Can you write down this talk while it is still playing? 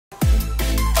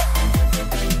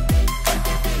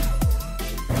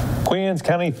Queen Anne's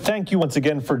County, thank you once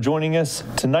again for joining us.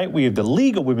 Tonight we have the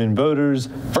League of Women Voters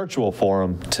Virtual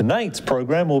Forum. Tonight's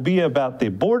program will be about the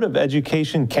Board of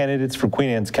Education candidates for Queen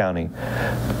Anne's County.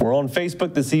 We're on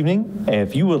Facebook this evening, and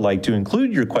if you would like to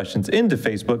include your questions into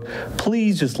Facebook,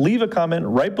 please just leave a comment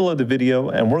right below the video,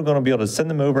 and we're going to be able to send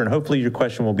them over, and hopefully your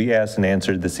question will be asked and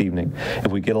answered this evening.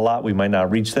 If we get a lot, we might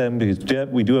not reach them because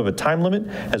we do have a time limit,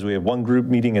 as we have one group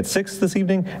meeting at 6 this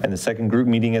evening and the second group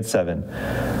meeting at 7.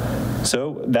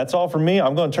 So that's all from me.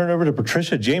 I'm going to turn it over to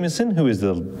Patricia Jameson, who is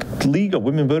the League of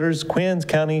Women Voters Queen Anne's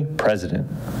County President.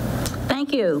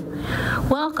 Thank you.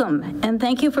 Welcome, and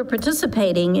thank you for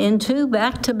participating in 2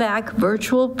 back-to-back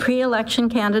virtual pre-election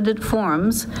candidate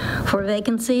forums for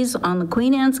vacancies on the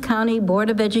Queen Anne's County Board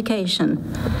of Education.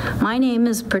 My name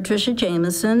is Patricia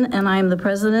Jameson, and I am the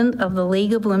president of the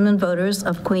League of Women Voters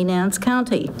of Queen Anne's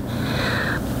County.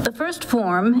 The first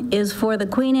forum is for the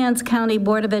Queen Anne's County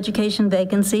Board of Education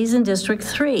vacancies in District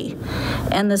 3,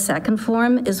 and the second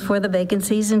forum is for the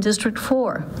vacancies in District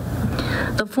 4.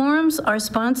 The forums are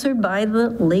sponsored by the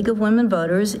League of Women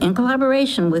Voters in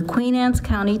collaboration with Queen Anne's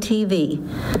County TV.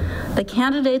 The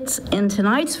candidates in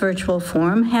tonight's virtual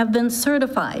forum have been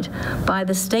certified by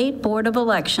the State Board of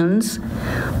Elections,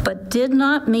 but did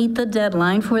not meet the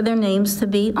deadline for their names to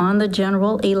be on the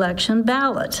general election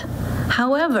ballot.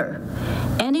 However,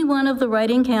 any one of the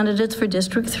write-in candidates for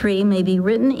District 3 may be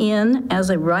written in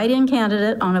as a write-in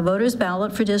candidate on a voter's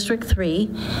ballot for District 3,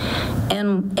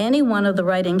 and any one of the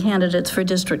write-in candidates for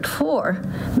District 4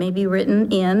 may be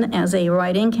written in as a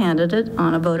write-in candidate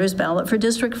on a voter's ballot for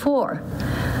District 4.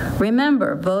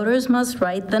 Remember, voters must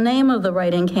write the name of the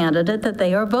write-in candidate that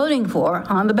they are voting for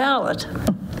on the ballot.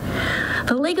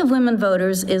 The League of Women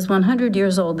Voters is 100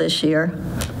 years old this year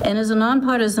and is a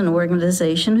nonpartisan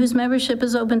organization whose membership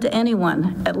is open to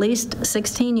anyone at least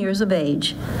 16 years of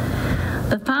age.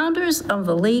 The founders of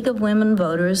the League of Women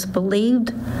Voters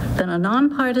believed that a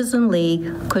nonpartisan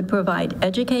league could provide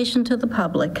education to the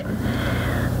public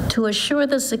to assure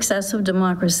the success of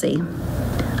democracy.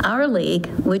 Our league,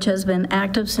 which has been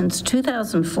active since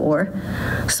 2004,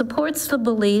 supports the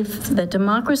belief that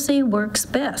democracy works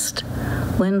best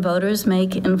when voters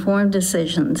make informed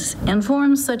decisions, and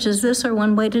forums such as this are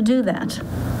one way to do that.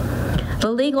 The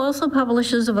League also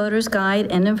publishes a voter's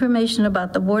guide, and information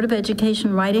about the Board of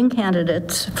Education write-in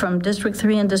candidates from District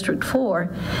 3 and District 4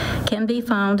 can be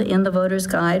found in the voter's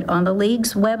guide on the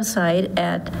League's website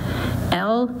at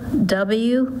lwvqac.org.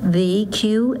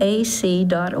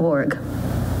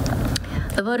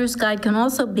 The voter's guide can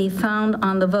also be found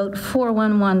on the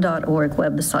vote411.org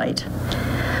website.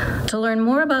 To learn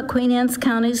more about Queen Anne's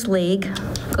County's League,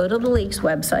 go to the League's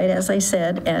website, as I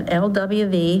said, at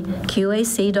lwvqac.org,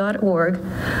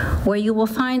 where you will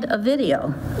find a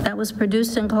video that was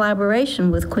produced in collaboration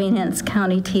with Queen Anne's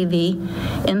County TV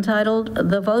entitled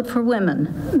The Vote for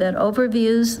Women, that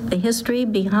overviews the history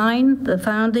behind the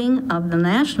founding of the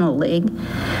National League,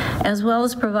 as well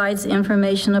as provides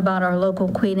information about our local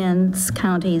Queen Anne's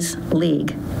County's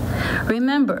League.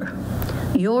 Remember,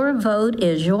 your vote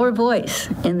is your voice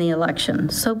in the election,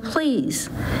 so please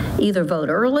either vote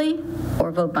early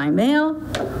or vote by mail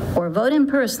or vote in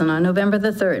person on November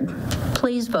the 3rd.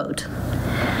 Please vote.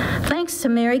 Thanks to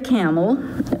Mary Campbell,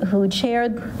 who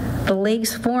chaired the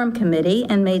League's Forum Committee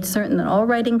and made certain that all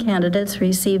write-in candidates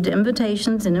received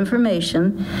invitations and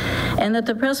information, and that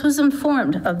the press was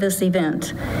informed of this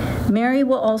event. Mary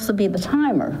will also be the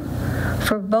timer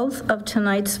for both of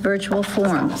tonight's virtual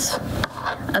forums.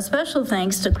 A special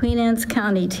thanks to Queen Anne's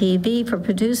County TV for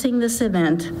producing this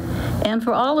event, and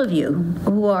for all of you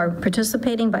who are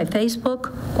participating by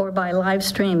Facebook or by live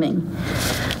streaming.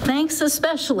 Thanks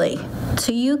especially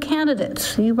to you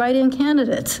candidates, you write-in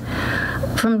candidates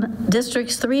from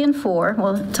Districts 3 and 4.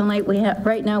 Well, tonight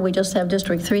right now we just have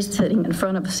District 3 sitting in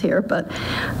front of us here, but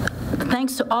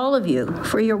thanks to all of you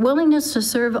for your willingness to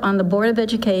serve on the Board of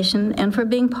Education and for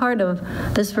being part of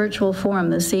this virtual forum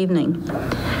this evening.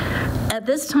 At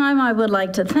this time, I would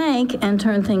like to thank and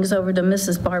turn things over to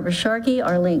Mrs. Barbara Sharkey,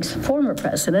 our League's former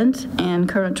president and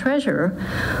current treasurer,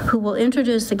 who will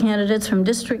introduce the candidates from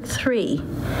District 3.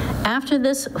 After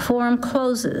this forum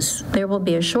closes, there will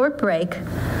be a short break,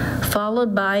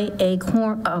 followed by a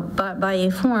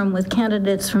forum with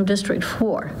candidates from District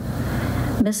 4.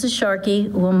 Mrs. Sharkey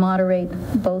will moderate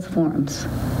both forums.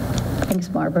 Thanks,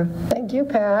 Barbara. Thank you,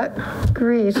 Pat.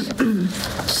 Great.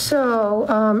 So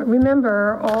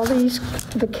remember, all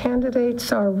the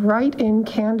candidates are write-in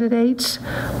candidates.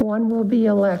 One will be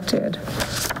elected.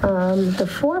 The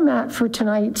format for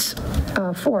tonight's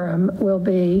forum will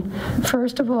be,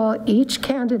 first of all, each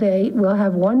candidate will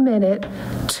have 1 minute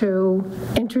to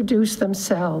introduce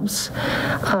themselves.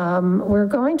 We're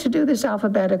going to do this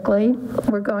alphabetically.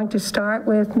 We're going to start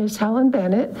with Ms. Helen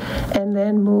Bennett and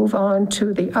then move on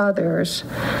to the others.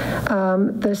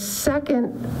 The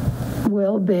second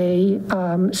will be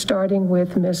starting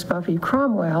with Ms. Buffy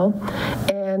Cromwell,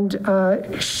 and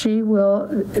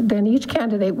then each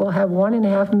candidate will have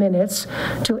 1.5 minutes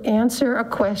to answer a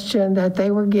question that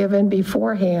they were given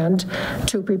beforehand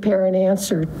to prepare an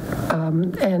answer.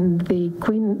 And the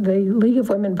League of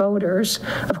Women Voters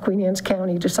of Queen Anne's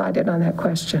County decided on that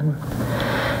question.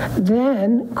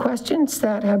 Then questions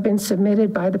that have been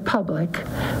submitted by the public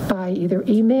by either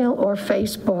email or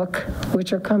Facebook,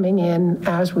 which are coming in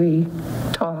as we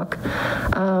talk,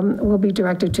 will be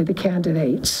directed to the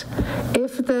candidates.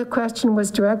 If the question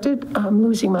was directed, I'm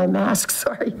losing my mask,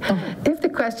 sorry. If the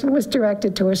question was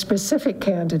directed to a specific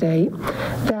candidate,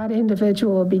 that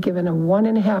individual will be given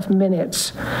 1.5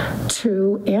 minutes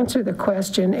to answer the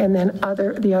question, and then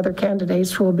the other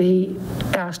candidates will be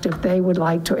asked if they would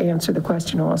like to answer the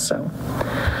question also.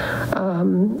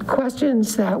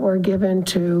 Questions that were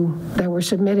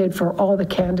submitted for all the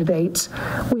candidates,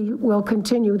 we will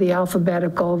continue the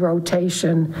alphabetical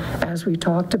rotation as we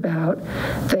talked about.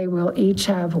 They will each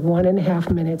have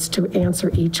 1.5 minutes to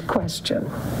answer each question.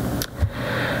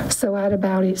 So at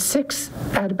about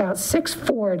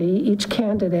 6:40, each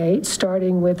candidate,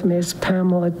 starting with Ms.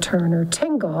 Pamela Turner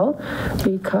Tingle,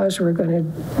 because we're going to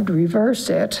reverse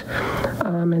it,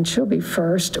 and she'll be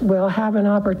first, will have an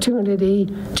opportunity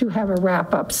to have a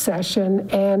wrap-up session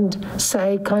and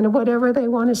say kind of whatever they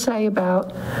want to say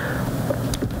about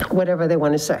whatever they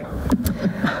want to say.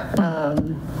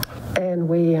 And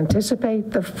we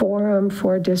anticipate the forum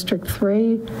for District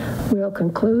 3 will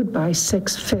conclude by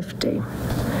 6:50.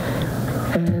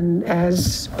 And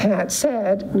as Pat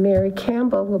said, Mary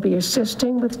Campbell will be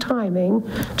assisting with timing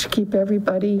to keep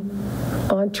everybody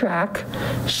on track.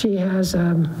 She has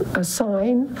a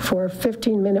sign for a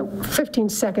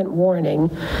 15-second warning,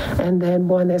 and then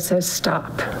one that says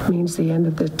stop, means the end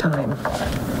of the time.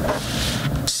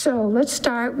 So let's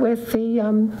start with the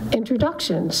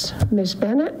introductions. Ms.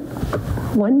 Bennett,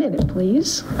 1 minute,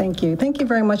 please. Thank you. Thank you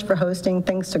very much for hosting.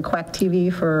 Thanks to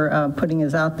QACTV for putting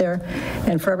us out there,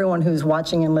 and for everyone who's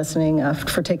watching and listening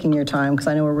for taking your time, because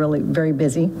I know we're really very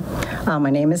busy. My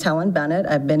name is Helen Bennett.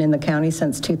 I've been in the county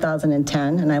since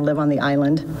 2010, and I live on the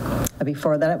island.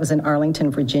 Before that, I was in Arlington,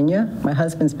 Virginia. My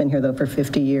husband's been here, though, for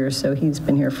 50 years, so he's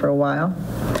been here for a while.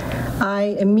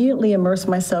 I immediately immersed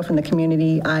myself in the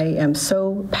community. I am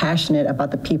so passionate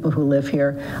about the people who live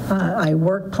here. I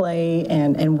work, play,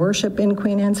 and worship in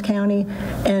Queen Anne's County.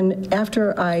 And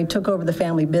after I took over the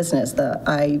family business,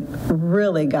 I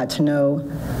really got to know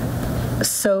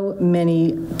so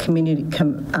many community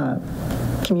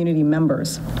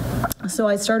members. So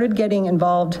I started getting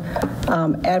involved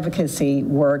advocacy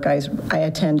work. I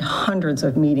attend hundreds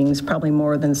of meetings, probably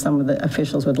more than some of the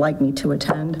officials would like me to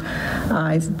attend.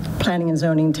 Planning and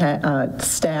zoning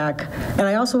stack. And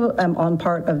I also am on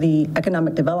part of the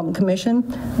Economic Development Commission,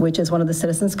 which is one of the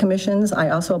citizens commissions. I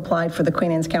also applied for the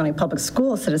Queen Anne's County Public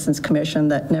School Citizens Commission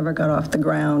that never got off the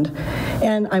ground.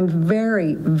 And I'm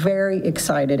very, very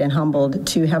excited and humbled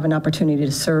to have an opportunity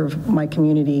to serve my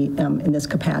community in this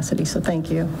capacity. So thank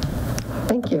you.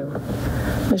 Thank you.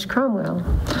 Ms. Cromwell.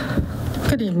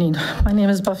 Good evening. My name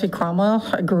is Buffy Cromwell.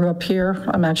 I grew up here.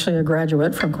 I'm actually a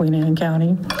graduate from Queen Anne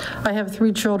County. I have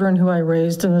 3 children who I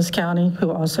raised in this county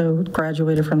who also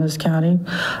graduated from this county.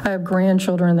 I have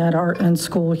grandchildren that are in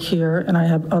school here, and I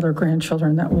have other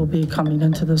grandchildren that will be coming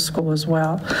into this school as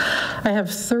well. I have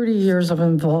 30 years of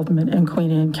involvement in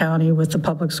Queen Anne County with the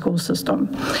public school system.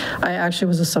 I actually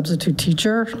was a substitute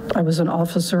teacher. I was an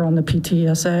officer on the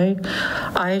PTSA.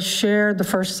 I shared the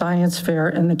first science fair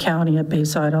in the county at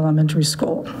Bayside Elementary School.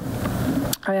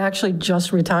 I actually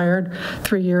just retired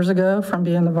 3 years ago from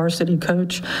being the varsity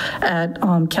coach at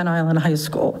Kent Island High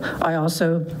School. I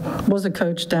also was a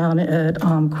coach down at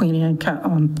Queen Anne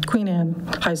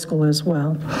High School as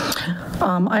well.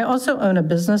 I also own a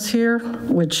business here,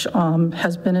 which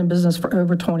has been in business for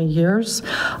over 20 years.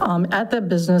 At that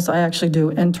business, I actually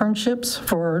do internships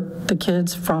for the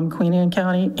kids from Queen Anne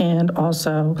County and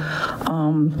also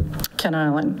Kent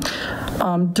Island.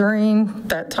 During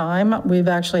that time, we've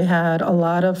actually had a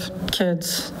lot of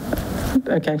kids.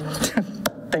 Okay,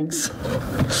 thanks.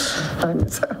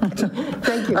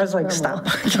 Thank you. I was like, stop.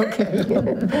 Okay.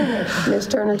 Ms.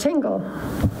 Turner-Tingle.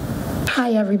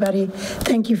 Hi, everybody.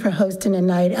 Thank you for hosting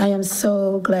tonight. I am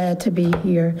so glad to be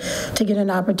here to get an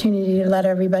opportunity to let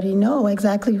everybody know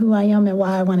exactly who I am and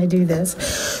why I want to do this.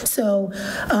 So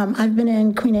I've been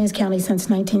in Queen Anne's County since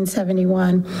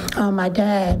 1971. My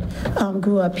dad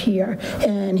grew up here,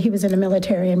 and he was in the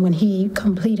military, and when he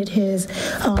completed his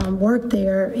work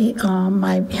there,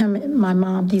 my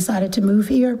mom decided to move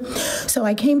here. So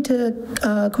I came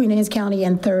to Queen Anne's County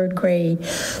in 3rd grade.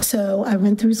 So I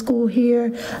went through school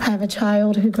here. I have a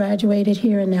child who graduated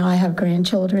here, and now I have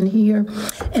grandchildren here.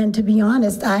 And to be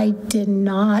honest, I did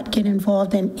not get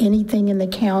involved in anything in the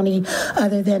county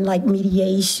other than like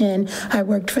mediation. I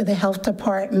worked for the health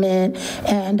department,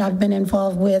 and I've been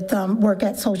involved with work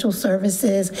at social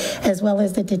services as well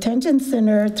as the detention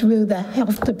center through the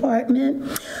health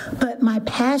department. But my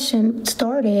passion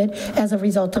started as a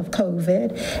result of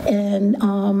COVID and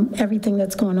everything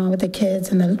that's going on with the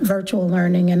kids and the virtual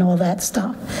learning and all that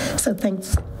stuff. So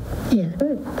thanks. Yeah.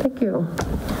 Good, thank you.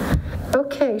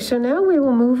 Okay, so now we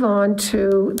will move on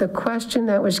to the question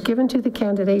that was given to the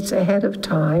candidates ahead of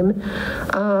time.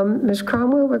 Ms.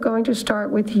 Cromwell, we're going to start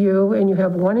with you, and you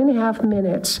have 1.5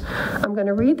 minutes. I'm going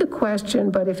to read the question,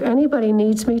 but if anybody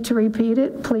needs me to repeat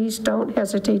it, please don't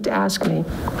hesitate to ask me.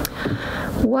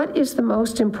 What is the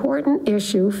most important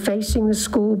issue facing the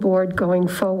school board going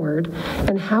forward,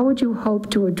 and how would you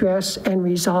hope to address and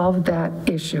resolve that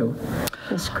issue?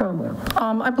 Ms. Cromwell.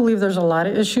 I believe there's a lot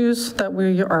of issues that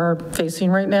we are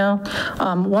facing right now.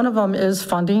 One of them is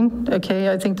funding,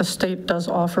 okay? I think the state does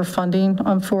offer funding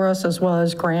for us as well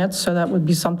as grants, so that would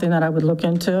be something that I would look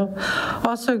into.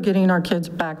 Also getting our kids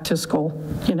back to school,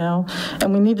 you know,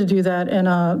 and we need to do that in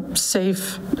a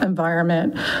safe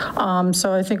environment.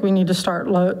 So I think we need to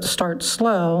start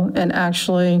slow and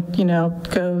actually, you know,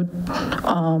 go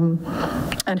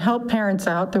and help parents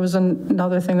out. There was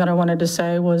another thing that I wanted to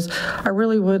say was I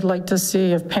really would like to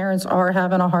see if parents are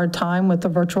having a hard time with the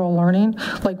virtual learning,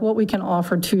 like what we can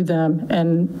offer to them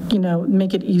and, you know,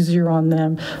 make it easier on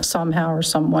them somehow or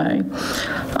some way.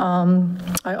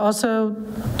 I also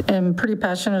am pretty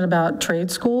passionate about trade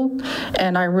school,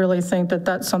 and I really think that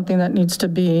that's something that needs to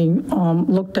be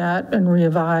looked at and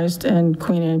revised in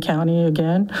Queen Anne County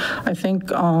again. I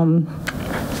think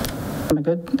am I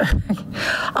good?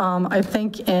 I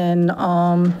think in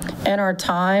our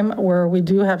time where we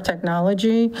do have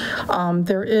technology,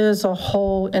 there is a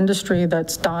whole industry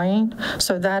that's dying.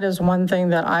 So that is one thing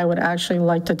that I would actually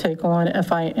like to take on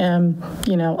if I am,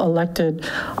 you know, elected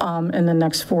in the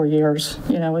next 4 years,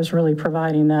 you know, is really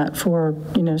providing that for,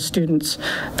 you know, students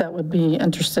that would be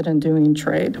interested in doing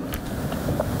trade.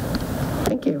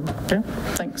 Thank you. Okay,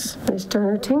 thanks. Ms.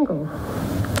 Turner-Tingle.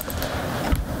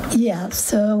 Yeah,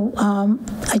 so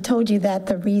I told you that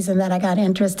the reason that I got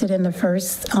interested in the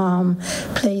first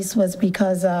place was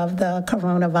because of the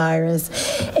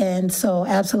coronavirus. And so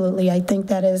absolutely, I think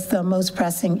that is the most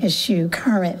pressing issue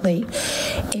currently.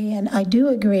 And I do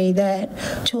agree that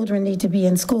children need to be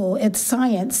in school. It's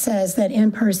science says that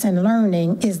in-person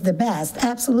learning is the best,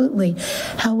 absolutely.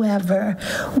 However,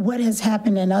 what has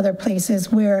happened in other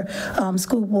places where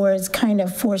school boards kind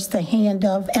of force the hand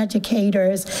of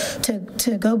educators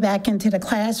to go back into the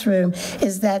classroom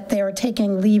is that they're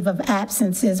taking leave of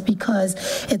absences because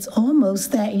it's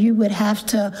almost that you would have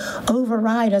to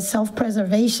override a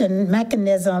self-preservation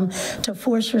mechanism to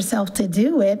force yourself to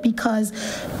do it because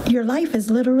your life is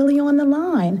literally on the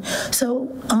line.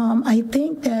 So I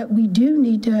think that we do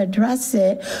need to address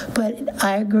it, but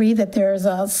I agree that there's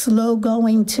a slow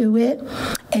going to it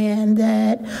and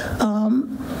that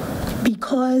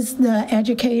because the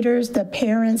educators, the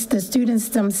parents, the students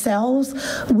themselves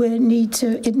would need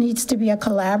to, it needs to be a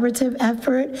collaborative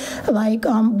effort, like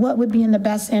what would be in the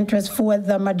best interest for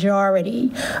the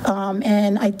majority.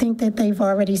 And I think that they've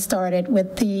already started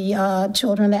with the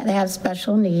children that have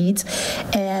special needs,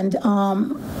 and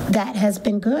that has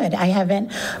been good. I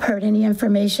haven't heard any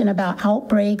information about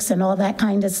outbreaks and all that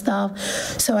kind of stuff.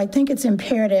 So I think it's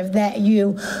imperative that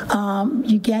you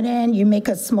get in, you make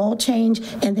a small change,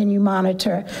 and then you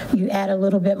monitor. You add a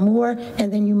little bit more,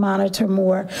 and then you monitor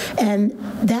more. And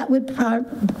that would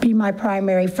be my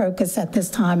primary focus at this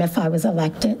time if I was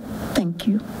elected. Thank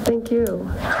you. Thank you.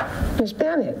 Ms.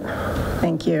 Bennett.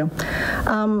 Thank you.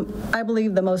 I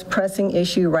believe the most pressing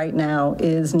issue right now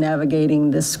is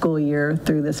navigating this school year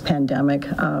through this pandemic,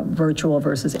 virtual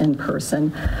versus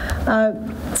in-person.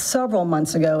 Several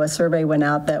months ago, a survey went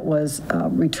out that was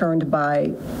returned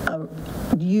by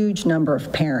huge number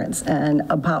of parents, and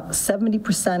about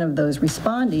 70% of those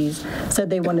respondees said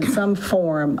they wanted some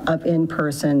form of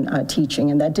in-person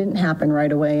teaching, and that didn't happen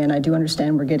right away, and I do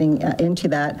understand we're getting into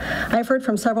that. I've heard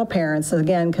from several parents,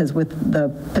 again, because with the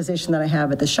position that I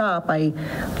have at the shop, a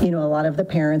lot of the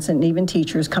parents and even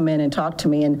teachers come in and talk to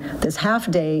me, and this half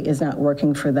day is not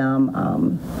working for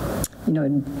them.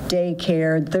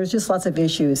 Daycare, there's just lots of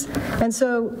issues. And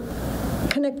so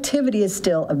connectivity is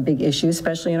still a big issue,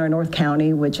 especially in our North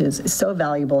County, which is so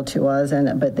valuable to us,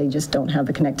 but they just don't have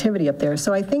the connectivity up there.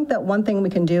 So I think that one thing we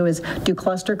can do is do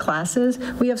cluster classes.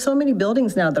 We have so many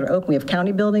buildings now that are open. We have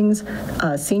county buildings,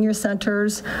 senior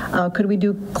centers. Could we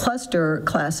do cluster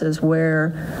classes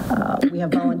where we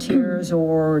have volunteers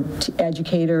or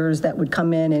educators that would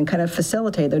come in and kind of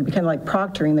facilitate? That would be kind of like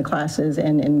proctoring the classes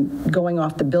and going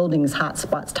off the buildings,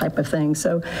 hotspots type of thing.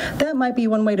 So that might be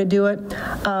one way to do it.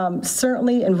 Certainly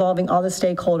involving all the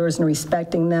stakeholders and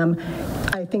respecting them.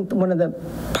 I think one of the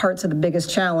parts of the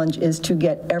biggest challenge is to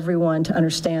get everyone to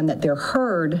understand that they're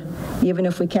heard, even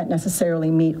if we can't necessarily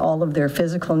meet all of their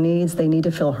physical needs. They need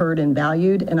to feel heard and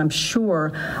valued, and I'm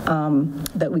sure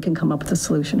that we can come up with a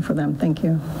solution for them. Thank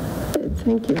you.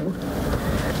 Thank you.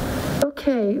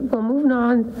 Okay, well, moving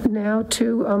on now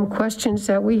to questions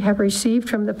that we have received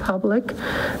from the public.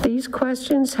 These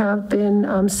questions have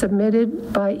been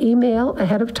submitted by email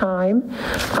ahead of time.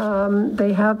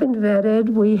 They have been vetted.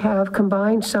 We have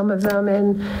combined some of them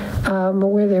and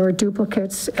where there were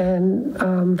duplicates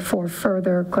and for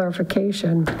further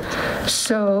clarification.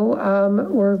 So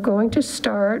we're going to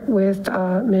start with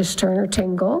Ms.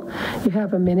 Turner-Tingle. You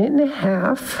have 1.5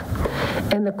 minutes.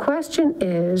 And the question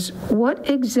is, what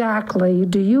exactly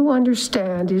do you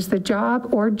understand is the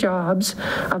job or jobs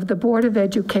of the Board of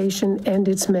Education and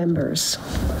its members?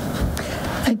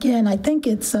 Again, I think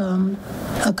it's a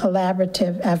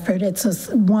collaborative effort. It's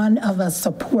one of a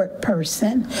support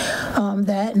person,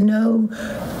 that no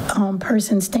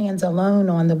person stands alone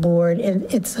on the board. And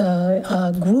it's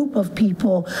a group of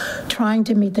people trying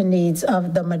to meet the needs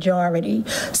of the majority.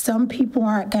 Some people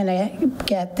aren't going to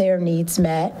get their needs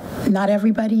met. Not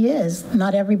everybody is.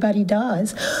 Not everybody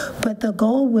does. But the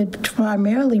goal would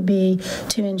primarily be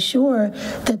to ensure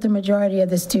that the majority of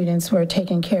the students were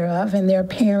taken care of, and their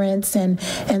parents and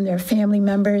their family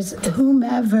members,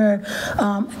 whomever,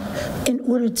 in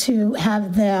order to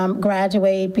have them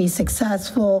graduate, be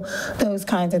successful, those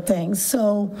kinds of things.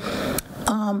 So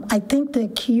I think the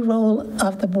key role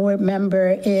of the board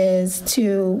member is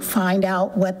to find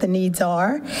out what the needs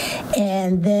are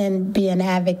and then be an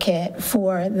advocate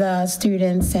for the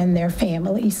students and their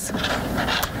families.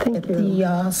 Thank you.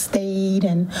 The state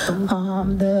and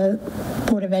the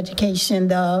Board of Education,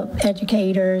 the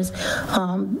educators,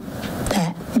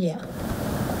 yeah.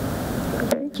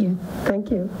 Thank you.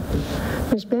 Thank you.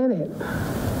 Ms. Bennett.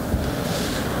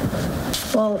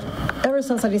 Well, ever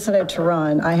since I decided to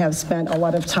run, I have spent a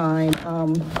lot of time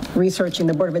researching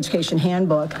the Board of Education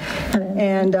handbook,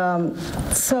 and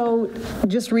so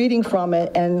just reading from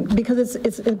it, and because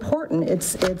it's important,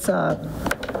 this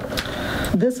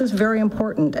is very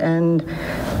important, and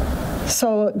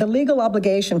so the legal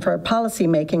obligation for policy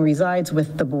making resides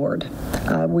with the board.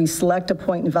 We select,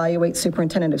 appoint, and evaluate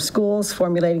superintendent of schools,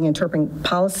 formulating and interpreting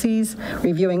policies,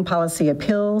 reviewing policy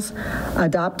appeals,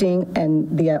 adopting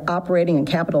and the operating and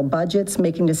capital budgets,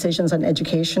 making decisions on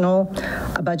educational,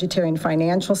 budgetary and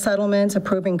financial settlements,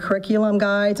 approving curriculum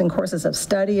guides and courses of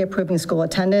study, approving school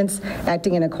attendance,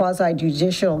 acting in a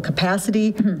quasi-judicial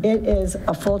capacity. It is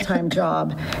a full-time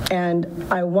job, and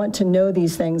I want to know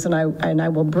these things, and I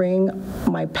will bring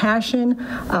my passion,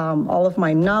 all of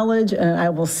my knowledge, and I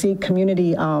will seek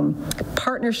community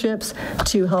partnerships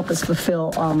to help us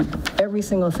fulfill every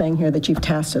single thing here that you've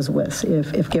tasked us with,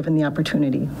 if given the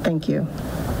opportunity. Thank you.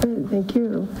 Thank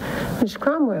you. Ms.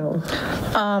 Cromwell.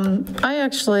 I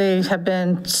actually have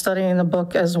been studying the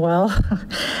book as well,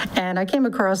 and I came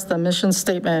across the mission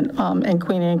statement in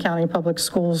Queen Anne County Public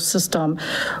Schools system,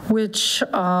 which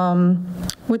our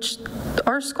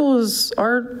schools,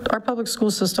 our public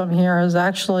school system here has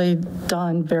actually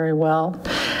done very well.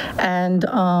 And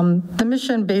the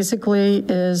mission basically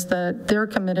is that they're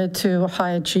committed to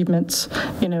high achievements,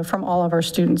 from all of our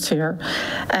students here,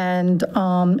 and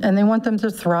they want them to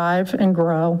thrive and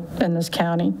grow in this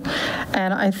county.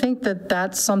 And I think that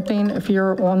that's something, if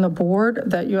you're on the board,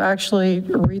 that you actually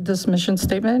read this mission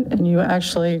statement and you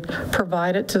actually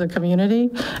provide it to the community,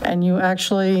 and you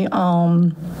actually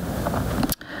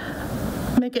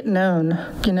make it known.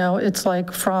 You know, it's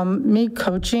like from me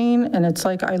coaching, and it's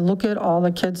like I look at all the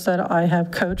kids that I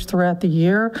have coached throughout the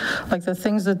year, like the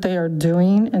things that they are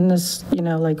doing in this, you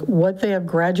know, like what they have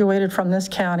graduated from this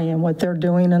county and what they're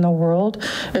doing in the world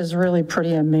is really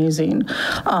pretty amazing.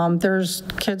 There's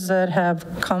kids that have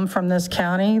come from this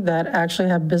county that actually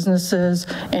have businesses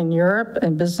in Europe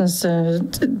and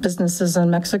businesses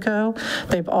in Mexico.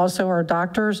 They've also are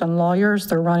doctors and lawyers.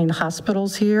 They're running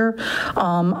hospitals here.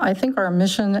 I think our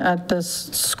mission at this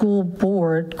school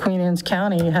board, Queen Anne's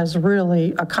County, has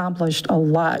really accomplished a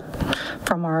lot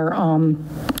from our,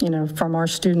 you know, from our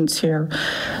students here.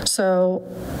 So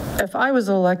if I was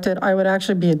elected, I would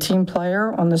actually be a team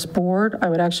player on this board. I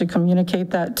would actually communicate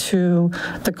that to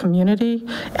the community,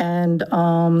 and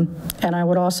I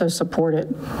would also support it,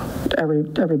 every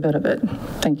bit of it.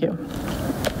 Thank you.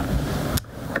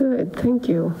 Good, thank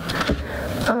you.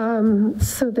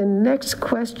 So the next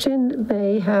question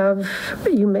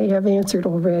you may have answered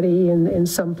already in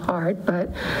some part, but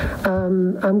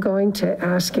I'm going to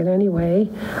ask it anyway.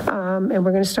 And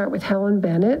we're going to start with Helen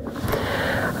Bennett.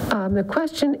 The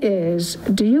question is,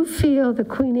 do you feel the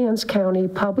Queen Anne's County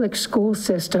public school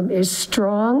system is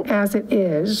strong as it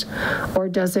is, or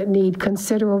does it need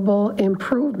considerable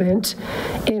improvement?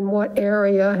 In what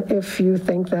area, if you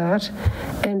think that?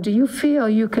 And do you feel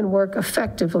you can work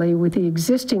effectively with the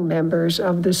existing members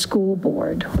of the school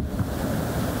board?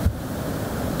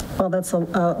 Well, that's a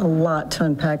lot to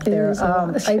unpack there.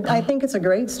 I think it's a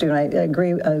great student. I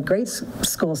agree, a great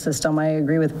school system. I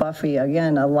agree with Buffy.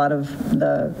 Again, a lot of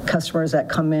the customers that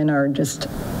come in are just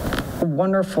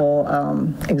wonderful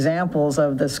examples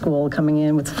of the school coming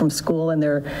in from school, and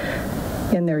they're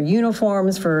in their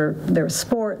uniforms for their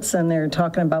sports, and they're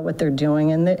talking about what they're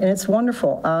doing, and it's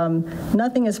wonderful.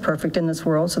 Nothing is perfect in this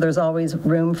world, so there's always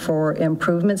room for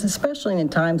improvements, especially in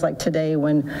times like today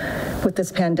when, with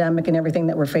this pandemic and everything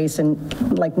that we're facing,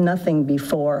 like nothing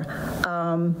before.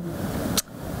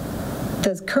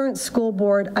 The current school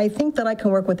board, I think that I can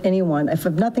work with anyone. If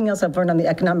nothing else I've learned on the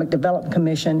Economic Development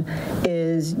Commission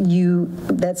is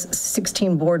that's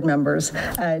 16 board members.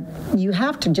 You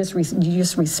have to just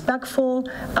respectful.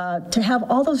 To have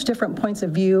all those different points of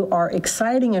view are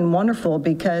exciting and wonderful,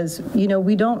 because, you know,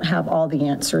 we don't have all the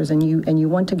answers, and you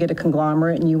want to get a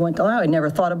conglomerate, and you want to, I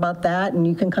never thought about that, and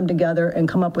you can come together and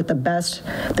come up with the best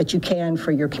that you can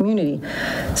for your community.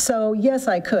 So yes,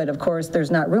 I could. Of course, there's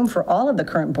not room for all of the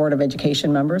current Board of Education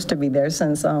members to be there,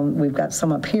 since we've got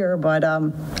some up here, but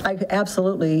I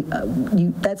absolutely,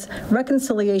 that's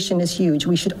reconciliation is huge.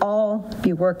 We should all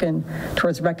be working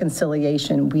towards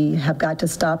reconciliation. We have got to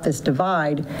stop this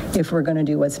divide if we're going to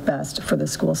do what's best for the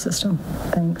school system.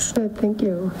 Thanks. Thank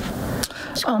you.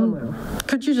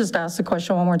 Could you just ask the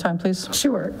question one more time, please?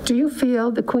 Sure. Do you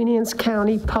feel the Queen Anne's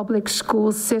County public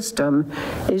school system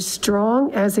is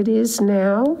strong as it is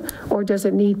now, or does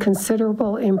it need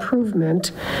considerable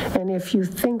improvement? And if you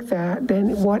think that,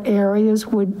 then what areas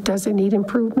does it need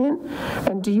improvement?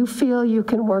 And do you feel you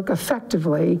can work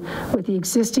effectively with the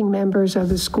existing members of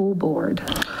the school board?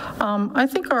 I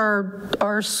think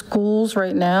our schools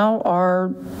right now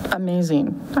are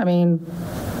amazing. I mean,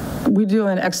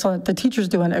 the teachers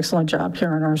do an excellent job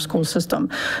here in our school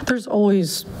system. There's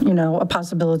always, you know, a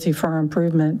possibility for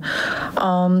improvement.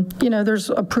 You know, there's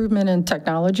improvement in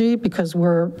technology because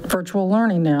we're virtual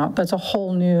learning now. That's a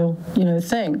whole new, you know,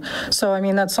 thing. So, I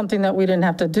mean, that's something that we didn't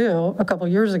have to do a couple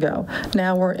years ago.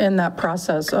 Now we're in that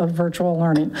process of virtual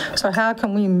learning. So how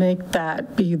can we make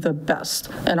that be the best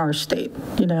in our state,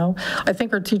 you know? I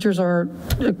think our teachers are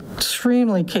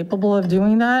extremely capable of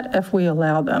doing that if we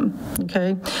allow them,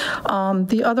 okay?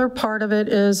 The other part of it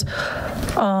is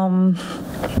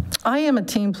I am a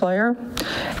team player.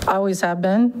 I always have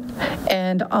been.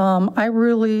 And I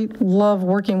really love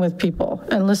working with people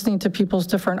and listening to people's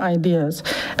different ideas.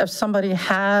 If somebody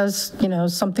has, you know,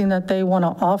 something that they want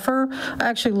to offer, I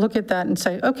actually look at that and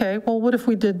say, okay, well, what if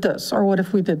we did this? Or what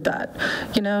if we did that?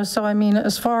 You know, so I mean,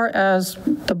 as far as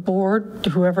the board,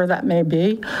 whoever that may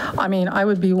be, I mean, I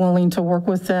would be willing to work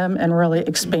with them and really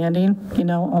expanding, you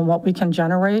know, on what we can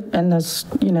generate in this,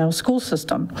 you know, school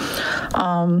system.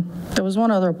 There was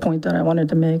one other point that I wanted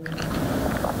to make,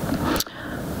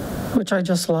 which I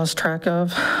just lost track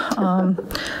of.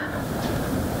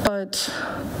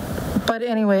 But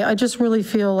anyway, I just really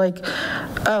feel like,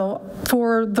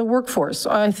 for the workforce,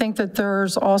 I think that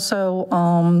there's also,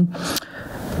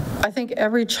 I think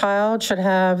every child should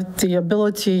have the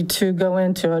ability to go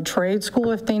into a trade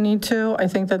school if they need to. I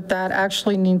think that that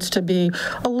actually needs to be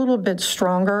a little bit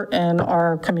stronger in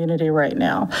our community right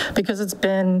now, because it's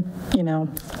been, you know,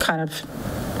 kind of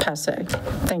passé.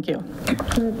 Thank you.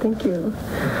 Good, thank you.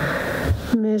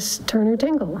 Ms.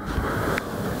 Turner-Tingle.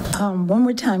 One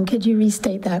more time, could you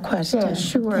restate that question? Yeah,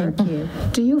 sure. Thank you.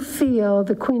 Do you feel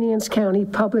the Queen Anne's County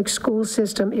public school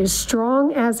system is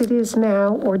strong as it is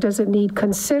now, or does it need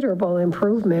considerable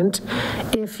improvement?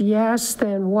 If yes,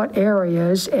 then what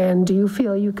areas? And do you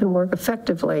feel you can work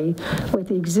effectively with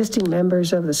the existing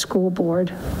members of the school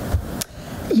board?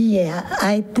 Yeah,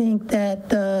 I think that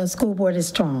the school board is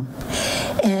strong.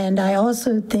 And I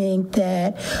also think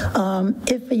that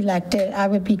if elected, I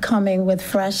would be coming with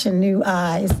fresh and new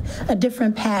eyes, a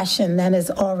different passion than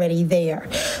is already there.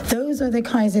 Those are the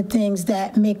kinds of things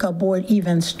that make a board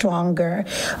even stronger,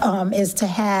 is to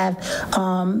have,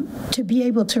 to be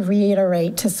able to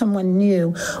reiterate to someone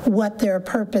new what their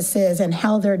purpose is and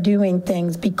how they're doing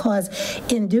things, because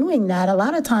in doing that, a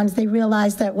lot of times they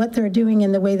realize that what they're doing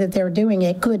and the way that they're doing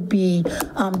it could be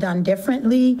done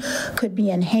differently, could be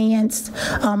enhanced.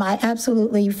 I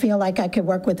absolutely feel like I could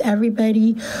work with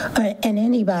everybody and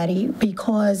anybody,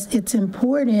 because it's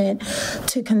important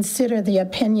to consider the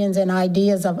opinions and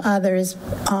ideas of others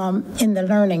in the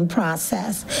learning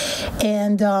process.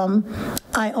 And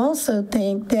I also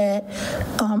think that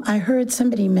I heard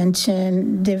somebody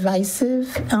mention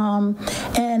divisive,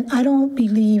 and I don't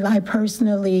believe I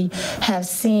personally have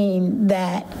seen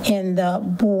that in the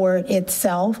board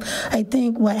itself. I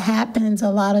think what happens a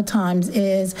lot of times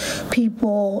is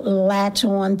people latch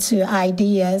on to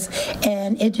ideas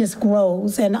and it just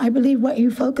grows. And I believe what you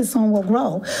focus on will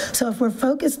grow. So if we're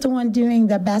focused on doing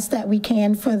the best that we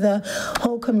can for the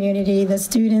whole community, the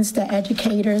students, the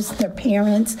educators, their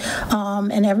parents,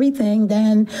 and everything,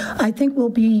 then I think we'll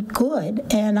be good.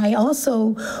 And I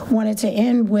also wanted to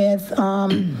end with,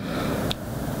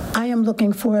 I am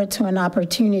looking forward to an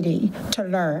opportunity to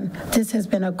learn. This has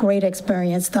been a great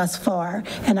experience thus far,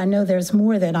 and I know there's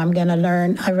more that I'm going to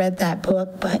learn. I read that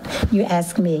book, but you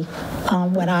asked me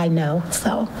what I know,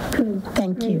 so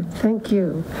thank you. Thank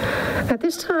you. At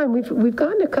this time, we've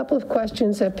gotten a couple of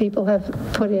questions that people have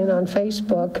put in on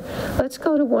Facebook. Let's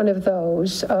go to one of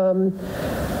those, and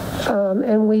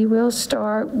we will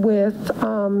start with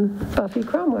Buffy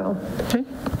Cromwell. Okay.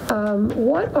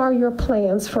 What are your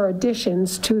plans for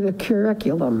additions to the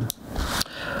curriculum?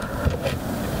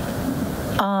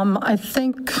 I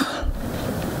think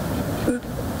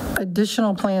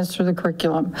additional plans to the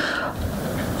curriculum.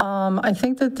 I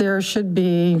think that there should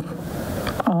be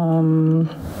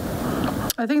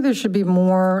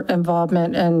more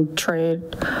involvement in trade.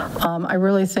 I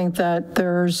really think that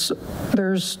there's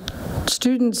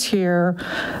students here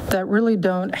that really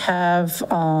don't have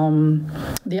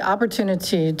the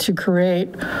opportunity to create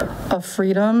a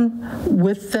freedom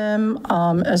with them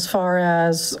as far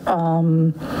as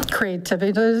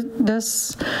creativity.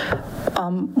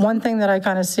 One thing that I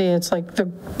kind of see, it's like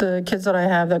the kids that I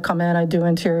have that come in, I do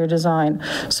interior design.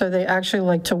 So they actually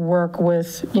like to work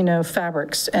with,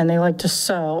 fabrics, and they like to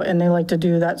sew, and they like to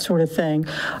do that sort of thing.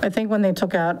 I think when they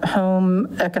took out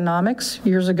home economics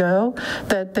years ago,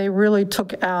 that they really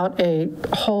took out a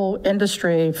whole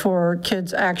industry for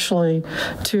kids actually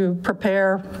to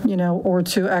prepare, or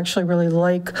to actually really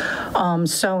like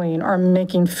sewing or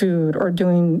making food or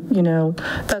doing,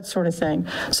 that sort of thing.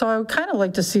 So I would kind of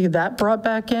like to see that brought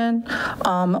back in.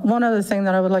 One other thing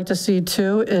that I would like to see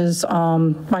too is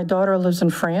my daughter lives in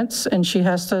France, and she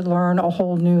has to learn a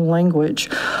whole new language.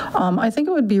 I think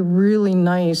it would be really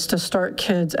nice to start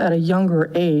kids at a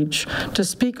younger age to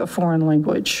speak a foreign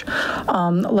language,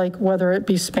 like whether it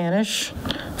be Spanish,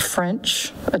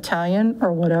 French, Italian,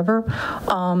 or whatever.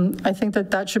 I think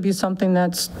that should be something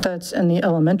that's in the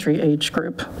elementary age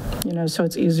group, so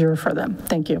it's easier for them.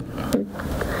 Thank you.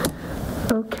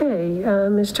 Okay,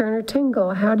 Ms.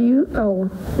 Turner-Tingle,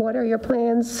 what are your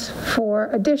plans for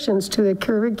additions to the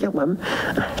curriculum?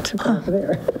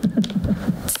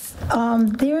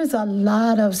 There's a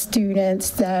lot of students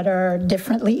that are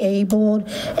differently abled,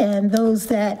 and those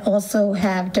that also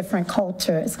have different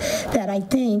cultures that I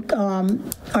think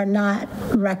are not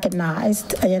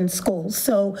recognized in schools.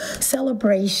 So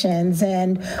celebrations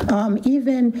and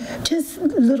even just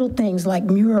little things like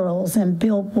murals and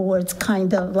billboards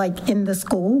kind of like in the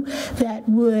school that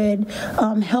would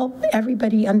help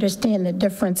everybody understand the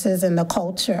differences in the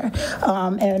culture.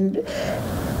 And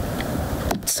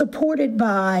supported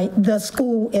by the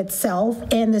school itself,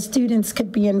 and the students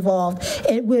could be involved.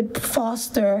 It would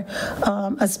foster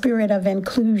a spirit of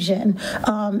inclusion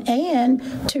and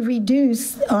to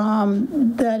reduce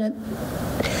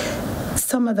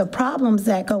some of the problems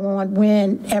that go on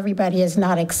when everybody is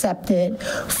not accepted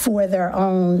for their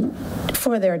own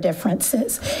for their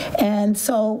differences. And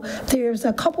so there's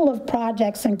a couple of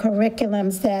projects and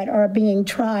curriculums that are being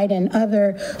tried in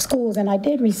other schools, and I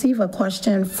did receive a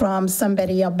question from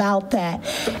somebody about that,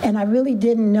 and I really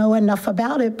didn't know enough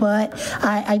about it, but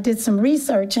I did some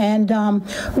research, and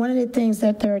one of the things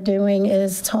that they're doing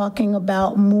is talking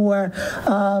about more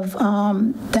of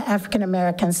the African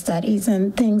American studies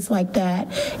and things like that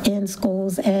in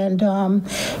schools. And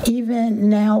even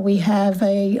now we have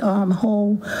a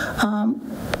whole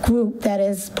group that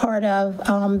is part of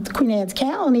Queen Anne's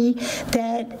County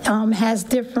that has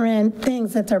different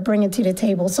things that they're bringing to the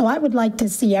table. So I would like to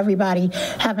see everybody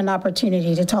have an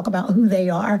opportunity to talk about who they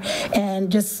are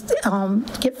and just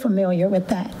get familiar with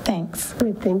that. Thanks.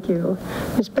 Great, thank you.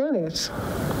 Ms. Bennett.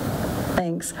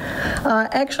 Thanks. I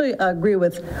actually agree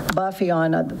with Buffy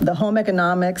on the home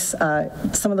economics,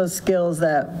 some of those skills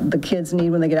that the kids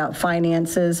need when they get out,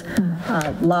 finances,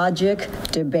 logic,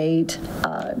 debate,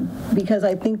 because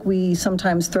I think we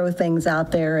sometimes throw things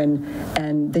out there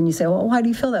and then you say, well, why do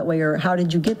you feel that way, or how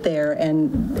did you get there?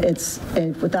 And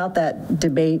without that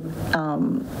debate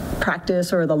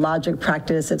practice or the logic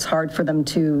practice, it's hard for them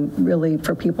to really,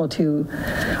 for people to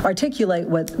articulate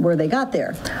where they got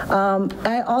there.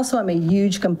 I also am a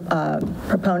huge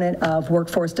proponent of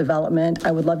workforce development.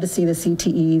 I would love to see the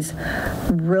CTEs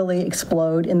really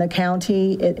explode in the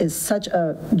county. It is such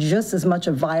just as much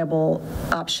a viable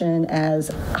option as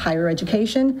higher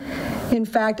education. In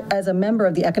fact, as a member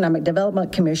of the Economic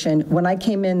Development Commission, when I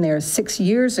came in there 6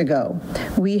 years ago,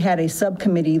 we had a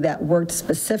subcommittee that worked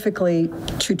specifically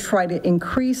to try to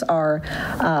increase our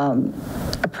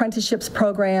apprenticeships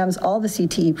programs, all the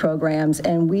CTE programs,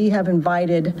 and we have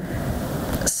invited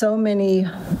so many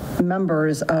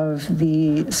members of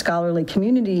the scholarly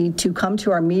community to come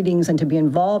to our meetings and to be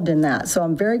involved in that. So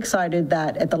I'm very excited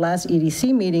that at the last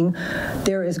EDC meeting,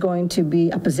 there is going to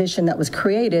be a position that was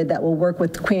created that will work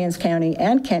with Queen Anne's County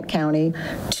and Kent County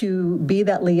to be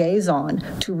that liaison,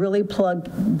 to really plug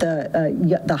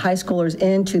the high schoolers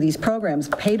into these programs.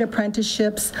 Paid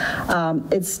apprenticeships,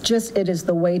 it is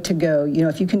the way to go. You know,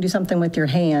 if you can do something with your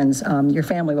hands, your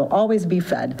family will always be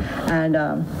fed. And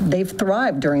they've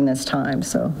thrived during this time.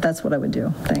 So that's what I would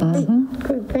do. Thanks.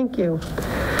 Good, thank you.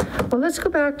 Well, let's go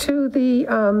back to the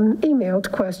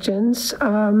emailed questions,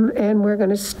 and we're going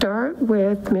to start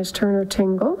with Ms.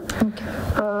 Turner-Tingle. Okay.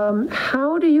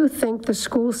 How do you think the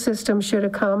school system should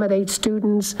accommodate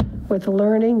students with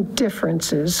learning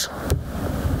differences?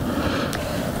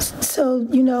 So,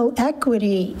 you know,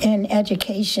 equity in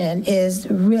education is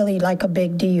really like a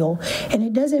big deal. And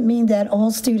it doesn't mean that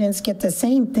all students get the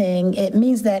same thing. It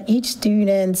means that each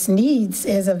student's needs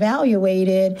is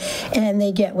evaluated and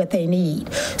they get what they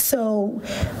need. So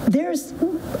there's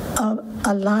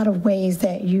a lot of ways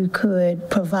that you could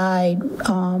provide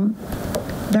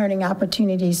learning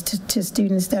opportunities to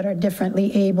students that are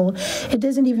differently able. It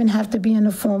doesn't even have to be in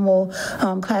a formal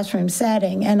classroom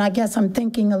setting. And I guess I'm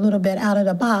thinking a little bit out of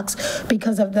the box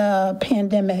because of the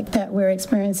pandemic that we're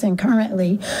experiencing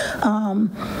currently.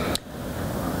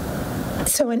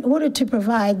 So in order to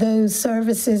provide those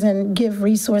services and give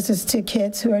resources to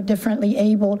kids who are differently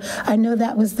abled, I know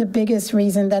that was the biggest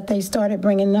reason that they started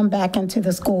bringing them back into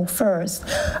the school first,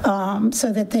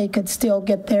 so that they could still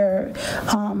get their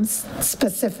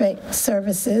specific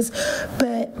services.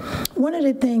 But one of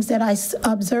the things that I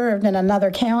observed in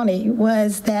another county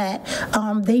was that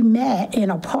they met in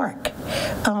a park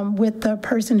with the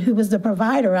person who was the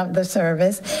provider of the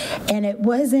service, and it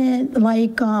wasn't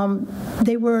like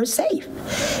they were safe.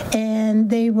 And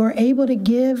they were able to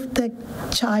give the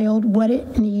child what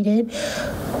it needed.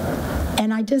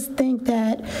 And I just think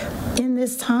that in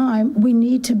this time, we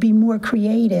need to be more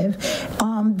creative.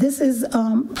 This is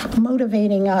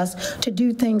motivating us to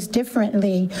do things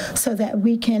differently so that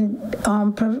we can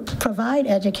provide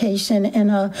education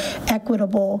in an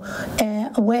equitable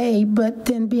way, but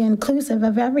then be inclusive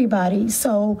of everybody.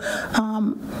 So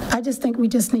I just think we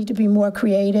just need to be more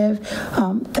creative.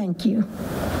 Thank you.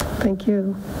 Thank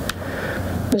you.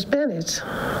 Ms. Bennett,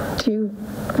 do you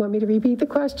want me to repeat the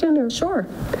question? Or? Sure.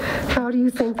 How do you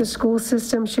think the school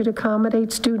system should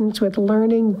accommodate students with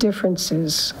learning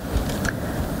differences?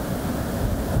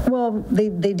 Well,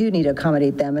 they do need to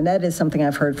accommodate them, and that is something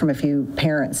I've heard from a few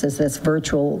parents, is this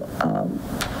virtual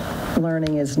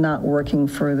learning is not working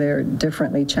for their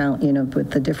differently, with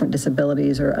the different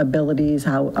disabilities or abilities,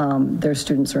 how their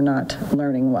students are not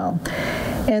learning well.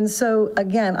 And so,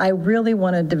 again, I really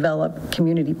want to develop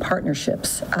community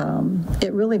partnerships.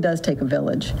 It really does take a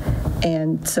village.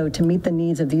 And so to meet the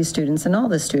needs of these students and all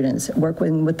the students, work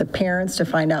with the parents to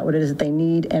find out what it is that they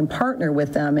need and partner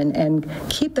with them and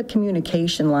keep the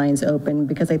communication lines open,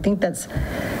 because I think that's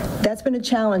that's been a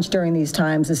challenge during these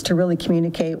times, is to really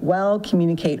communicate well,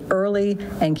 communicate early,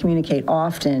 and communicate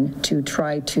often to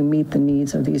try to meet the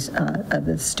needs of these of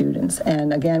the students.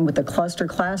 And again, with the cluster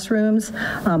classrooms,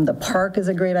 the park is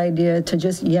a great idea to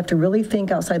just, you have to really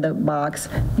think outside the box,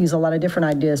 use a lot of different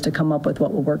ideas to come up with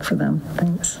what will work for them.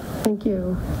 Thanks. Thank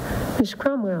you. Ms.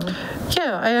 Cromwell.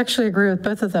 Yeah, I actually agree with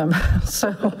both of them.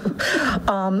 So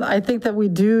I think that we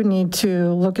do need to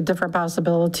look at different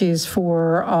possibilities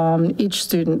for each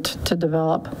student to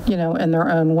develop, in their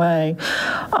own way.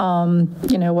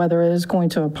 Whether it is going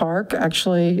to a park,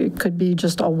 actually, it could be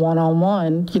just a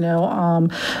one-on-one,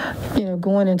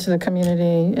 going into the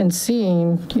community and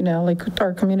seeing, like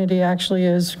our community actually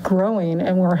is growing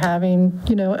and we're having,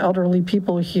 elderly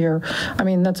people here. I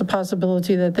mean, that's a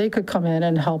possibility that they could come in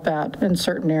and help out in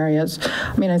certain areas.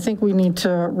 I mean, I think we need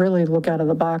to really look out of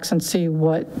the box and see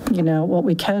what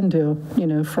we can do,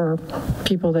 for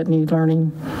people that need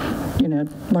learning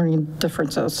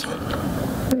differences.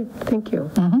 Great, thank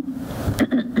you.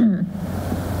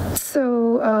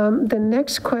 So the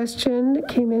next question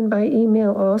came in by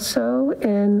email also,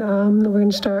 and we're going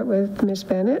to start with Ms.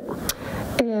 Bennett.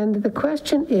 And the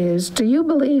question is, do you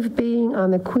believe being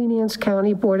on the Queen Anne's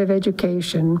County Board of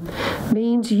Education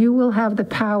means you will have the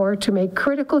power to make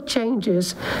critical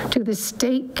changes to the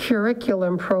state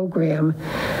curriculum program?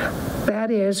 That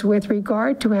is, with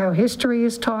regard to how history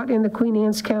is taught in the Queen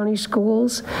Anne's County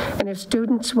schools, and if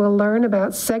students will learn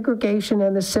about segregation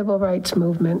and the civil rights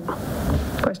movement?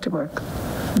 Question mark.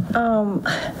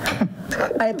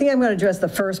 I think I'm going to address the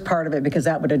first part of it because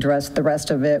that would address the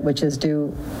rest of it, which is,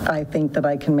 do I think that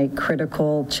I can make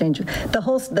critical changes?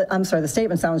 I'm sorry, the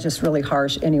statement sounds just really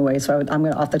harsh anyway, so I'm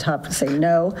going to off the top say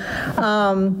no.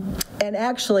 And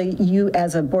actually, you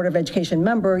as a Board of Education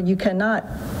member, you cannot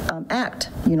act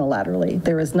unilaterally.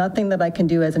 There is nothing that I can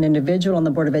do as an individual on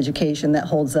the Board of Education that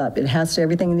holds up. It has to,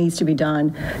 everything needs to be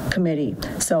done committee.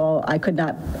 So I could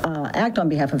not act on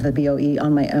behalf of the BOE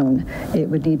on my own. It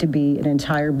would need to be an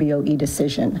entire BOE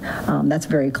decision. That's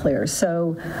very clear.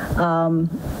 So,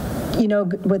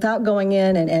 without going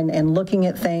in and looking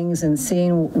at things and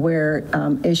seeing where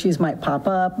issues might pop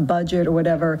up, budget or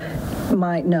whatever,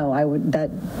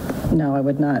 I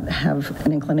would not have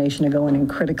an inclination to go in and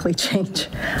critically change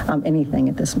anything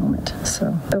at this moment.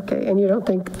 So. Okay, and you don't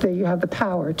think that you have the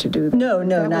power to do that? No,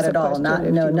 not at all.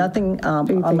 Nothing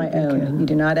on my own. You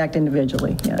do not act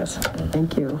individually. Yes.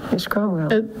 Thank you, Ms.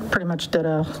 Cromwell. It pretty much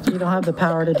ditto. You don't have the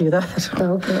power to do that.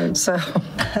 Okay. So,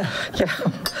 yeah,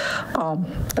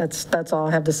 that's all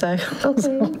I have to say.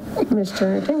 Okay, Ms.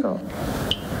 Turner-Tingle.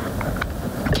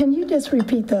 Can you just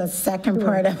repeat the second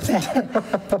part of that?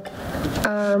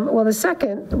 Well,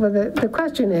 the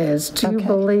question is, do you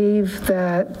believe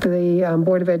that the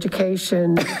Board of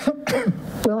Education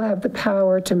will have the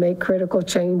power to make critical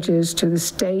changes to the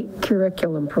state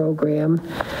curriculum program,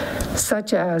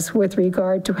 such as with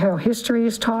regard to how history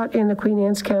is taught in the Queen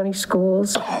Anne's County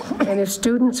schools, and if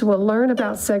students will learn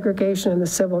about segregation and the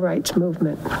civil rights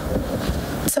movement?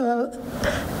 So,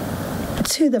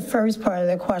 to the first part of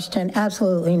the question,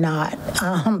 absolutely not.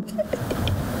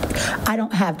 I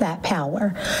don't have that power.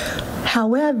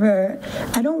 However,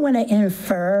 I don't want to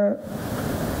infer,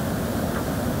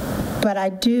 but I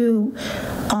do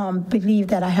believe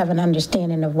that I have an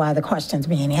understanding of why the question's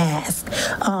being asked.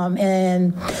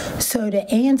 And so to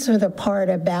answer the part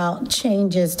about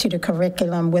changes to the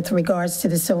curriculum with regards to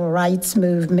the civil rights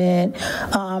movement,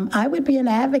 I would be an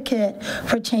advocate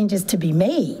for changes to be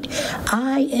made.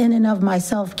 I, in and of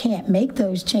myself, can't make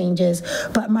those changes,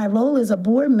 but my role as a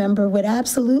board member would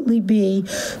absolutely be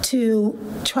to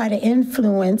try to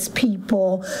influence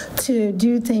people to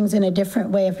do things in a different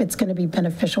way if it's going to be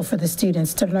beneficial for the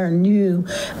students to learn new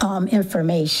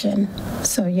information.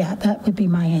 So yeah, that would be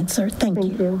my answer. Thank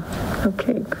you.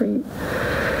 Okay, great.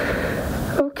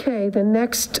 Okay, the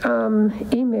next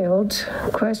emailed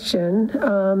question,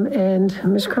 and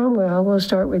Ms. Cromwell, we'll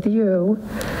start with you.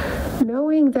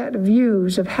 Knowing that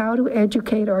views of how to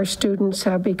educate our students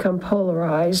have become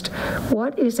polarized,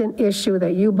 what is an issue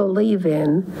that you believe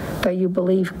in, that you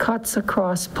believe cuts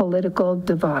across political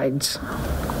divides?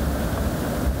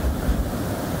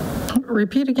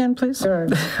 Repeat again, please. Sure.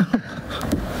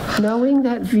 Knowing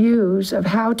that views of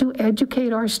how to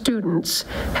educate our students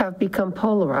have become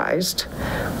polarized,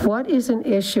 what is an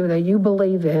issue that you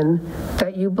believe in,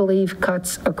 that you believe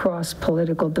cuts across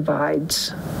political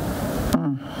divides?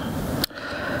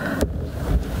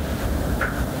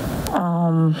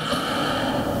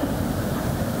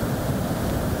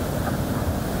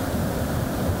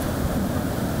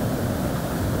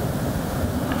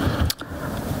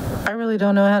 I really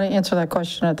don't know how to answer that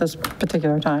question at this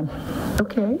particular time.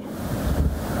 Okay.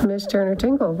 Ms.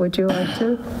 Turner-Tingle, would you like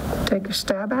to take a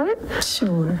stab at it?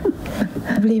 Sure.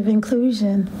 I believe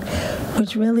inclusion,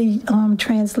 which really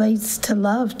translates to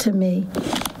love to me.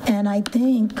 And I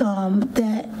think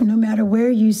that no matter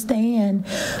where you stand,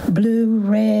 blue,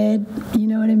 red, you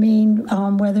know what I mean,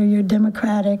 whether you're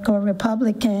Democratic or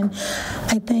Republican,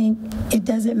 I think it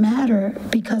doesn't matter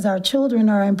because our children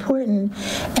are important,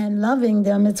 and loving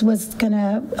them is what's going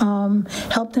to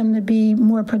help them to be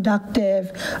more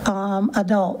productive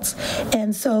adults.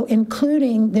 And so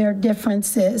including their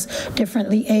differences,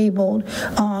 differently abled,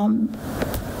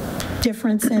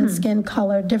 difference in skin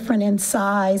color, different in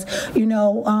size. You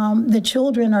know, the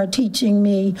children are teaching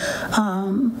me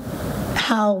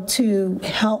how to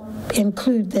help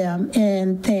include them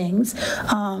in things.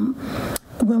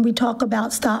 When we talk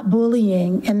about stop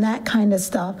bullying and that kind of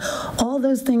stuff, all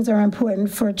those things are important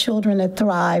for children to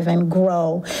thrive and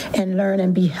grow and learn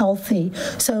and be healthy.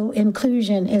 So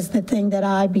inclusion is the thing that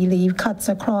I believe cuts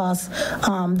across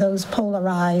those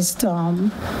polarized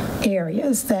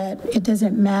areas, that it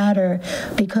doesn't matter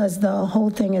because the whole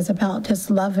thing is about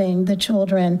just loving the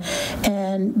children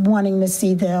and wanting to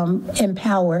see them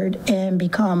empowered and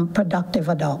become productive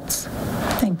adults.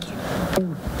 Thank you.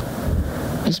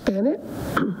 Ms. Bennett?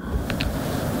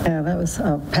 Yeah, that was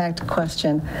a packed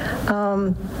question.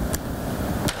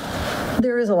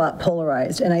 There is a lot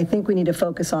polarized, and I think we need to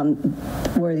focus on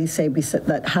where they say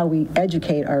that how we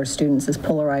educate our students is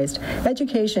polarized.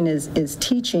 Education is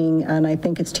teaching, and I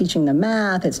think it's teaching the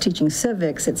math, it's teaching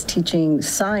civics, it's teaching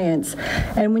science,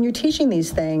 and when you're teaching these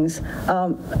things,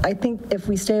 I think if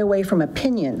we stay away from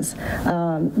opinions,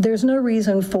 there's no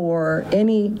reason for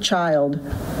any child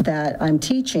that I'm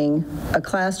teaching a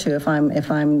class to, if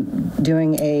I'm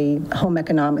doing a home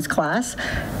economics class,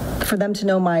 for them to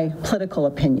know my political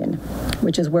opinion,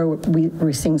 which is where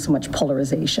we're seeing so much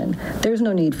polarization. There's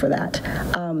no need for that.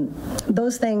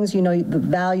 Those things, you know, the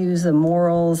values, the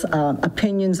morals,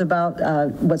 opinions about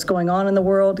what's going on in the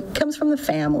world comes from the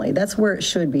family. That's where it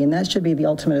should be, and that should be the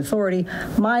ultimate authority.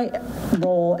 My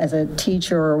role as a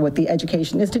teacher with the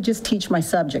education is to just teach my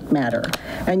subject matter,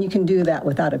 and you can do that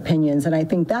without opinions, and I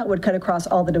think that would cut across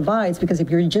all the divides, because if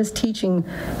you're just teaching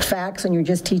facts and you're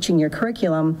just teaching your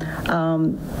curriculum,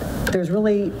 there's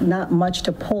really not much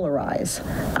to polarize.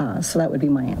 So that would be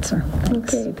my answer.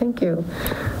 Thanks. Okay, thank you.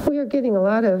 We are getting a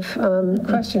lot of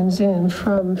questions in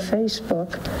from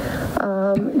Facebook,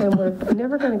 and we're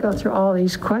never going to go through all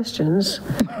these questions.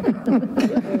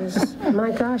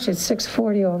 My gosh, it's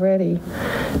 6:40 already.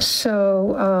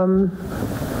 So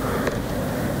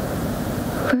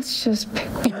let's just pick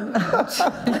one out.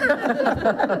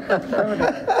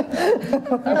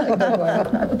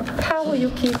 How will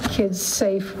you keep kids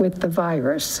safe with the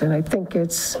virus? And I think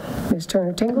it's Ms.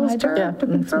 Turner-Tingle's turn to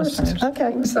be first.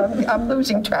 Okay. So I'm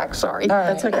losing track, sorry.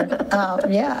 That's okay.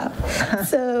 Yeah.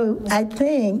 So I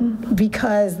think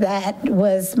because that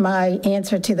was my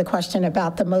answer to the question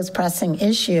about the most pressing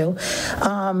issue.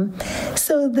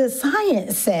 So the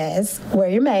science says, wear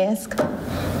your mask,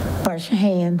 wash your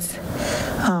hands,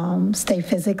 stay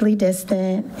physically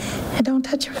distant, and don't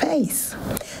touch your face.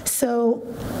 So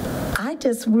I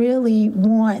just really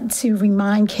want to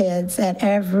remind kids at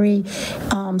every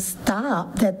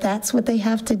stop that that's what they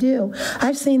have to do.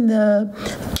 I've seen the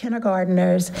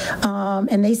kindergartners,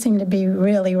 and they seem to be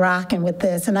really rocking with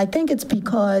this. And I think it's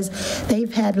because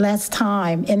they've had less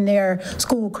time in their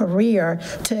school career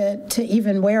to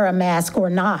even wear a mask or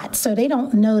not. So they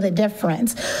don't know the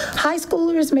difference. High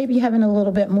schoolers may be having a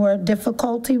little bit more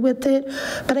difficulty with it,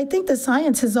 but I think the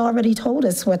science has already told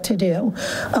us what to do.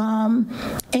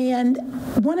 And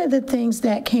one of the things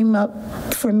that came up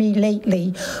for me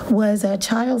lately was a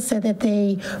child said that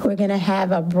they were going to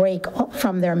have a break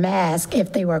from their mask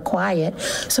if they were quiet.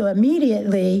 So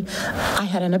immediately I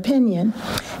had an opinion.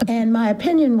 And my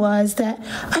opinion was that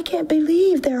I can't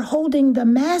believe they're holding the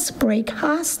mask break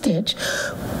hostage.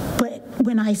 But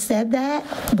when I said that,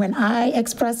 when I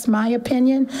expressed my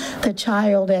opinion, the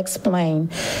child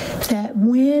explained that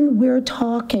when we're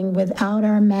talking without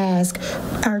our mask,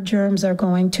 our germs are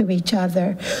going to each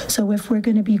other. So if we're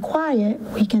going to be quiet,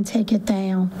 we can take it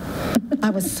down.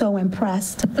 I was so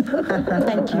impressed.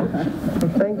 Thank you.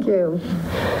 Thank you.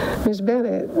 Ms.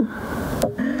 Bennett.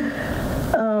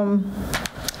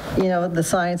 You know, the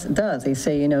science does. They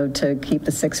say, you know, to keep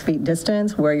the 6 feet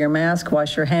distance, wear your mask,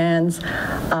 wash your hands,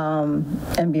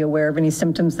 and be aware of any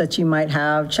symptoms that you might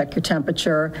have, check your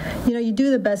temperature. You know, you do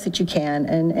the best that you can.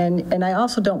 And I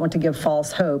also don't want to give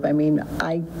false hope. I mean,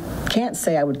 I can't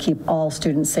say I would keep all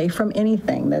students safe from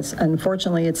anything. That's,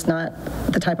 unfortunately, it's not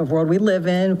the type of world we live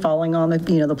in, falling on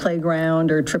the playground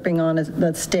or tripping on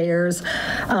the stairs,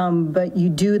 but you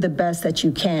do the best that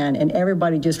you can, and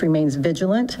everybody just remains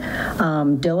vigilant,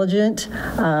 diligent,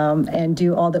 and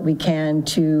do all that we can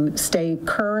to stay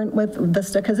current with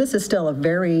this, because this is still a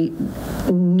very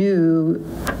new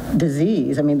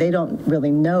disease. I mean, they don't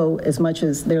really know as much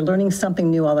as they're learning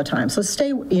something new all the time. So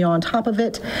stay, on top of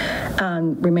it,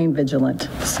 remain vigilant.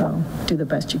 So do the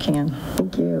best you can.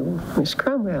 Thank you. Ms.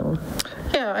 Cromwell.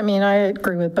 Yeah, I mean, I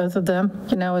agree with both of them.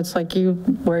 It's like you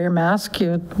wear your mask,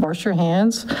 you wash your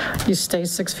hands, you stay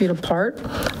 6 feet apart,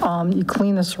 you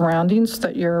clean the surroundings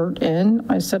that you're in.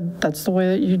 I said that's the way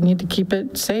that you need to keep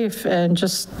it safe, and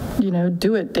just,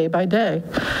 do it day by day.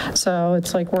 So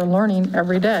it's like we're learning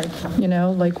every day,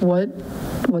 like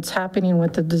what's happening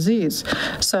with the disease.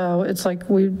 So it's like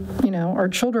our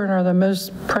children are the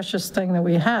most precious thing that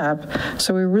we have.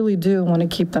 So we really do want to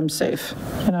keep them safe,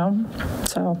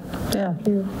 So, yeah.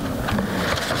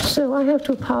 So I have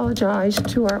to apologize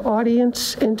to our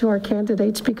audience and to our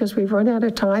candidates because we've run out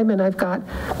of time and I've got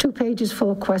 2 pages full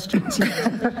of questions.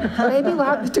 Maybe we'll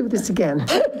have to do this again.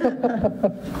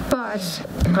 But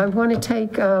I want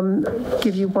to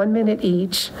give you 1 minute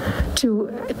each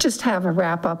to just have a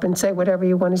wrap up and say whatever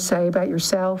you want to say about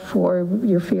yourself or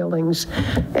your feelings.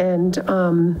 And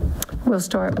we'll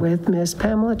start with Ms.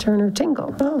 Pamela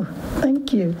Turner-Tingle. Oh,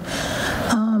 thank you.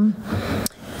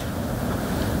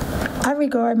 I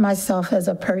regard myself as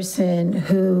a person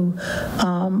who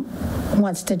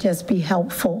wants to just be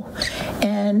helpful.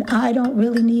 And I don't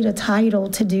really need a title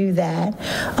to do that.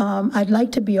 I'd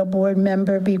like to be a board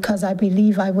member because I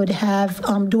believe I would have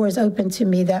doors open to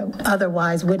me that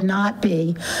otherwise would not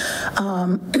be.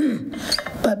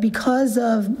 But because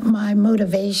of my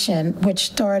motivation, which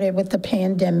started with the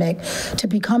pandemic, to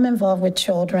become involved with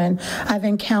children, I've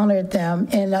encountered them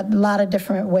in a lot of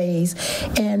different ways.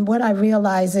 And what I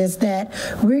realize is that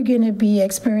we're going to be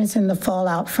experiencing the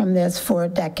fallout from this for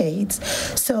decades.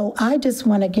 So I just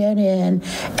want to get in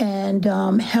and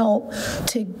help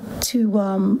to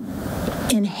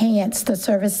enhance the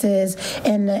services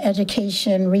and the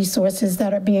education resources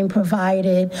that are being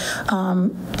provided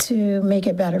to make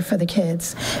it better for the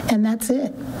kids. And that's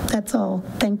it. That's all.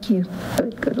 Thank you.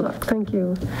 Good luck. Thank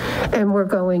you. And we're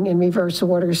going in reverse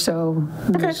order, so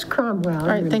Ms. Cromwell. All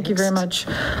right, thank you very much.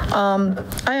 I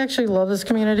actually love this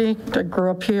community. I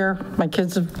grew up here. My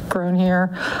kids have grown here.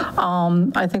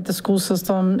 I think the school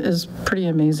system is pretty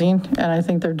amazing, and I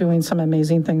think they're doing some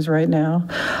amazing things right now.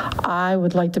 I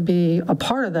would like to be a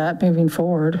part of that moving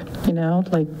forward,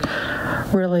 like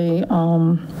really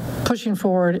pushing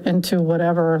forward into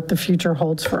whatever the future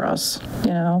holds for us,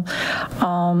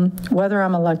 Whether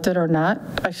I'm elected or not,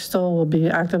 I still will be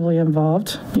actively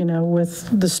involved,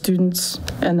 with the students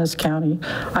in this county.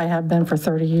 I have been for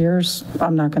 30 years.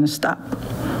 I'm not going to stop.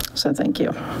 So thank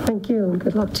you. Thank you.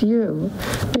 Good luck to you.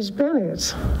 Ms.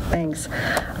 Bennett. Thanks.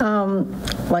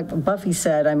 Like Buffy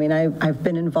said, I mean, I've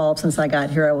been involved since I got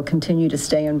here. I will continue to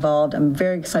stay involved. I'm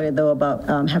very excited, though,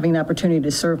 about having an opportunity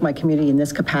to serve my community in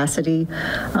this capacity.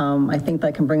 I think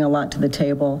that can bring a lot to the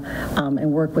table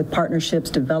and work with partnerships,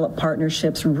 develop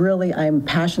partnerships. Really, I'm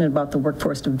passionate about the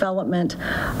workforce development.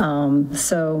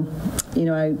 So,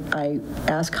 I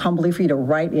ask humbly for you to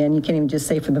write in. You can't even just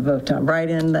say for the vote. Write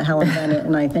in the Helen Bennett,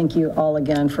 and I thank you all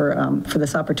again for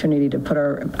this opportunity to put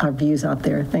our views out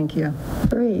there. Thank you.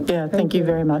 Great. Yeah, thank you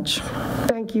very much.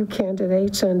 Thank you,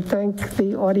 candidates, and thank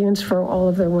the audience for all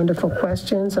of their wonderful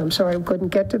questions. I'm sorry we couldn't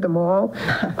get to them all.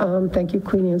 Thank you,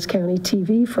 Queen Anne's County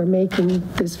TV, for making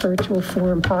this virtual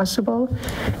forum possible.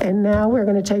 And now we're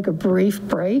going to take a brief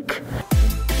break.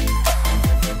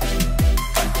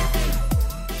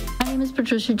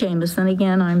 Patricia Jameson.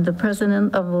 Again, I'm the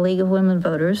president of the League of Women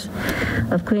Voters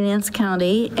of Queen Anne's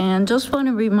County, and just want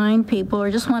to remind people,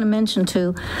 or just want to mention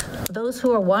to those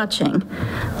who are watching,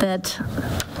 that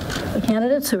the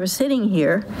candidates who are sitting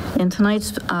here in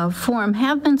tonight's forum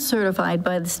have been certified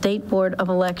by the State Board of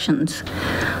Elections,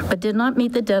 but did not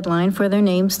meet the deadline for their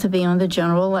names to be on the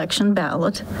general election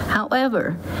ballot.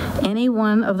 However, any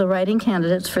one of the writing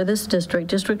candidates for this district,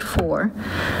 District 4,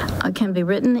 can be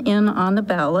written in on the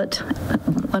ballot.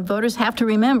 What voters have to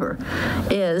remember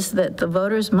is that the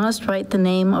voters must write the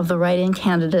name of the write-in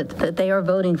candidate that they are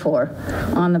voting for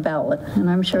on the ballot. And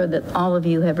I'm sure that all of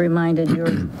you have reminded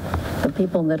the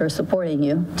people that are supporting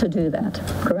you to do that,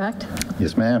 correct?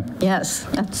 Yes, ma'am. Yes,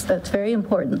 that's very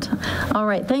important. All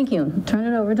right, thank you. Turn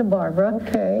it over to Barbara,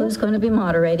 Okay. who's going to be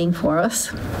moderating for us.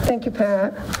 Thank you,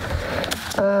 Pat.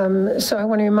 So I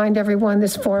want to remind everyone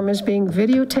this forum is being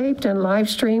videotaped and live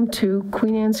streamed to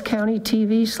Queen Anne's County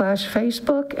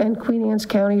TV/Facebook and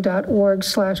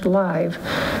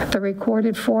queenannescounty.org/live. The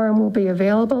recorded forum will be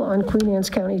available on Queen Anne's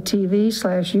County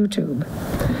TV/YouTube.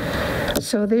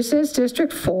 So this is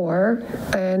District 4,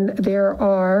 and there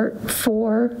are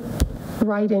 4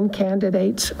 write-in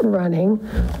candidates running.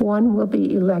 1 will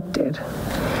be elected.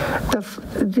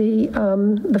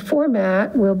 The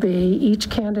format will be each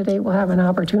candidate will have an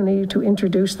opportunity to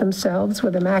introduce themselves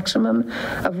with a maximum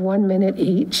of 1 minute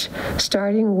each,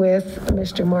 starting with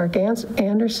Mr. Mark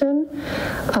Anderson.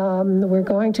 We're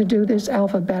going to do this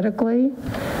alphabetically.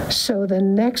 So the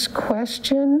next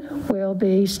question will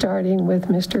be starting with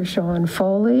Mr. Sean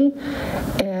Foley,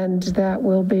 and that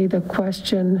will be the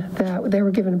question that they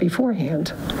were given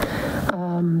beforehand.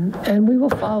 And we will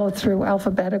follow through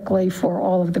alphabetically for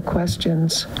all of the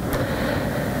questions.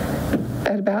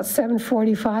 At about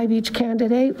 7:45, each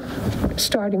candidate,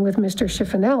 starting with Mr.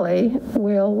 Schiffinelli,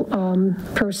 will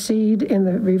proceed in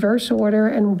the reverse order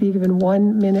and will be given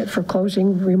 1 minute for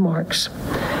closing remarks.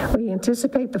 We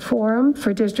anticipate the forum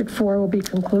for District 4 will be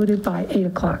concluded by 8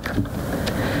 o'clock.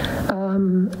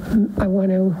 I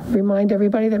want to remind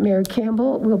everybody that Mary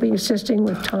Campbell will be assisting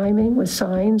with timing, with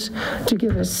signs, to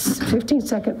give us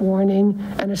 15-second warning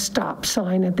and a stop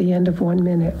sign at the end of 1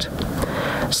 minute.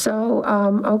 So,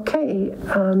 okay,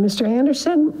 Mr.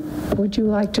 Anderson, would you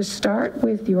like to start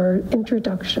with your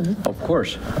introduction? Of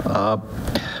course.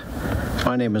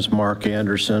 My name is Mark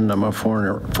Anderson. I'm a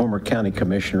former county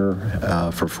commissioner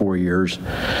for 4 years.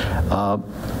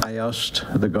 I asked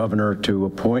the governor to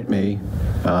appoint me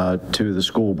to the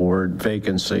school board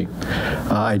vacancy.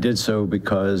 I did so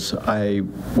because I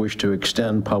wish to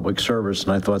extend public service,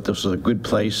 and I thought this was a good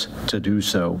place to do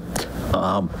so.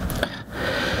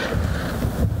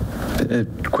 A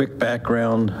quick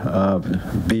background,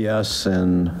 BS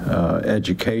in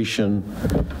education,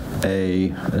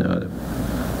 a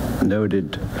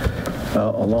noted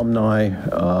alumni,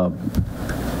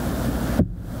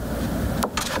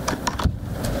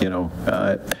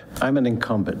 I'm an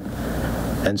incumbent.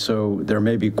 And so there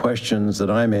may be questions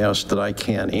that I'm asked that I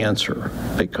can't answer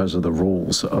because of the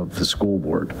rules of the school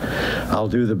board. I'll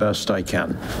do the best I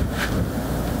can.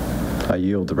 I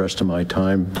yield the rest of my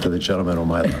time to the gentleman on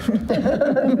my left.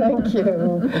 Thank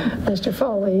you. Mr.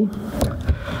 Foley.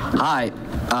 Hi,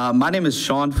 my name is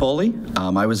Sean Foley.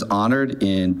 I was honored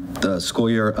in the school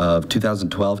year of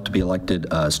 2012 to be elected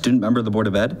student member of the Board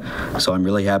of Ed, so I'm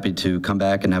really happy to come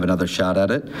back and have another shot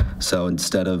at it. So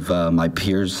instead of my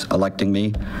peers electing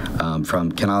me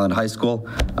from Kent Island High School,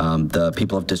 the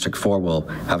people of District 4 will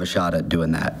have a shot at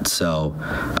doing that. So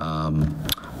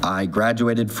I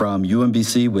graduated from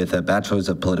UMBC with a bachelor's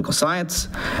of political science,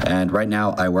 and right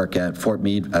now I work at Fort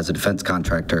Meade as a defense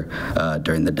contractor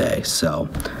during the day. So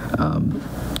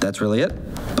that's really it,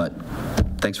 but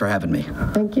thanks for having me.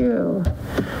 Thank you.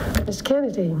 Ms.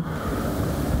 Kennedy.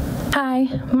 Hi,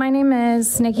 my name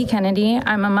is Nikki Kennedy.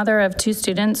 I'm a mother of 2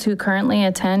 students who currently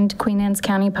attend Queen Anne's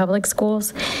County Public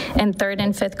Schools in 3rd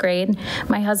and 5th grade.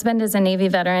 My husband is a Navy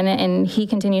veteran, and he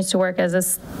continues to work as a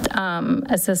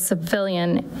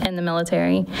civilian in the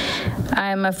military.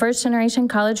 I'm a first-generation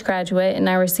college graduate, and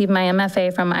I received my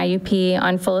MFA from IUP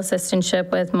on full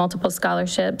assistantship with multiple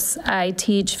scholarships. I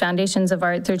teach Foundations of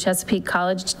Art through Chesapeake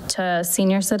College to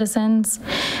senior citizens.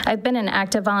 I've been an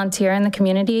active volunteer in the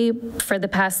community for the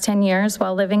past 10 years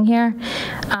while living here,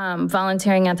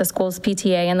 volunteering at the school's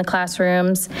PTA in the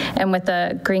classrooms and with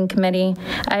the Green Committee.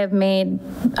 I have made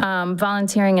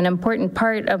volunteering an important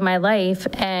part of my life,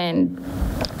 and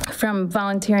from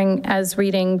volunteering as a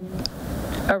reading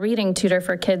tutor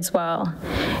for kids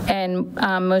and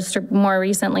more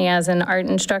recently as an art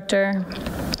instructor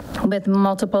with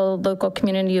multiple local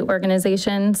community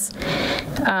organizations.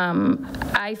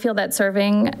 I feel that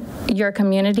serving your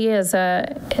community is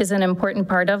an important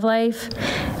part of life.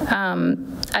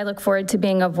 I look forward to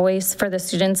being a voice for the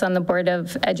students on the Board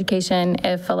of Education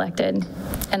if elected,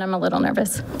 and I'm a little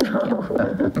nervous. Thank you.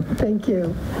 Thank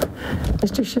you.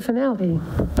 Mr. Schiffinelli.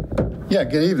 Yeah,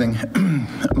 good evening.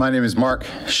 My name is Mark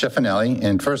Schiffinelli,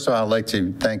 and first of all, I'd like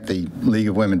to thank the League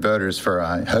of Women Voters for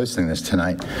hosting this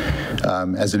tonight.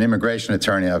 As an immigration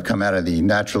attorney, I've come out of the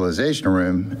naturalization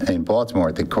room in Baltimore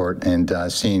at the court and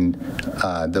seen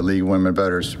the League of Women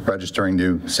Voters registering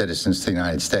new citizens to the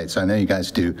United States. So I know you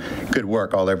guys do good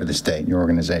work all over the state, your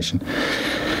organization.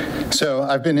 So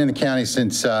I've been in the county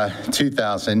since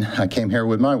 2000. I came here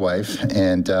with my wife,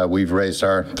 and we've raised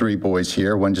our 3 boys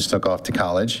here. One just took off to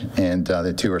college, and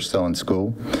the 2 are still in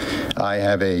school. I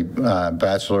have a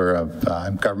Bachelor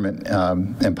of Government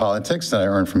and Politics that I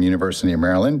earned from University of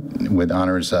Maryland with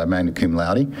honors magna cum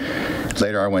laude.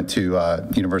 Later, I went to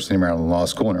University of Maryland Law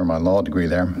School and earned my law degree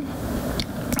there.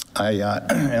 I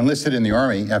enlisted in the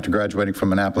Army after graduating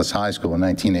from Annapolis High School in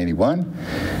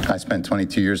 1981. I spent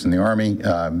 22 years in the Army.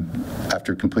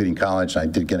 After completing college, I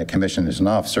did get a commission as an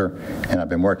officer, and I've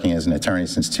been working as an attorney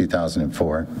since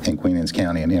 2004 in Queen Anne's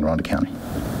County and Anne Arundel County.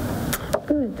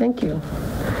 Good, thank you.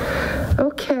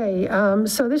 Okay,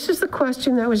 so this is the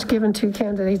question that was given to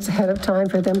candidates ahead of time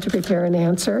for them to prepare an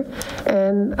answer.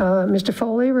 And Mr.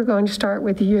 Foley, we're going to start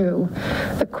with you.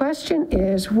 The question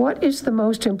is, what is the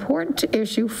most important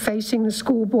issue facing the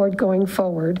school board going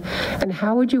forward, and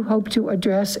how would you hope to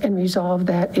address and resolve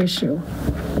that issue?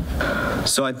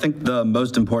 So I think the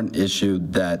most important issue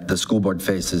that the school board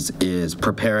faces is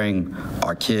preparing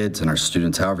our kids and our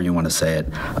students, however you want to say it,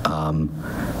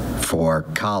 for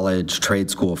college, trade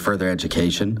school, further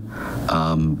education.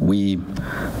 We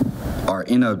are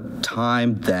in a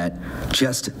time that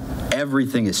just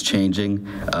everything is changing.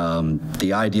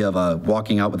 The idea of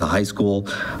walking out with a high school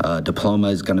diploma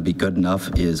is going to be good enough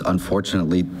is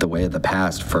unfortunately the way of the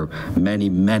past for many,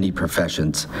 many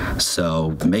professions.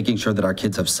 So making sure that our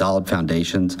kids have solid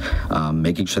foundations,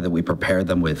 making sure that we prepare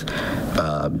them with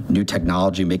new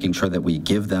technology, making sure that we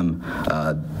give them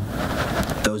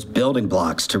those building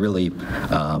blocks to really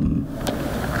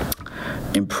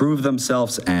improve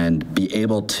themselves and be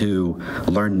able to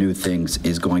learn new things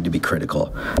is going to be critical.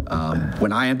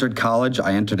 When I entered college,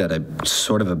 I entered at a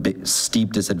sort of a big,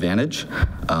 steep disadvantage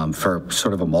for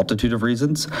sort of a multitude of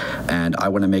reasons, and I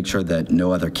want to make sure that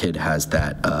no other kid has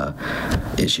that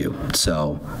issue.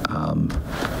 So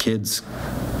kids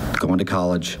going to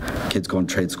college, kids going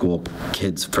to trade school,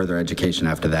 kids further education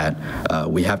after that,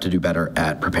 we have to do better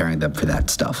at preparing them for that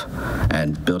stuff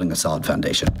and building a solid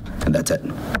foundation, and that's it.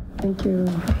 Thank you.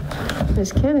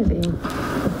 Ms. Kennedy.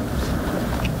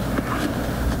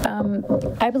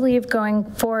 I believe going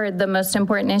forward, the most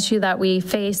important issue that we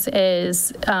face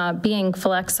is being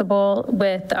flexible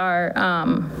with our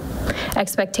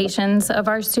expectations of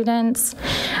our students.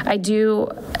 I do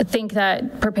think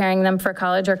that preparing them for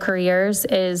college or careers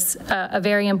is a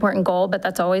very important goal, but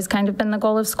that's always kind of been the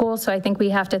goal of school. So I think we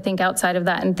have to think outside of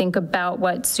that and think about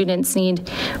what students need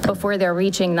before they're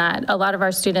reaching that. A lot of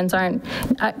our students aren't,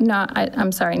 not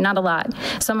a lot.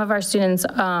 Some of our students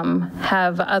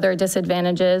have other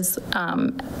disadvantages,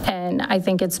 and I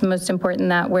think it's most important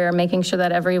that we're making sure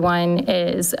that everyone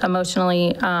is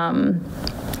emotionally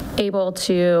able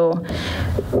to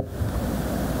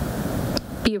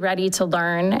be ready to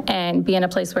learn and be in a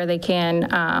place where they can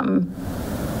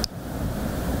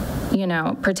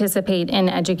participate in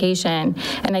education.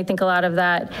 And I think a lot of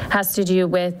that has to do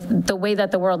with the way that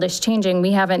the world is changing.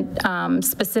 We haven't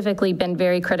specifically been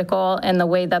very critical in the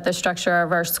way that the structure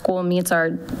of our school meets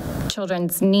our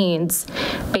children's needs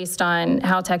based on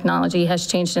how technology has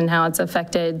changed and how it's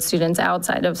affected students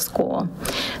outside of school.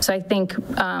 So I think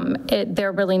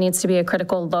there really needs to be a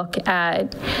critical look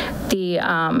at the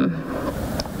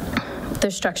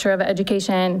structure of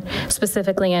education,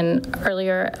 specifically in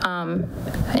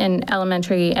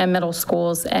elementary and middle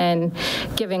schools, and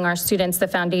giving our students the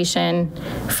foundation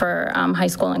for high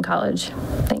school and college.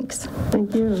 Thanks.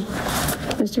 Thank you.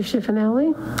 Mr.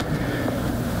 Schiffinelli?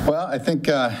 Well, I think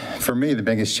for me, the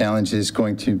biggest challenge is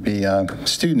going to be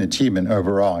student achievement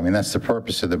overall. I mean, that's the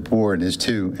purpose of the board, is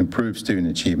to improve student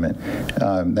achievement.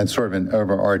 That's sort of an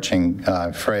overarching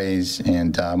phrase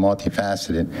and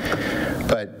multifaceted,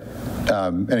 but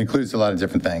it includes a lot of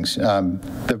different things.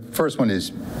 The first one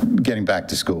is getting back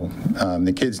to school.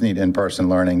 The kids need in-person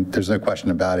learning. There's no question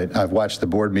about it. I've watched the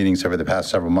board meetings over the past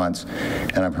several months,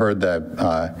 and I've heard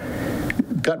the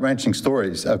gut-wrenching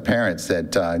stories of parents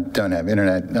that don't have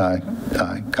internet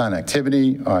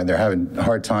connectivity, or they're having a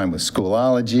hard time with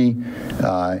Schoolology,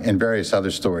 and various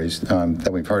other stories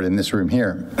that we've heard in this room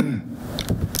here.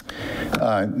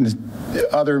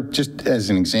 Just as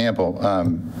an example,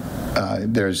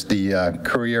 there's the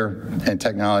career and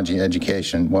technology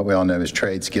education, what we all know as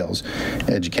trade skills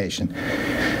education.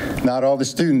 Not all the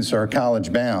students are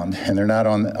college bound, and they're not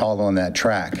all on that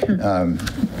track.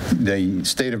 The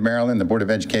state of Maryland, the Board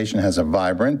of Education, has a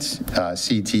vibrant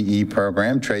CTE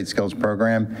program, trade skills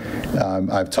program.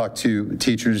 I've talked to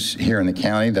teachers here in the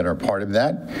county that are part of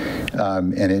that,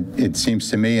 and it seems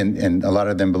to me, and a lot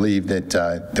of them believe, that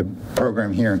the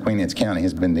program here in Queen Anne's County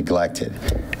has been neglected.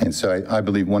 And so I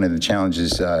believe one of the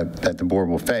challenges that the board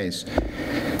will face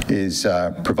is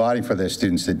providing for those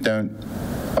students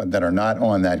that are not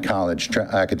on that college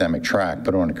academic track,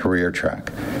 but on a career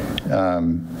track.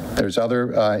 There's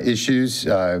other issues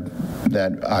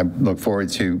that I look forward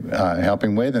to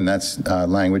helping with, and that's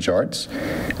language arts.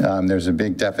 There's a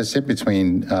big deficit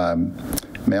between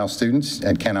male students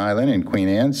at Kent Island and Queen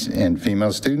Anne's and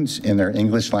female students in their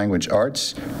English language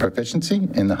arts proficiency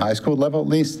in the high school level at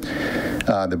least.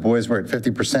 The boys were at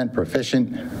 50%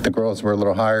 proficient. The girls were a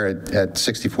little higher at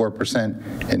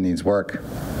 64%. It needs work.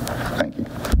 Thank you.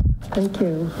 Thank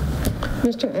you.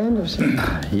 Mr. Anderson.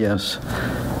 Yes.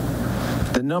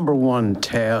 The number one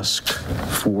task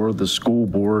for the school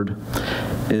board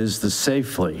is to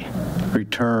safely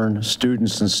return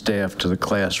students and staff to the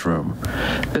classroom.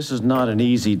 This is not an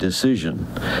easy decision.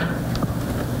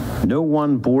 No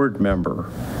one board member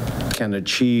can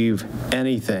achieve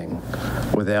anything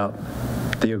without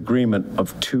the agreement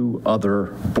of two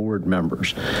other board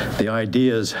members. The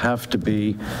ideas have to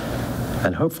be,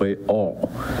 and hopefully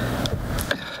all.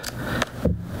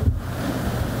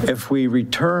 If we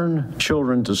return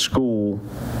children to school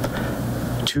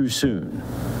too soon,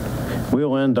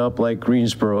 we'll end up like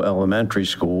Greensboro Elementary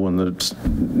School in the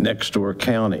next door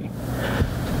county.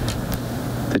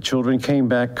 The children came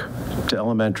back to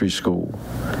elementary school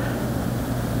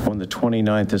on the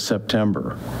 29th of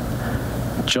September.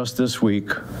 Just this week,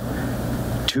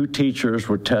 2 teachers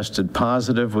were tested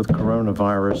positive with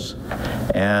coronavirus,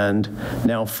 and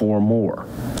now 4 more.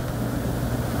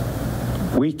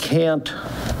 We can't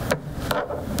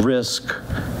risk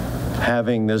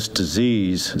having this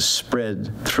disease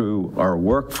spread through our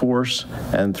workforce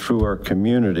and through our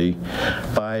community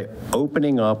by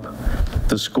opening up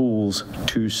the schools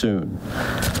too soon.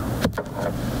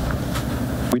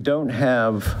 We don't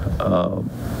have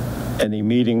any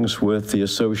meetings with the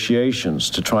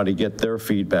associations to try to get their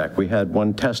feedback. We had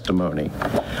one testimony.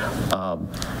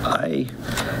 I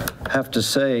have to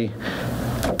say,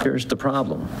 here's the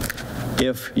problem.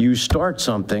 If you start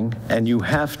something and you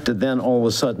have to then all of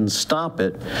a sudden stop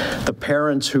it, the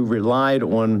parents who relied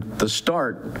on the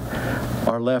start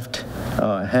are left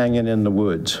hanging in the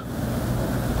woods.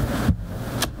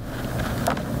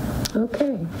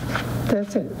 Okay,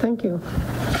 that's it. Thank you.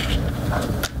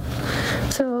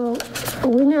 So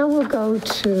we now will go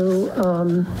to,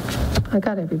 I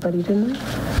got everybody, didn't I?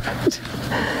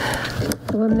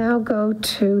 We'll now go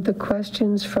to the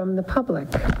questions from the public.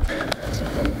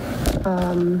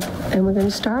 And we're going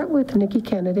to start with Nikki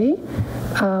Kennedy.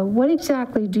 What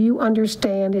exactly do you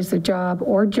understand is the job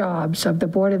or jobs of the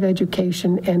Board of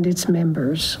Education and its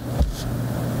members?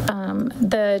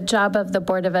 The job of the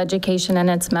Board of Education and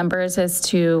its members is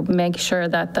to make sure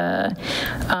that the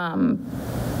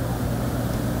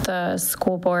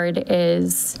school board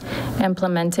is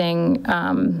implementing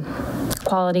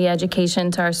quality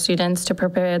education to our students to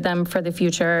prepare them for the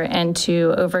future and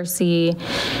to oversee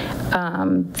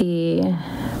the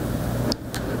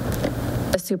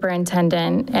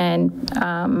superintendent and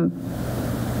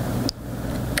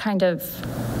kind of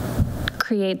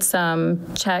create some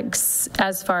checks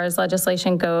as far as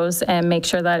legislation goes and make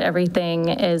sure that everything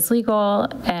is legal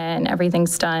and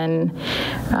everything's done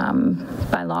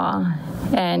by law,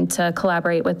 and to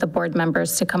collaborate with the board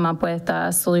members to come up with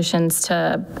solutions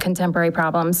to contemporary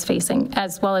problems facing,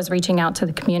 as well as reaching out to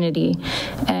the community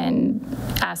and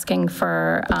asking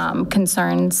for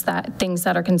concerns, things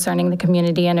that are concerning the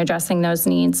community, and addressing those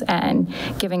needs and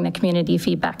giving the community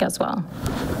feedback as well.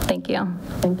 Thank you.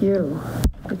 Thank you.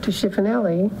 Mr.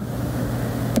 Schiffinelli.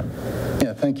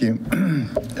 Yeah, thank you.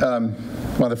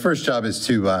 Well, the first job is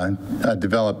to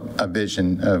develop a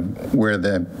vision of where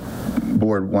the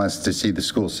board wants to see the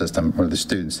school system or the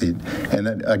students. And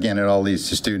that, again, it all leads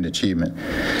to student achievement.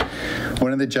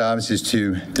 One of the jobs is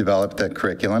to develop the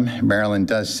curriculum. Maryland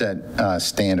does set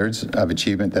standards of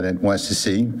achievement that it wants to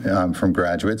see from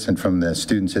graduates and from the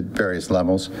students at various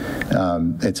levels.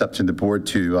 It's up to the board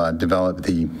to develop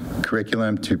the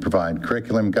curriculum, to provide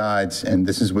curriculum guides, and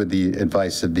this is with the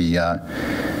advice of the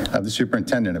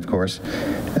superintendent, of course.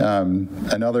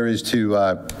 Another is to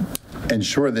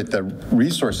ensure that the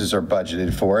resources are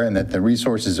budgeted for and that the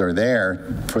resources are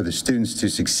there for the students to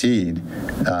succeed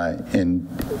in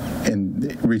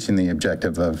reaching the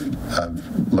objective of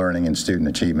learning and student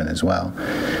achievement as well.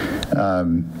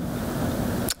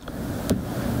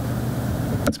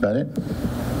 That's about it.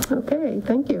 Okay,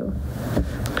 thank you.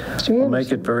 I'll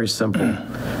make it very simple.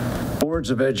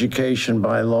 Boards of education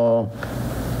by law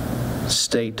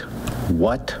state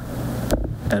what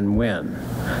and when.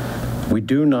 We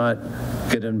do not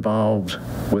get involved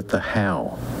with the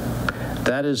how.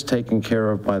 That is taken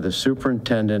care of by the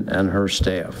superintendent and her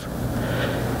staff.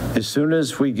 As soon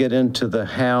as we get into the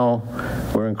how,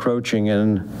 we're encroaching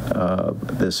in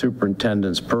the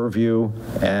superintendent's purview,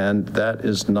 and that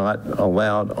is not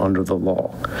allowed under the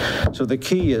law. So the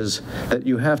key is that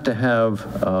you have to have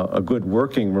a good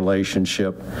working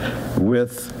relationship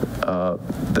with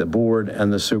the board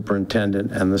and the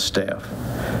superintendent and the staff.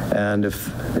 And if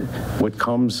what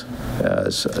comes,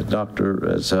 as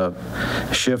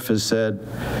Schiff has said,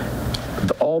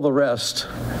 all the rest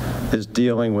is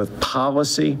dealing with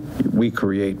policy. We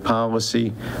create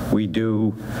policy. We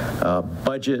do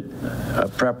budget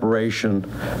preparation.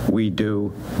 We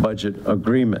do budget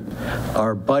agreement.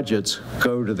 Our budgets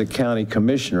go to the county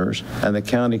commissioners, and the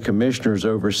county commissioners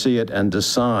oversee it and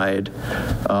decide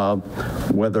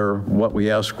whether what we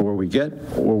ask for we get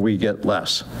or we get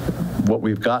less. What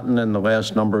we've gotten in the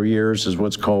last number of years is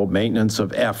what's called maintenance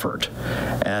of effort,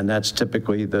 and that's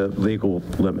typically the legal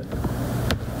limit.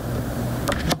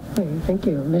 Okay, thank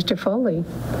you. Mr. Foley.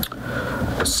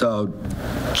 So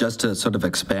just to sort of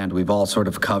expand, we've all sort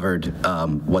of covered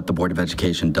what the Board of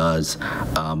Education does,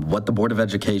 what the Board of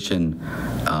Education,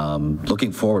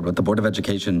 looking forward, what the Board of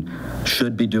Education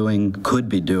should be doing, could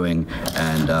be doing,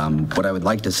 and what I would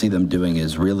like to see them doing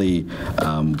is really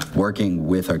working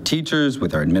with our teachers,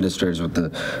 with our administrators, with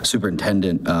the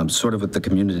superintendent, sort of with the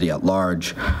community at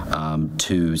large,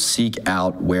 to seek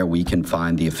out where we can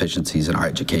find the efficiencies in our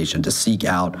education, to seek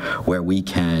out where we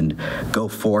can go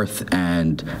forth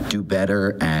and do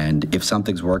better, and if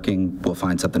something's working, we'll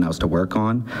find something else to work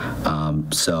on.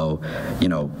 So, you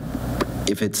know,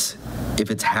 if it's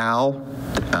how,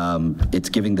 it's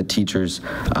giving the teachers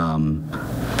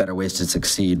better ways to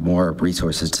succeed, more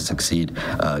resources to succeed,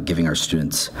 giving our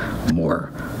students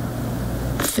more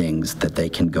things that they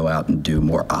can go out and do,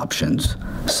 more options.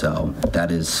 So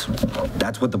that's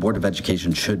what the Board of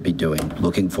Education should be doing,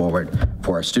 looking forward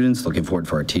for our students, looking forward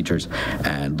for our teachers,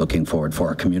 and looking forward for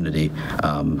our community,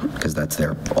 because that's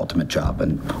their ultimate job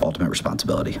and ultimate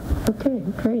responsibility. Okay,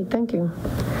 great, thank you.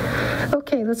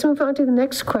 Okay, let's move on to the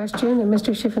next question, and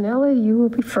Mr. Schifanelli, you will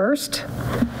be first.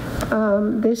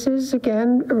 This is,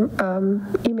 again,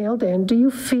 emailed in. Do you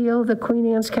feel the Queen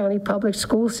Anne's County public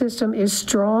school system is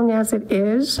strong as it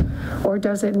is, or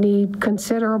does it need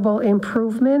considerable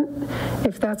improvement?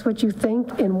 If that's what you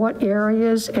think, in what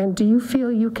areas? And do you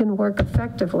feel you can work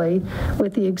effectively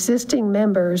with the existing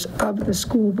members of the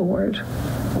school board?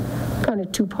 Kind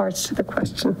of two parts to the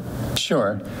question.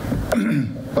 Sure.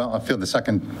 Well, I'll field the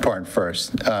second part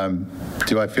first.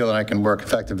 Do I feel that I can work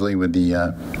effectively with the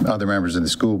other members of the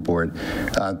school board?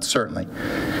 Certainly.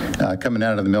 Coming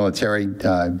out of the military,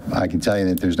 I can tell you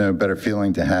that there's no better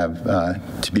feeling to have,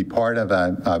 to be part of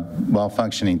a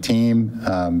well-functioning team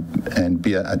and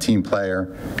be a team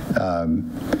player.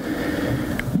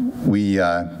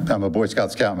 I'm a Boy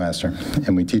Scout Scoutmaster,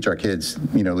 and we teach our kids,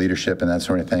 you know, leadership and that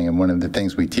sort of thing. And one of the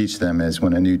things we teach them is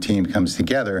when a new team comes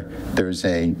together, there's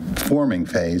a forming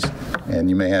phase, and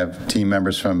you may have team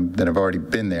members that have already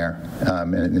been there,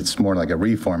 and it's more like a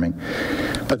reforming.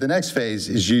 But the next phase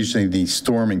is usually the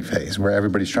storming phase, where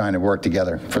everybody's trying to work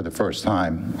together for the first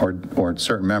time, or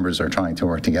certain members are trying to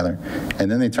work together, and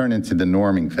then they turn into the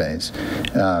norming phase.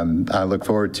 I look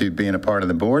forward to being a part of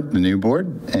the board, the new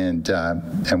board, and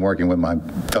working with my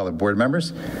fellow board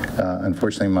members.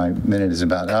 Unfortunately, my minute is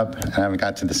about up. I haven't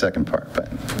got to the second part, but.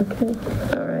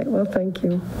 Okay, all right, well, thank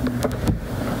you.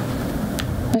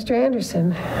 Mr.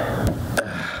 Anderson.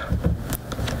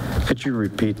 Could you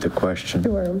repeat the question?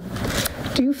 Sure.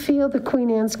 Do you feel the Queen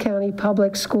Anne's County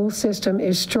public school system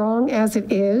is strong as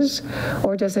it is,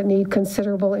 or does it need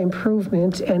considerable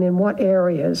improvement, and in what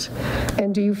areas?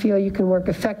 And do you feel you can work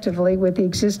effectively with the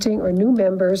existing or new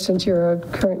members, since you're a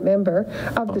current member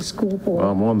of the school board?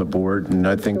 Well, I'm on the board, and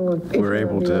I think we're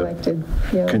able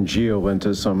to congeal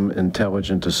into some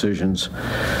intelligent decisions.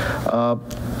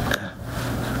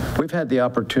 We've had the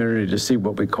opportunity to see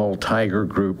what we call tiger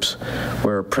groups,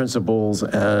 where principals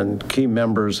and key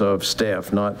members of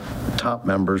staff, not top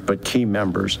members, but key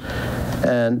members.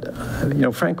 And, you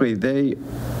know, frankly, they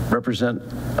represent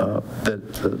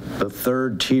the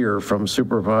third tier from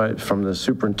the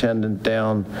superintendent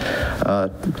down.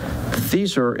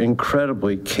 These are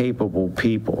incredibly capable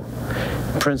people,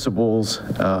 principals,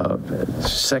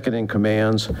 second in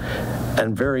commands,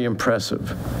 and very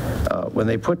impressive. When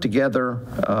they put together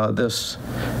this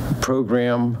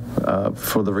program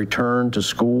for the return to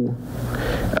school,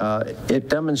 it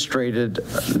demonstrated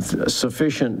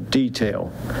sufficient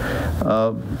detail,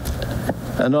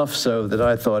 enough so that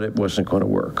I thought it wasn't going to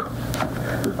work.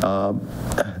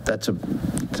 That's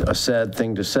a sad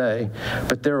thing to say,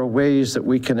 but there are ways that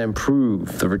we can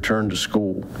improve the return to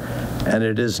school, and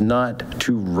it is not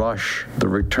to rush the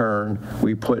return.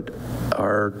 We put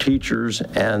our teachers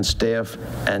and staff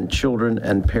and children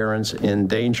and parents in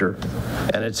danger,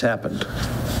 and it's happened.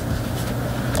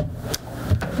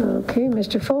 Okay,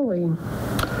 Mr. Foley.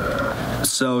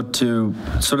 So to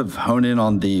sort of hone in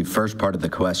on the first part of the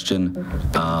question,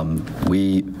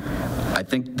 I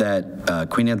think that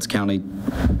Queen Anne's County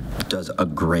does a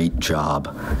great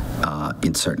job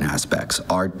in certain aspects.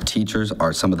 Our teachers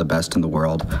are some of the best in the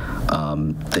world.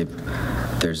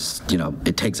 There's,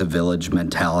 it takes a village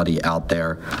mentality out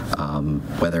there,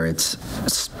 whether it's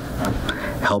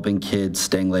helping kids,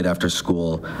 staying late after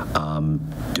school,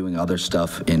 doing other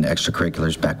stuff in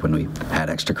extracurriculars back when we had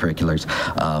extracurriculars.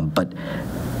 But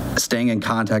staying in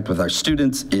contact with our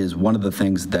students is one of the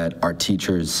things that our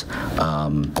teachers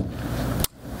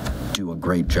do a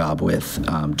great job with,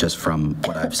 just from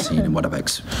what I've seen and what I've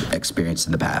experienced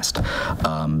in the past.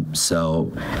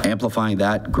 So amplifying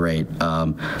that, great.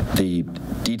 The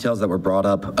details that were brought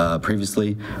up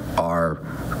previously are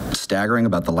staggering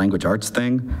about the language arts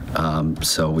thing,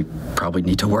 so we probably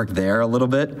need to work there a little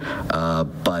bit,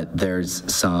 but there's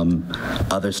some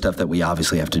other stuff that we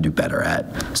obviously have to do better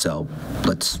at, so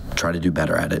let's try to do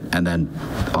better at it. And then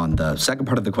on the second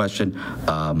part of the question,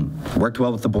 worked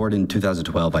well with the board in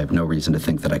 2012. I have no reason to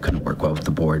think that I couldn't work well with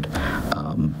the board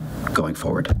going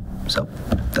forward, so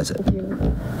that's it. Thank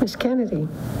you. Ms. Kennedy.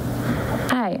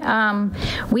 Hi,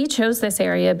 we chose this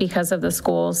area because of the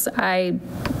schools. I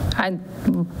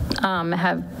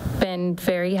have been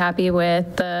very happy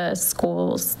with the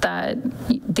schools,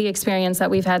 the experience that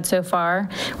we've had so far.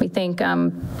 We think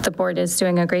the board is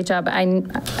doing a great job. I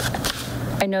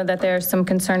know that there's some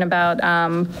concern about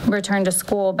return to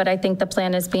school, but I think the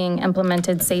plan is being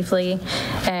implemented safely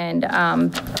and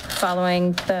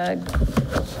following the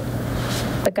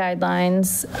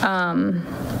guidelines.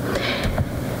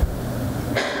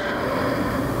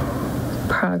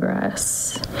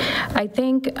 Progress. I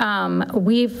think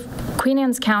Queen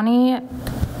Anne's County,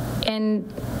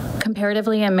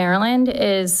 comparatively in Maryland,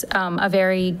 is a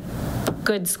very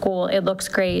good school. It looks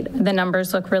great. The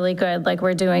numbers look really good. Like,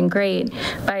 we're doing great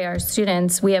by our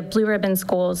students. We have blue ribbon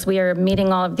schools. We are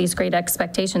meeting all of these great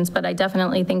expectations, but I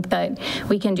definitely think that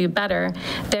we can do better.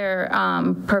 Their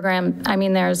program,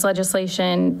 there's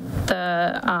legislation,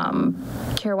 the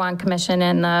Kirwan Commission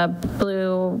and the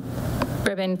Blue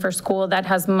Ribbon for School that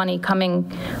has money coming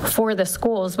for the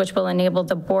schools, which will enable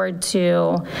the board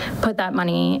to put that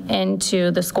money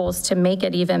into the schools to make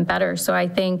it even better. So I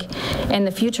think in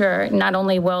the future, not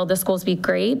only will the schools be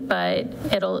great, but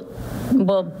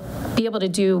we'll be able to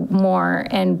do more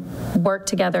and work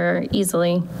together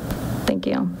easily. Thank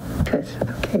you. Good.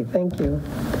 Okay, thank you.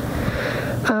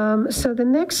 So the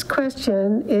next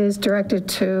question is directed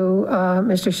to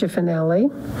Mr. Schiffinelli,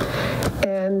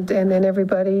 and then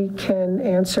everybody can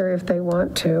answer if they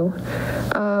want to.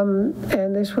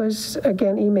 And this was,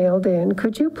 again, emailed in.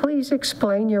 Could you please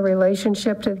explain your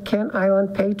relationship to the Kent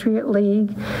Island Patriot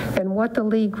League and what the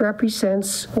league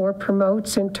represents or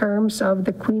promotes in terms of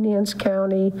the Queen Anne's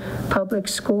County public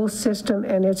school system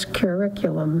and its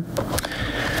curriculum?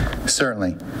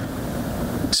 Certainly.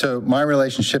 So my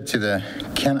relationship to the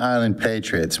Kent Island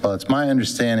Patriots, well, it's my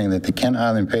understanding that the Kent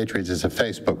Island Patriots is a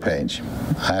Facebook page.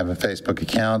 I have a Facebook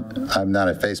account. I'm not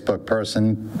a Facebook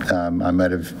person. I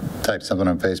might have typed something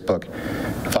on Facebook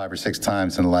 5 or 6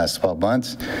 times in the last 12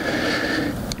 months.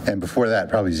 And before that,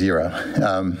 probably 0.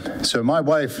 So my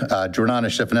wife, Jordana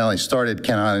Schiffinelli, started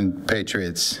Kent Island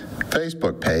Patriots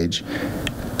Facebook page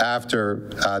after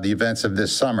the events of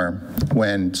this summer,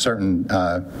 when certain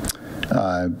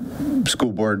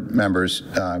school board members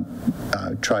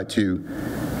try to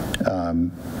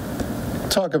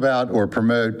talk about or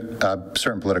promote a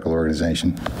certain political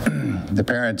organization. The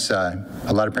parents, a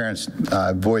lot of parents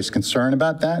voiced concern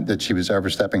about that she was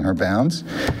overstepping her bounds.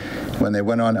 When they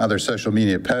went on other social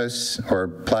media posts or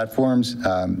platforms,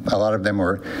 a lot of them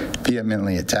were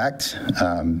vehemently attacked,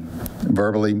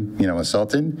 verbally,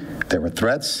 assaulted. There were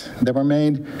threats that were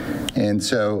made. And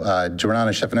so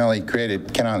Jordana Schiffinelli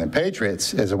created Kent Island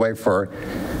Patriots as a way for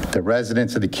the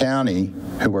residents of the county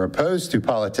who were opposed to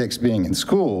politics being in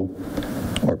school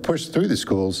or pushed through the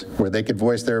schools, where they could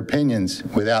voice their opinions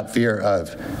without fear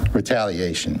of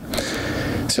retaliation.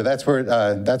 So that's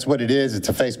what it is. It's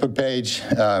a Facebook page.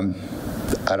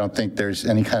 I don't think there's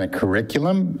any kind of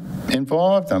curriculum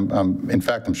involved. In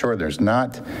fact, I'm sure there's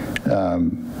not.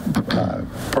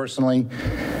 Personally,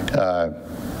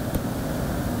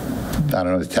 I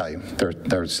don't know what to tell you.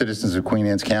 They're citizens of Queen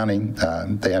Anne's County.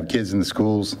 They have kids in the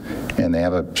schools, and they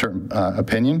have a certain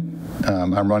opinion.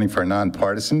 I'm running for a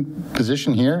nonpartisan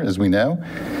position here, as we know,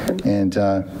 and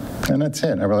that's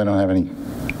it. I really don't have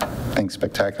anything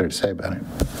spectacular to say about it.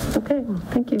 Okay,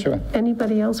 thank you. Sure.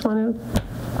 Anybody else want to?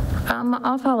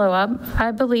 I'll follow up.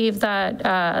 I believe that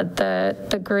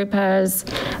the group has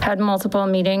had multiple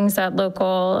meetings at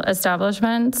local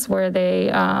establishments where they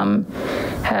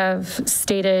have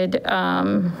stated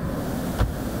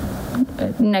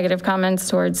negative comments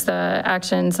towards the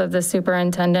actions of the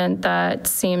superintendent that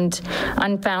seemed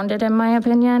unfounded, in my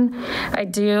opinion. I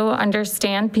do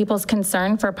understand people's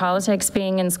concern for politics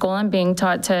being in school and being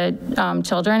taught to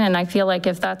children, and I feel like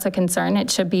if that's a concern,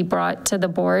 it should be brought to the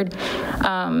board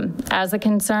as a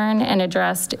concern and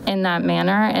addressed in that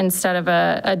manner instead of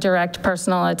a direct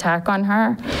personal attack on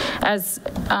her, as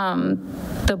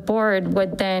the board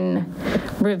would then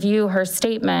review her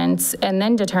statements and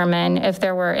then determine if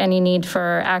there were any need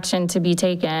for action to be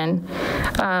taken.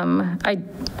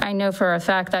 I know for a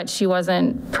fact that she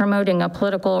wasn't promoting a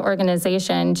political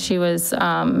organization. She was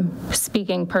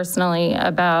speaking personally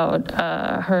about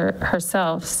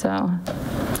herself, so.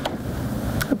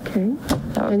 Okay.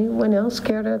 Anyone else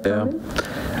care to comment?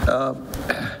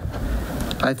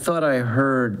 I thought I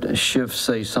heard Schiff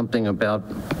say something about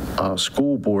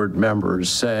school board members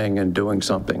saying and doing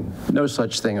something. No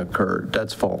such thing occurred.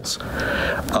 That's false.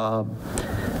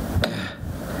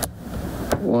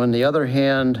 On the other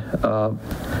hand,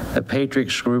 the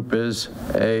Patriots Group is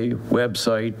a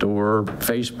website or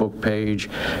Facebook page.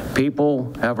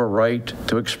 People have a right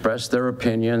to express their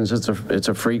opinions. It's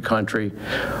a free country.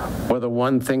 Whether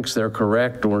one thinks they're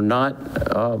correct or not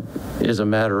is a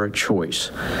matter of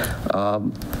choice.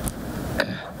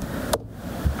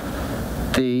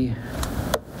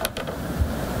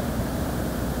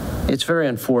 It's very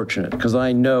unfortunate because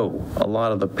I know a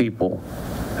lot of the people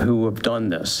who have done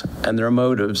this, and their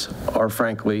motives are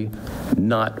frankly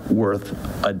not worth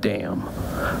a damn.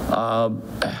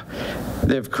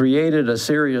 They've created a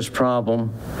serious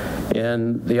problem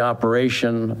in the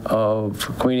operation of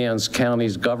Queen Anne's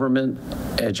County's government,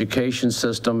 education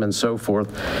system, and so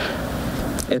forth.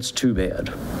 It's too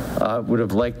bad. I would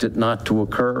have liked it not to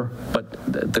occur, but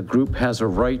the group has a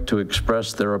right to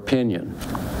express their opinion.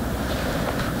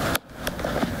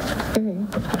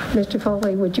 Mr.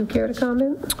 Foley, would you care to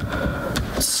comment?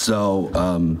 So,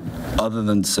 other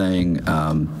than saying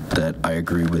that I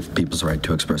agree with people's right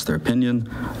to express their opinion,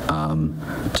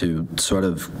 to sort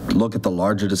of look at the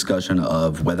larger discussion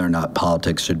of whether or not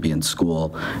politics should be in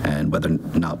school and whether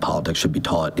or not politics should be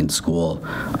taught in school,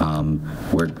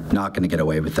 we're not going to get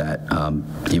away with that,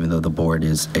 even though the board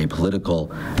is apolitical,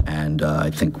 and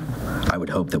I would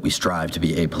hope that we strive to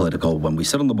be apolitical when we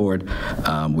sit on the board.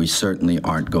 We certainly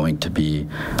aren't going to be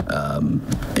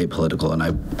apolitical, and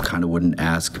I kind of wouldn't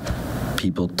ask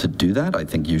people to do that. I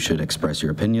think you should express your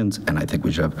opinions, and I think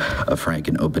we should have a frank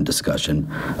and open discussion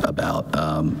about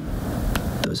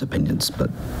those opinions, but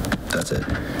that's it.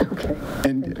 Okay.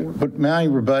 But may I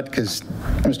rebut, because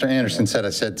Mr. Anderson said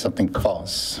I said something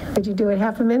false. Could you do it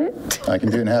half a minute? I can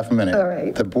do it in half a minute. All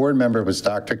right. The board member was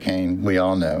Dr. Kane, we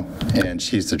all know, and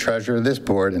she's the treasurer of this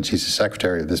board, and she's the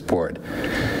secretary of this board.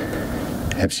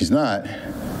 If she's not,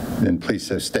 then please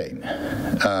so state.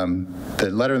 The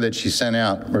letter that she sent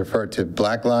out referred to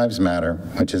Black Lives Matter,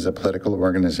 which is a political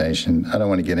organization. I don't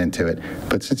want to get into it,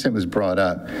 but since it was brought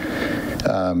up,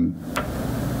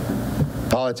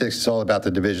 politics is all about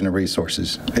the division of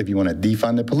resources. If you want to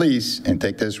defund the police and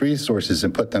take those resources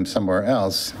and put them somewhere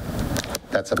else,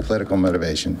 that's a political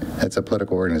motivation. That's a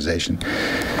political organization.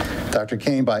 Dr.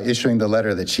 Kane, by issuing the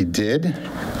letter that she did,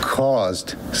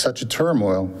 caused such a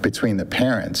turmoil between the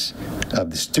parents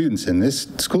of the students in this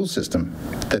school system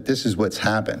that this is what's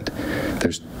happened.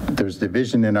 There's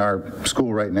division in our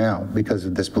school right now because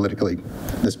of this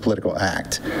political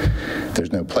act.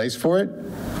 There's no place for it.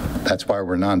 That's why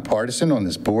we're nonpartisan on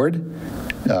this board.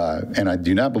 And I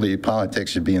do not believe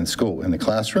politics should be in school, in the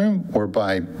classroom, or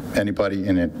by anybody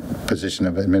in a position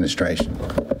of administration.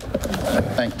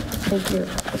 Thank you. Thank you.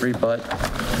 Rebut.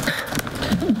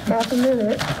 Half a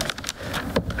minute.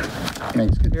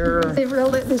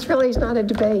 This really is not a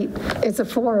debate. It's a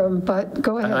forum, but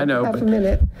go ahead. I know, half a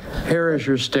minute. Here is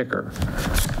your sticker.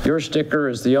 Your sticker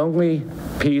is the only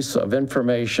piece of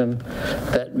information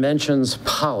that mentions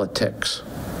politics.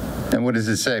 And what does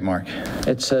it say, Mark?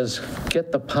 It says,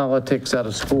 get the politics out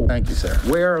of school. Thank you, sir.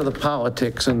 Where are the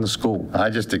politics in the school? I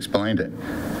just explained it.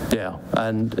 Yeah,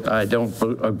 and I don't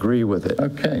agree with it.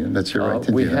 Okay, that's your right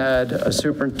to do that. We had a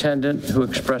superintendent who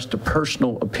expressed a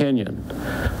personal opinion.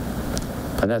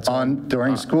 And that's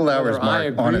during school hours,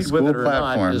 Mark, on a school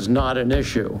platform. Is not an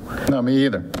issue. No, me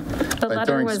either. The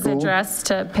letter was addressed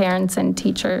to parents and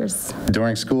teachers.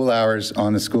 During school hours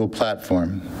on the school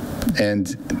platform. And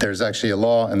there's actually a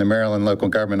law in the Maryland local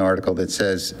government article that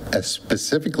says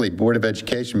specifically Board of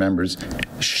Education members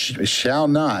shall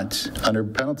not, under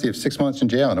penalty of 6 months in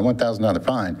jail and a $1,000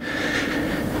 fine,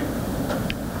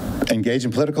 engage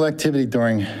in political activity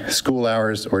during school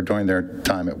hours or during their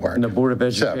time at work. And the Board of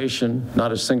Education,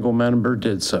 not a single member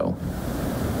did so.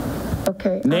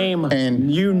 Okay.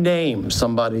 You name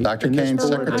somebody. Dr. Kane,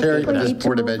 Secretary of this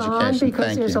Board of Education.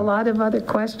 Because there's a lot of other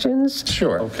questions.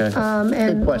 Sure. Okay.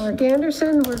 And Mark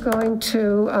Anderson, we're going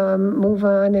to move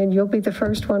on, and you'll be the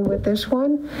first one with this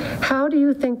one. How do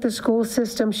you think the school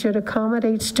system should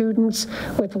accommodate students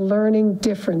with learning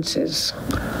differences?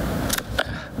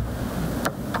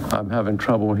 I'm having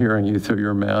trouble hearing you through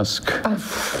your mask.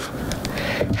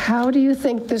 How do you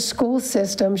think the school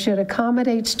system should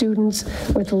accommodate students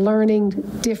with learning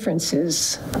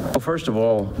differences? Well, first of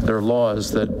all, there are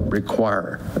laws that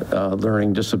require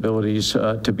learning disabilities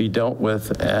to be dealt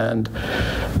with. And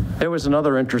there was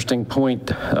another interesting point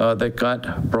that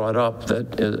got brought up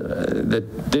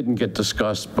that didn't get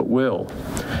discussed but will.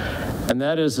 And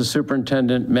that is the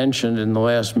superintendent mentioned in the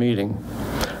last meeting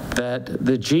that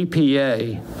the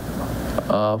GPA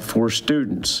for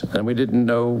students, and we didn't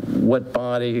know what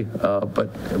body, but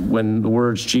when the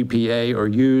words GPA are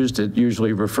used, it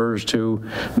usually refers to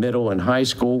middle and high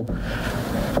school,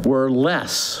 were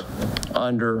less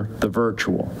under the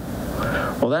virtual.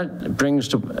 Well, that brings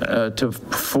to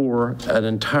fore an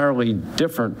entirely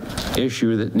different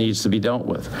issue that needs to be dealt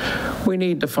with. We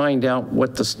need to find out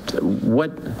what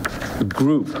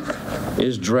group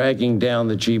is dragging down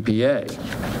the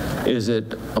GPA. Is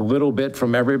it a little bit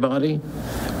from everybody?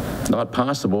 Not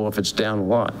possible if it's down a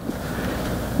lot.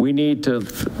 We need to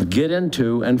get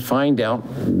into and find out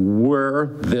where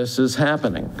this is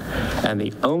happening. And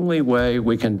the only way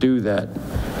we can do that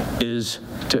is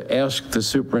to ask the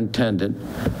superintendent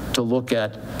to look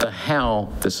at the how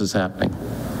this is happening.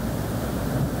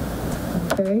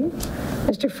 Okay.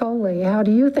 Mr. Foley, how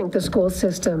do you think the school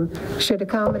system should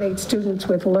accommodate students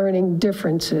with learning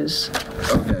differences?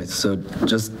 Okay, so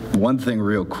just one thing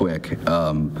real quick.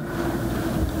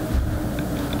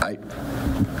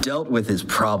 Dealt with is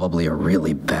probably a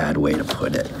really bad way to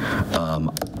put it.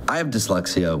 I have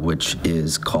dyslexia, which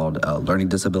is called a learning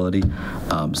disability.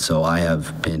 So I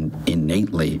have been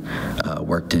innately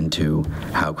worked into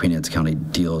how Queen Anne's County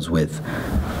deals with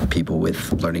people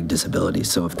with learning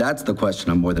disabilities. So if that's the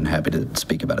question, I'm more than happy to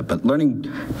speak about it. But learning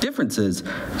differences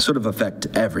sort of affect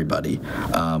everybody.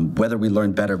 Whether we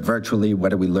learn better virtually,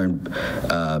 whether we learn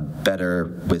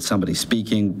better with somebody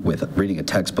speaking, with reading a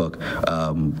textbook,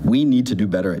 we need to do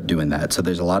better at doing that. So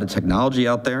there's a lot of technology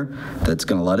out there that's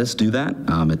going to let us do that.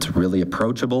 It's really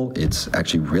approachable. It's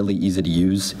actually really easy to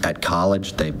use at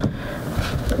college. They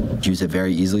use it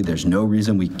very easily. There's no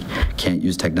reason we can't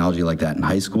use technology like that in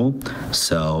high school.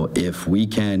 So if we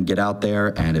can get out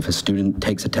there, and if a student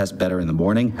takes a test better in the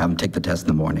morning, have them take the test in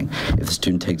the morning. If a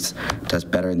student takes a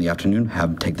test better in the afternoon, have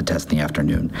them take the test in the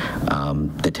afternoon.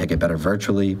 They take it better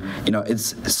virtually. You know,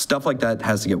 it's stuff like that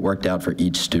has to get worked out for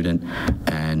each student,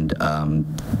 and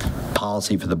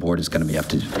policy for the board is going to have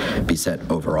to be set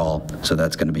overall. So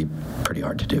that's going to be pretty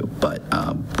hard to do, but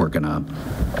we're going to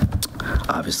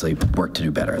obviously work to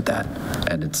do better at that,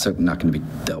 and it's certainly not going to be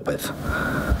dealt with.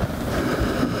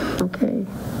 Okay.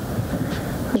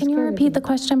 Can you repeat the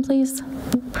question, please?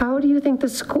 How do you think the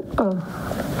school?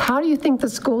 How do you think the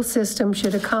school system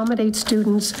should accommodate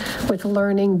students with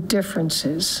learning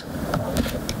differences?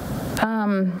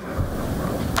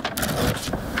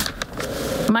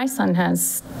 My son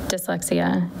has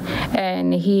dyslexia,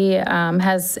 and he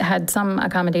has had some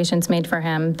accommodations made for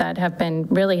him that have been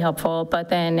really helpful, but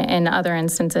then in other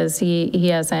instances he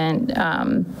hasn't,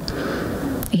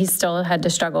 he still had to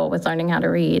struggle with learning how to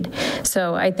read.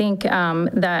 So I think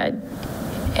that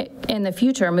in the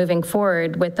future, moving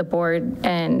forward with the board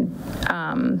and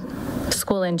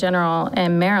school in general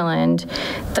in Maryland,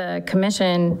 the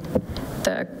commission,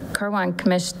 the Kirwan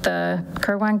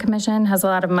Commission has a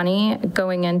lot of money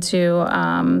going into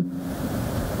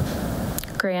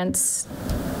grants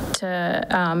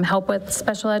to help with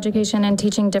special education and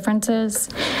teaching differences.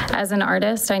 As an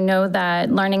artist, I know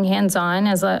that learning hands-on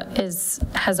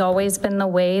has always been the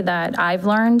way that I've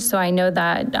learned, so I know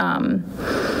that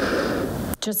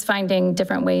just finding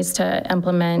different ways to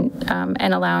implement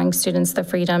and allowing students the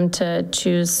freedom to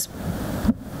choose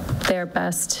their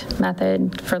best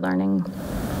method for learning.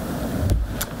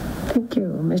 Thank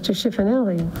you. Mr.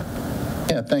 Schiffinelli.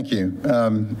 Yeah, thank you.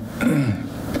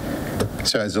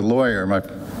 So as a lawyer, my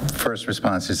first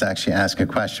response is to actually ask a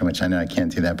question, which I know I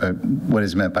can't do that, but what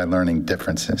is meant by learning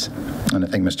differences? And I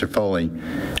think Mr. Foley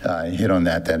hit on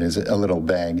that. That is a little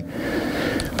vague.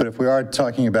 But if we are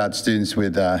talking about students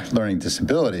with learning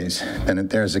disabilities, then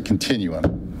there's a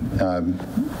continuum.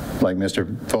 Like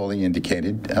Mr. Foley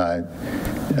indicated,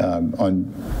 on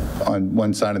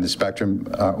one side of the spectrum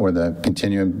or the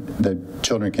continuum, the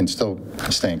children can still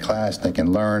stay in class, they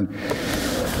can learn.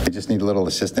 They just need a little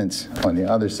assistance. On the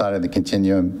other side of the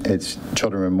continuum, it's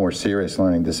children with more serious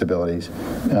learning disabilities.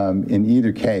 In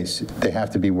either case, they have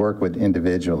to be worked with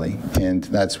individually, and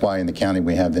that's why in the county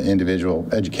we have the individual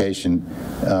education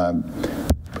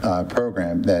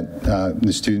program that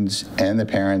the students and the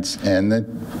parents and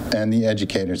the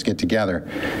educators get together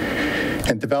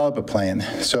and develop a plan.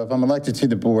 So if I'm elected to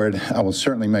the board, I will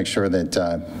certainly make sure that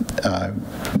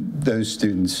those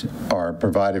students are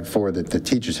provided for, that the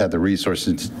teachers have the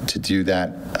resources to do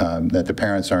that, that the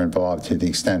parents are involved to the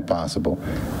extent possible.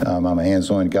 I'm a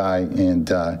hands-on guy, and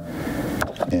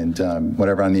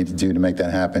whatever I need to do to make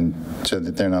that happen so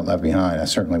that they're not left behind, I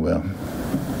certainly will.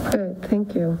 Good,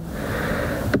 thank you.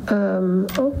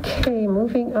 Okay,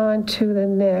 moving on to the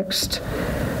next.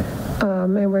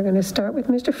 And we're going to start with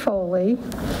Mr. Foley.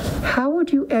 How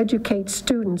would you educate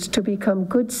students to become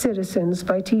good citizens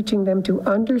by teaching them to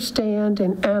understand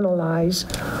and analyze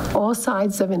all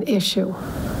sides of an issue?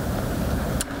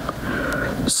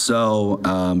 So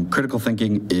critical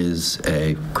thinking is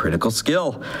a critical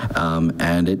skill,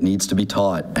 and it needs to be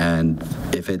taught. And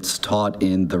if it's taught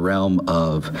in the realm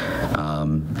of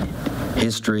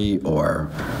history or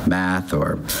math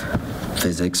or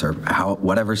physics or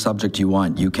whatever subject you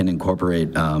want, you can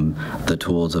incorporate the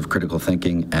tools of critical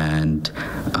thinking and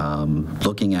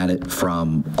looking at it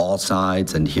from all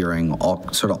sides and hearing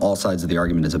all sides of the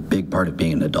argument is a big part of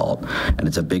being an adult, and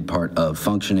it's a big part of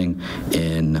functioning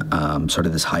in sort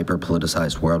of this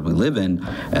hyper-politicized world we live in,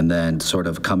 and then sort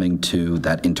of coming to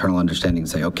that internal understanding and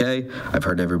say, okay, I've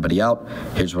heard everybody out,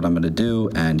 here's what I'm going to do,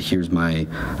 and here's my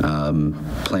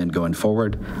plan going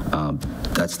forward.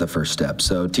 That's the first step.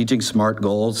 So teaching SMART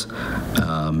goals,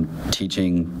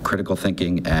 teaching critical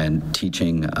thinking, and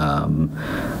teaching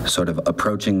sort of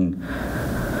approaching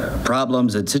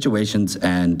problems and situations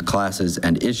and classes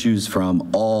and issues from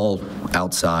all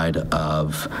outside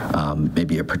of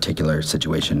maybe a particular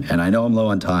situation. And I know I'm low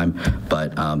on time,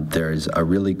 but there's a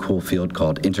really cool field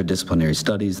called interdisciplinary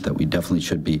studies that we definitely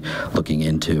should be looking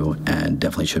into and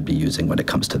definitely should be using when it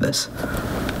comes to this.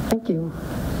 Thank you.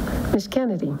 Ms.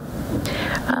 Kennedy.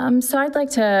 So I'd like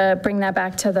to bring that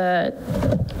back to the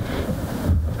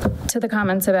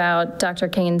comments about Dr.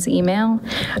 Kane's email.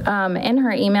 In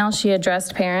her email, she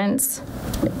addressed parents.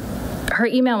 Her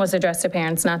email was addressed to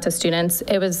parents, not to students.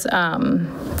 It was,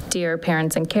 dear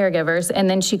parents and caregivers, and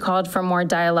then she called for more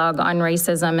dialogue on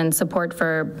racism and support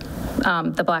for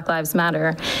the Black Lives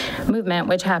Matter movement,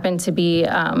 which happened to be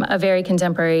a very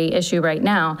contemporary issue right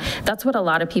now. That's what a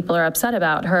lot of people are upset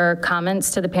about, her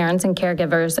comments to the parents and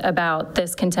caregivers about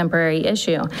this contemporary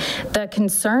issue. The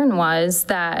concern was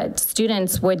that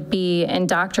students would be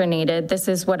indoctrinated. This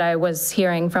is what I was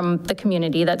hearing from the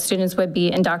community, that students would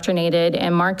be indoctrinated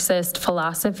in Marxist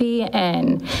philosophy,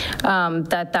 and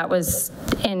that was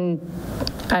in,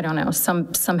 I don't know,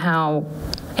 somehow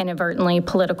inadvertently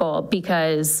political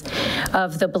because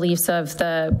of the beliefs of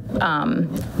the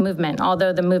movement,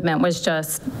 although the movement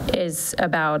is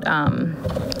about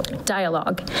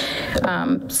dialogue.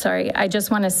 Sorry, I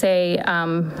just want to say,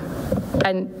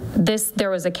 there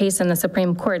was a case in the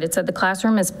Supreme Court. It said the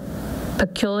classroom is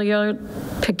peculiarly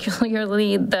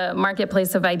the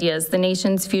marketplace of ideas. The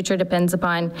nation's future depends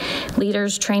upon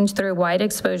leaders trained through wide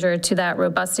exposure to that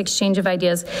robust exchange of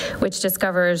ideas, which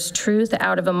discovers truth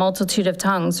out of a multitude of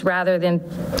tongues rather than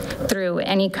through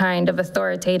any kind of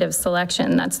authoritative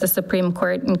selection. That's the Supreme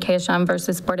Court in Keisham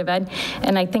versus Board of Ed.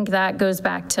 And I think that goes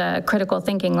back to critical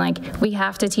thinking. Like, we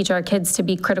have to teach our kids to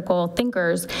be critical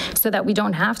thinkers so that we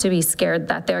don't have to be scared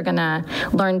that they're gonna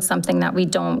learn something that we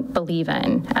don't believe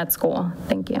in at school.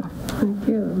 Thank you. Thank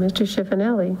you. Mr.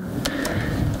 Schiafinelli.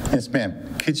 Yes, ma'am.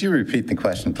 Could you repeat the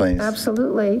question, please?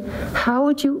 Absolutely. How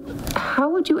would you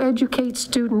educate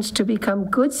students to become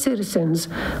good citizens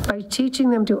by teaching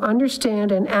them to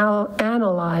understand and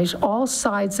analyze all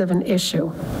sides of an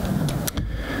issue?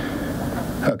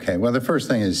 Okay. Well, the first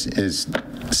thing is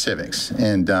civics.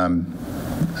 And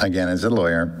again, as a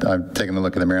lawyer, I've taken a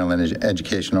look at the Maryland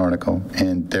Education article,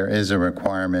 and there is a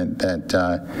requirement that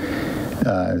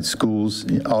schools,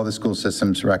 all the school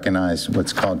systems recognize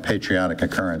what's called patriotic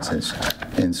occurrences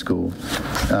in school.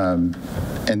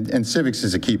 and civics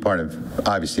is a key part of,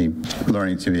 obviously,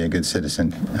 learning to be a good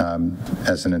citizen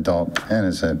as an adult and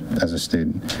as a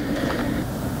student.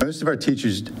 Most of our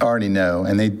teachers already know,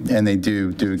 and they do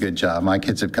a good job. My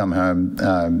kids have come home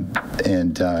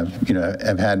and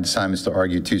have had assignments to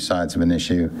argue two sides of an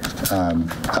issue.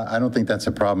 I don't think that's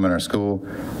a problem in our school,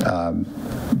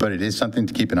 but it is something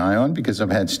to keep an eye on, because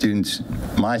I've had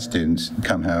my students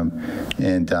come home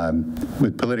and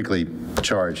with politically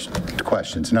charged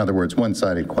questions. In other words,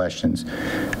 one-sided questions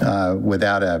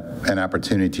without an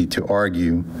opportunity to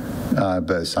argue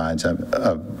both sides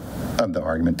of the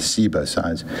argument, to see both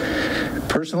sides.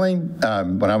 Personally,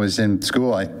 when I was in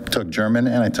school, I took German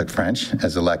and I took French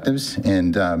as electives,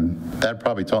 and that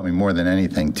probably taught me more than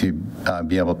anything to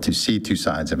be able to see two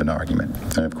sides of an argument.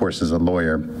 And of course, as a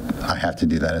lawyer, I have to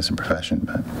do that as a profession,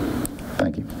 but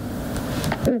thank you.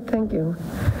 Good, thank you.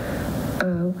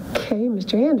 Okay,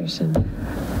 Mr. Anderson.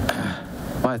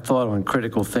 My thought on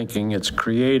critical thinking, it's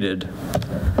created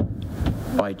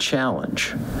by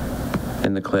challenge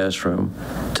in the classroom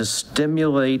to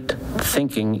stimulate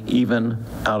thinking even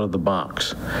out of the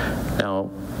box. Now,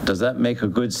 does that make a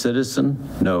good citizen?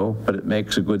 No, but it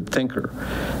makes a good thinker.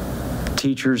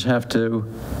 Teachers have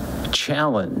to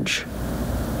challenge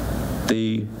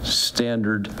the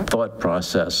standard thought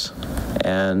process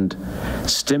and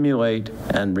stimulate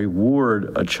and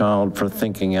reward a child for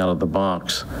thinking out of the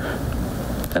box.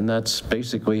 And that's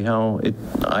basically how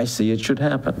I see it should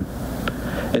happen.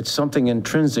 It's something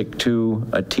intrinsic to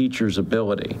a teacher's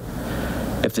ability.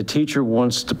 If the teacher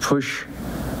wants to push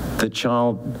the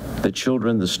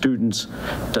children, the students,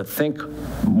 to think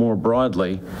more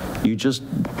broadly, you just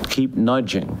keep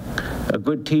nudging. A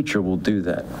good teacher will do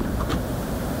that.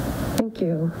 Thank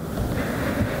you.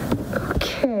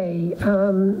 Okay,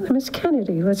 Ms.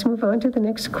 Kennedy, let's move on to the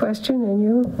next question, and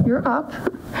you're up.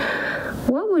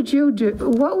 What would you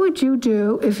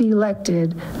do if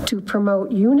elected to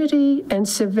promote unity and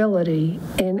civility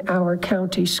in our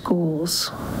county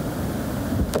schools?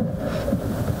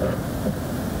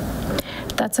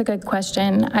 That's a good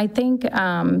question. I think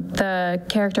the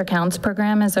Character Counts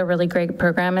program is a really great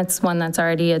program. It's one that's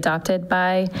already adopted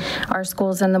by our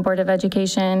schools and the Board of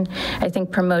Education. I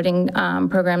think promoting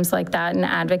programs like that and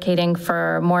advocating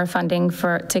for more funding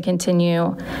to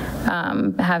continue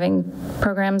having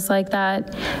programs like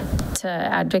that, to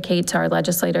advocate to our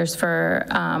legislators for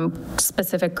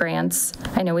specific grants.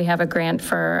 I know we have a grant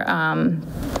for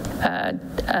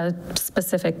a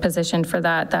specific position for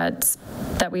that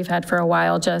we've had for a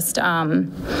while, just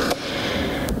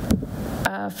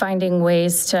finding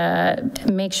ways to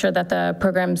make sure that the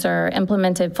programs are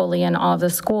implemented fully in all of the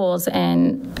schools,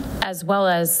 and as well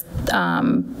as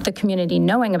the community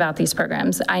knowing about these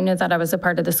programs. I know that I was a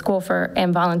part of the school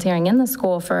and volunteering in the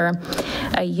school for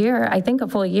a year, I think a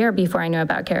full year, before I knew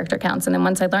about Character Counts. And then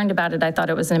once I learned about it, I thought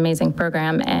it was an amazing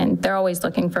program, and they're always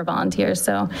looking for volunteers.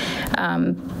 So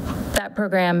that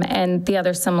program and the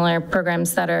other similar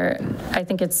programs that are, I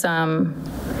think it's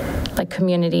like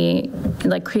community,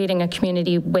 like creating a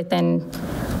community within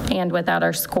and without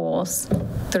our schools,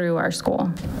 through our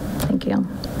school. Thank you.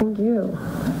 Thank you.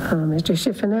 Mr.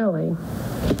 Schiffinelli.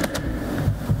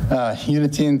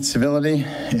 Unity and civility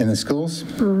in the schools.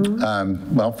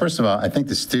 Mm-hmm. Well, first of all, I think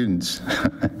the students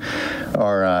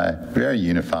are very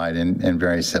unified and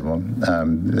very civil.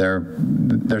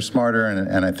 They're smarter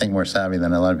and I think more savvy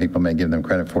than a lot of people may give them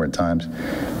credit for at times.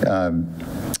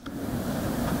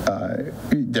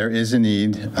 There is a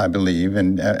need, I believe,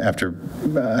 and after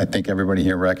I think everybody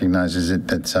here recognizes it,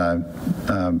 that's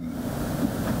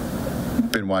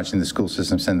been watching the school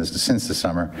system since the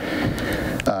summer,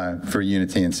 for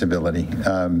unity and civility.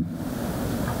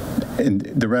 And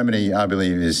the remedy, I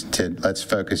believe, is let's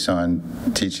focus on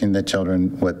teaching the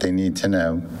children what they need to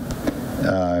know,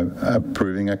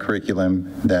 approving a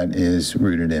curriculum that is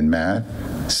rooted in math,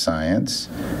 science,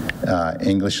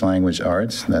 English language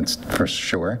arts, that's for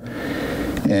sure,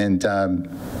 and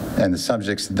the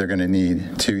subjects that they're going to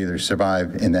need to either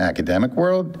survive in the academic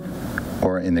world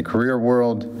or in the career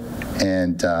world,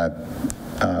 and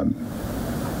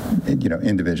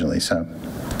individually. So,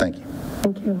 thank you.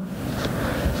 Thank you,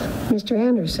 Mr.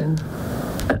 Anderson.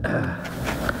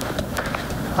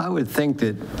 I would think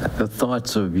that the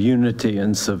thoughts of unity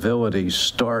and civility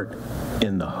start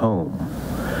in the home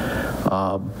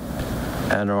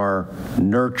and are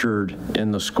nurtured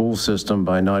in the school system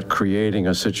by not creating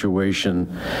a situation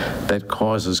that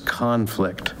causes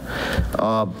conflict.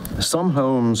 Some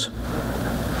homes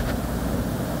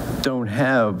don't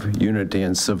have unity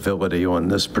and civility on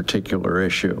this particular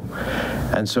issue.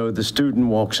 And so the student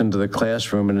walks into the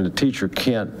classroom and the teacher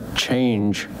can't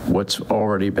change what's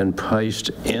already been placed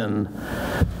in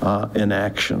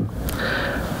action.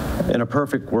 In a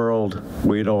perfect world,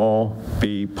 we'd all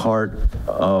be part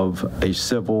of a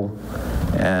civil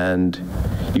and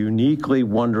uniquely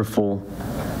wonderful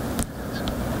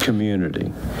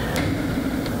community.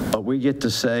 But we get to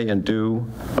say and do,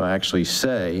 or actually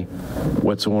say,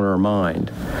 what's on our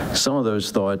mind. Some of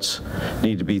those thoughts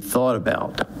need to be thought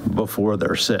about before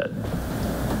they're said.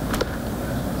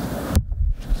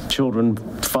 Children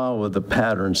follow the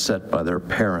pattern set by their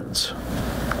parents.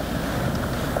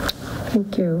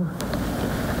 Thank you.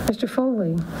 Mr.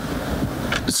 Foley.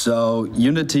 So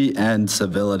unity and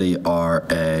civility are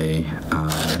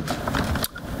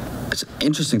it's an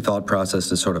interesting thought process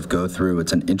to sort of go through.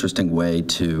 It's an interesting way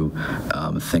to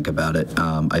think about it.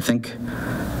 I think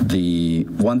the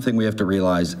one thing we have to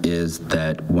realize is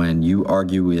that when you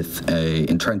argue with an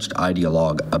entrenched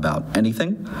ideologue about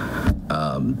anything,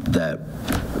 that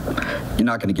you're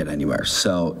not going to get anywhere.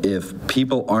 So if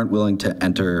people aren't willing to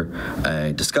enter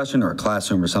a discussion or a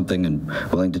classroom or something and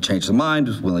willing to change their mind,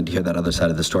 willing to hear that other side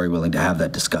of the story, willing to have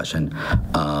that discussion,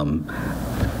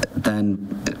 then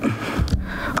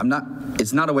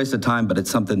it's not a waste of time, but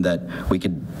it's something that we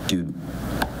could do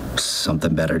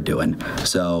something better doing.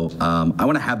 So I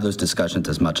want to have those discussions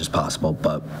as much as possible,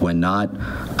 but when not,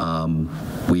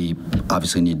 we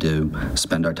obviously need to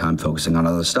spend our time focusing on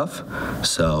other stuff.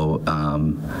 So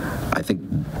I think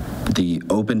the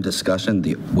open discussion,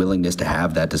 the willingness to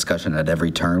have that discussion at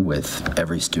every turn with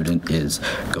every student is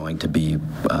going to be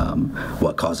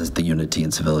what causes the unity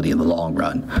and civility in the long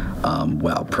run,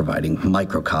 while providing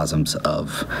microcosms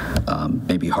of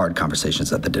maybe hard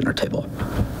conversations at the dinner table.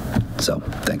 So,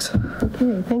 thanks.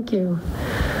 Okay, thank you.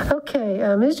 Okay,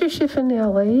 Mr.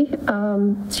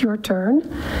 Schiffinelli, it's your turn.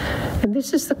 And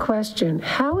this is the question.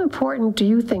 How important do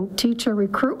you think teacher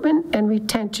recruitment and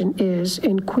retention is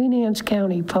in Queen Anne's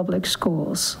County Public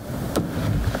Schools?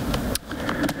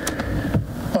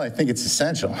 Well, I think it's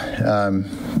essential.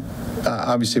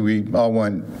 Obviously, we all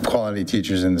want quality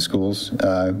teachers in the schools.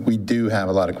 We do have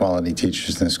a lot of quality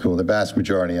teachers in the school. The vast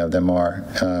majority of them are.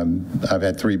 I've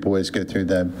had 3 boys go through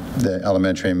the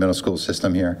elementary and middle school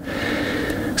system here,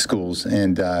 schools,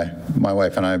 and my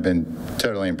wife and I have been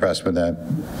totally impressed with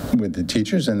the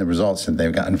teachers and the results that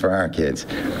they've gotten for our kids.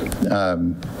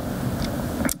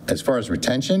 As far as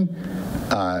retention,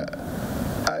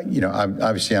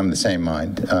 obviously I'm the same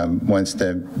mind. Once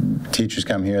the teachers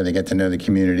come here, they get to know the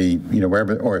community,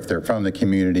 wherever, or if they're from the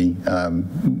community,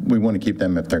 we want to keep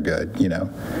them if they're good,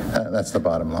 that's the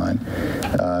bottom line.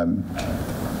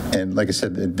 And like I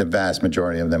said, the vast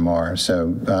majority of them are.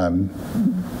 So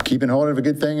keeping hold of a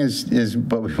good thing is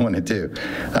what we want to do.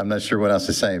 I'm not sure what else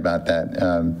to say about that.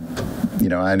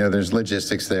 I know there's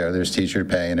logistics there, there's teacher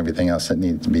pay and everything else that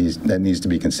needs to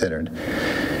be considered.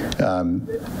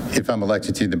 If I'm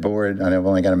elected to the board, I know I've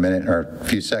only got a minute or a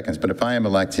few seconds, but if I am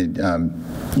elected, I'm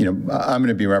going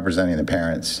to be representing the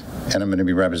parents, and I'm going to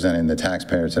be representing the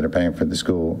taxpayers that are paying for the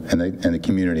school and the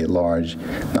community at large,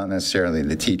 not necessarily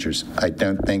the teachers. I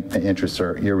don't think the interests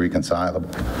are irreconcilable,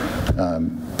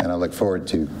 and I look forward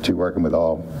to working with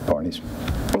all parties.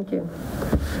 Thank you.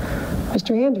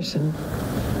 Mr. Anderson.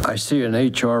 I see an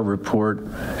HR report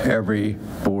every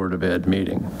Board of Ed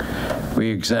meeting. We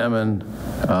examine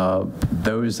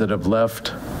those that have left,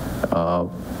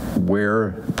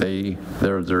 where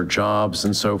their jobs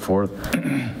and so forth.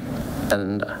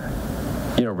 And,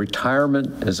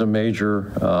 retirement is a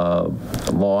major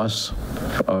loss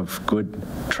of good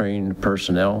trained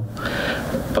personnel,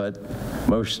 but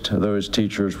most of those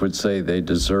teachers would say they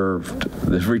deserved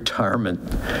the retirement.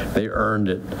 They earned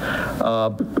it.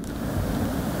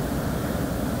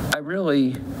 I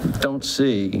really don't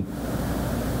see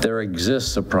there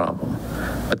exists a problem,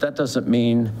 but that doesn't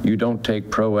mean you don't take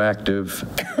proactive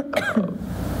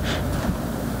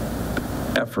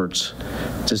efforts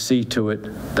to see to it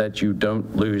that you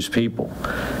don't lose people.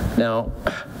 Now,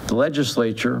 the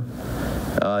legislature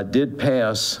did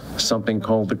pass something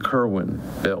called the Kerwin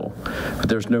bill, but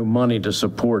there's no money to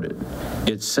support it.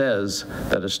 It says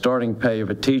that a starting pay of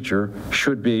a teacher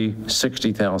should be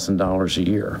 $60,000 a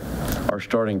year. Our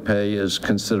starting pay is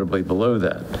considerably below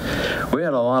that. We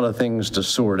had a lot of things to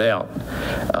sort out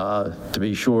to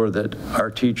be sure that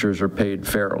our teachers are paid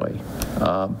fairly.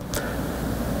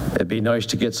 It'd be nice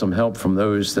to get some help from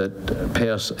those that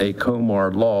pass a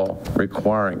Comar law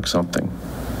requiring something.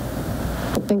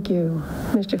 Thank you.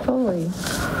 Mr. Foley.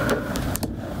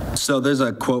 So there's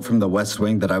a quote from The West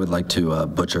Wing that I would like to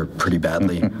butcher pretty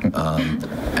badly.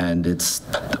 And it's,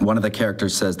 one of the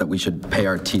characters says that we should pay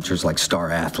our teachers like star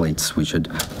athletes. We should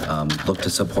look to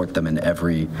support them in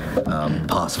every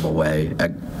possible way.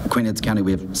 At Queen Anne's County,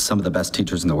 we have some of the best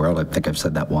teachers in the world. I think I've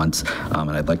said that once,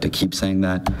 and I'd like to keep saying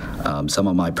that. Some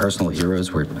of my personal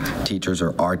heroes were teachers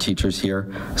or are teachers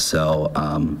here. So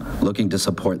looking to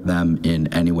support them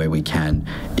in any way we can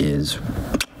is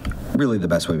really the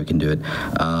best way we can do it.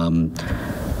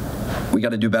 We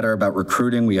got to do better about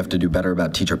recruiting. We have to do better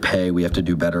about teacher pay. We have to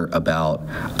do better about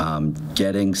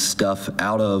getting stuff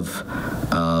out of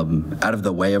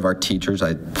the way of our teachers.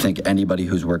 I think anybody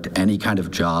who's worked any kind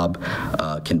of job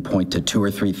can point to 2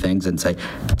 or 3 things and say,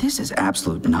 this is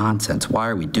absolute nonsense. Why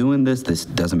are we doing this? This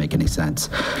doesn't make any sense.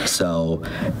 So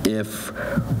if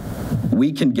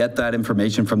we can get that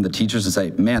information from the teachers and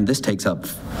say, man, this takes up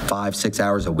 5-6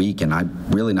 hours a week and I'm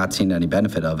really not seeing any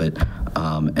benefit of it,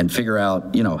 and figure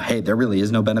out, you know, hey, there really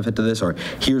is no benefit to this, or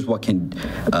here's what can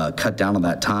cut down on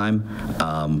that time,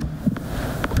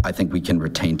 I think we can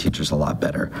retain teachers a lot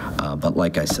better. But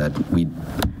like I said, we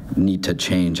need to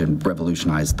change and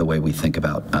revolutionize the way we think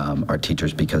about our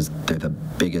teachers, because they're the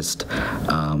biggest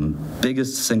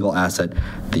single asset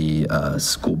the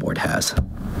school board has.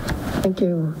 Thank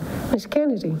you. Ms.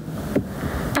 Kennedy.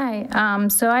 Hi.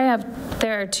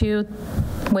 There are 2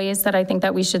 ways that I think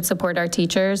that we should support our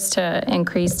teachers to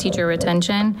increase teacher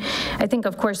retention. I think,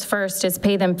 of course, first is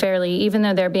pay them fairly, even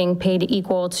though they're being paid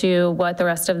equal to what the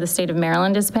rest of the state of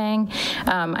Maryland is paying.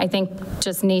 I think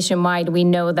just nationwide, we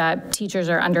know that teachers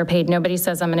are underpaid. Nobody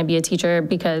says I'm going to be a teacher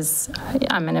because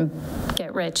I'm going to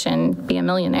get rich and be a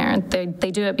millionaire.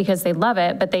 They do it because they love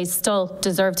it, but they still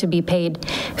deserve to be paid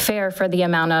fair for the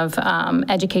amount of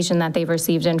education that they've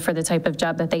received and for the type of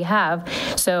job that they have.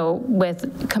 So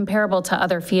with comparable to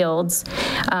other fields,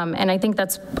 and I think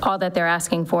that's all that they're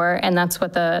asking for, and that's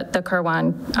what the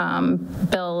Kirwan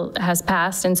bill has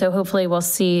passed, and so hopefully we'll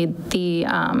see the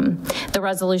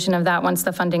resolution of that once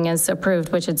the funding is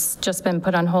approved, which it's just been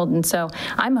put on hold. And so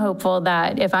I'm hopeful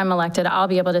that if I'm elected, I'll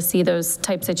be able to see those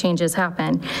types of changes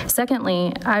happen.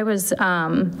 Secondly, I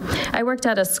worked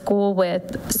at a school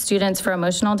with students for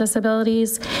emotional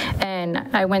disabilities, and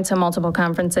I went to multiple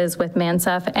conferences with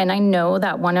MANSEF, and I know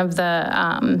that one of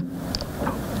the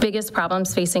biggest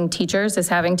problems facing teachers is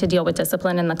having to deal with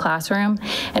discipline in the classroom.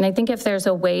 And I think if there's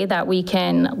a way that we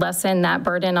can lessen that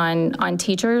burden on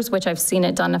teachers, which I've seen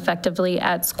it done effectively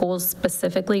at schools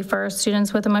specifically for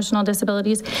students with emotional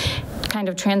disabilities, kind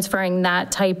of transferring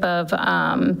that type of,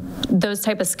 those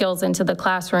type of skills into the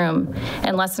classroom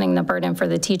and lessening the burden for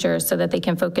the teachers so that they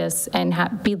can focus and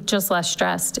be just less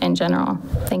stressed in general.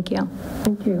 Thank you.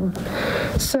 Thank you.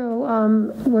 So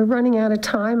we're running out of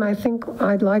time. I think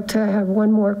I'd like to have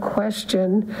one more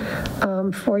question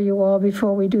for you all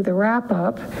before we do the wrap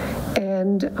up.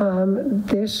 And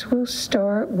this will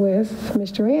start with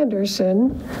Mr.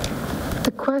 Anderson.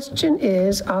 The question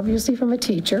is, obviously from a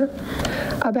teacher,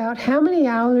 about how many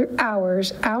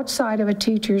hours outside of a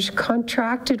teacher's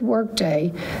contracted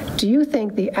workday do you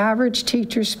think the average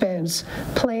teacher spends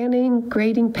planning,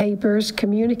 grading papers,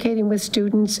 communicating with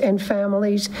students and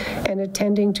families, and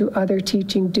attending to other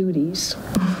teaching duties?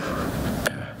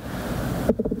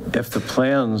 If the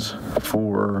plans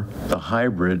for the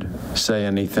hybrid say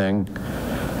anything,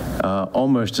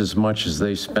 almost as much as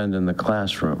they spend in the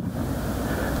classroom.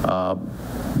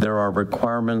 There are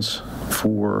requirements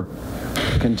for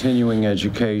continuing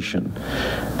education.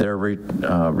 There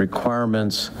are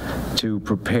requirements to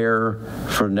prepare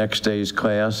for next day's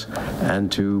class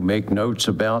and to make notes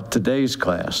about today's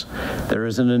class. There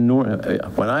is an enormous,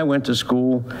 when I went to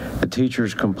school, the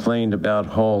teachers complained about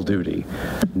hall duty.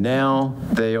 Now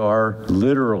they are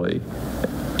literally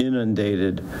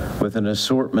inundated with an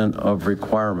assortment of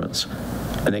requirements.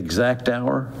 An exact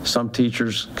hour, some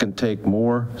teachers can take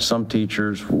more, some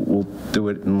teachers will do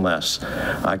it in less.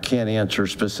 I can't answer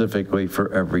specifically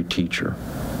for every teacher.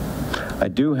 I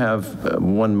do have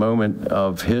one moment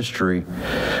of history.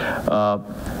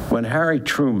 When Harry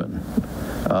Truman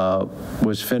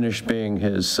was finished being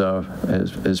his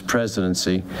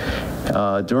presidency,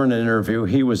 during an interview,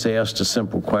 he was asked a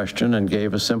simple question and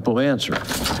gave a simple answer.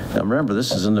 Now remember,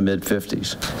 this is in the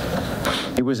mid-50s.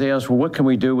 He was asked, well, what can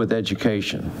we do with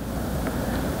education?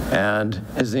 And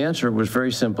his answer was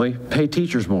very simply, pay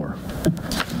teachers more.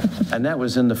 And that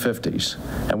was in the 50s.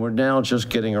 And we're now just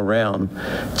getting around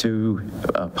to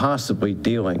possibly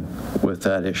dealing with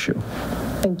that issue.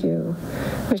 Thank you.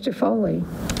 Mr. Foley.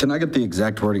 Can I get the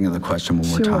exact wording of the question one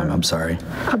more time? I'm sorry.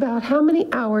 About how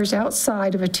many hours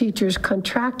outside of a teacher's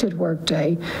contracted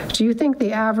workday do you think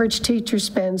the average teacher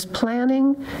spends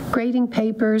planning, grading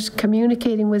papers,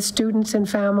 communicating with students and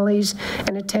families,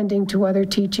 and attending to other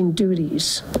teaching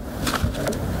duties?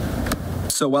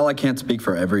 So while I can't speak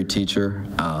for every teacher,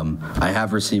 I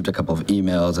have received a couple of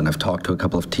emails and I've talked to a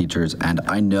couple of teachers, and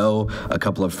I know a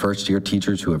couple of first-year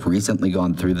teachers who have recently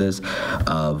gone through this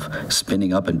of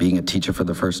spinning up and being a teacher for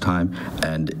the first time,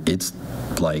 and it's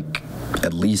like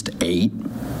at least 8.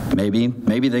 Maybe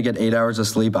they get 8 hours of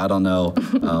sleep. I don't know.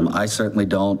 I certainly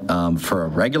don't for a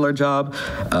regular job,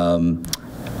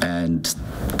 and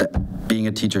being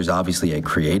a teacher is obviously a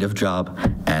creative job,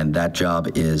 and that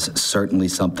job is certainly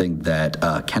something that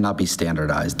cannot be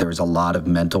standardized. There's a lot of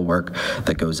mental work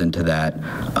that goes into that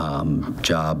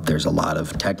job. There's a lot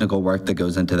of technical work that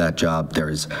goes into that job.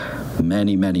 There's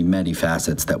many, many, many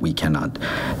facets that we cannot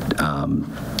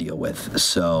deal with.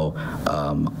 So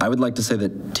I would like to say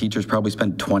that teachers probably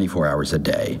spend 24 hours a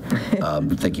day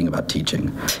thinking about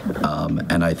teaching.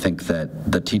 And I think that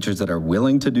the teachers that are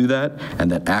willing to do that and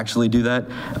that actually do that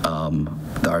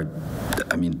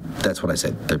I mean, that's what I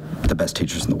say. They're the best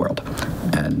teachers in the world,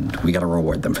 and we got to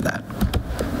reward them for that.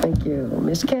 Thank you.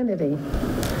 Ms. Kennedy.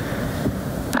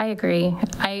 I agree.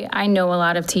 I know a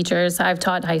lot of teachers. I've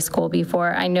taught high school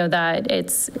before. I know that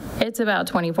it's about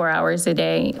 24 hours a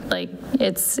day. Like,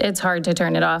 it's hard to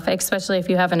turn it off, especially if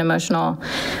you have an emotional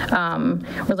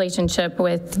relationship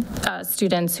with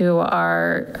students who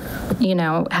are, you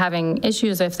know, having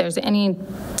issues. If there's any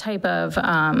type of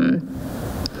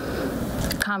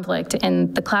conflict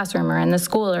in the classroom or in the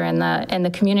school or in the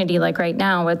community, like right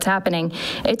now, what's happening,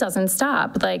 it doesn't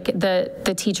stop. Like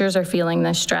the teachers are feeling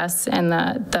the stress and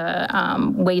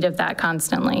the weight of that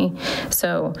constantly.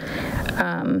 So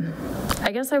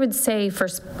I guess I would say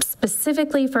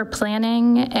specifically for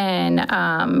planning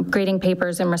and grading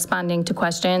papers and responding to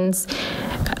questions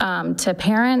to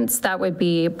parents, that would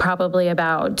be probably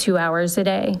about 2 hours a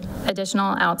day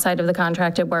additional outside of the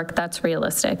contracted work. That's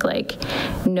realistic. Like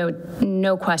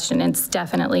no question, it's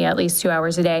definitely at least 2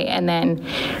 hours a day. And then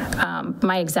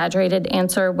my exaggerated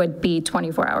answer would be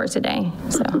 24 hours a day.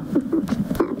 So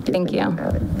thank you.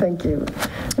 Thank you.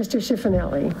 Mr.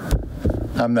 Schiffinelli.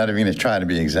 I'm not even going to try to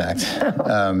be exact.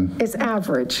 It's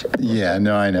average. Yeah,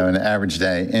 no, I know, an average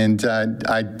day. And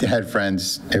I had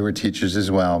friends who were teachers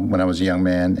as well when I was a young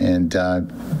man, and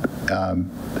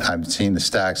I've seen the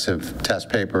stacks of test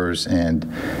papers and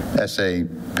essay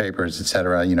papers, et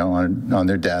cetera, you know, on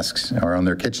their desks or on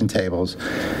their kitchen tables,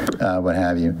 what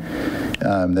have you,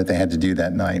 that they had to do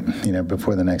that night, you know,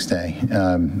 before the next day.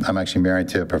 I'm actually married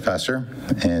to a professor,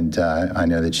 and I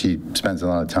know that she spends a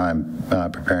lot of time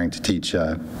preparing to teach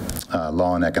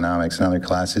law and economics and other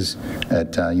classes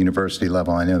at university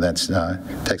level. I know that's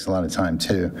takes a lot of time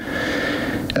too.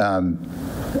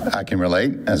 I can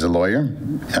relate as a lawyer.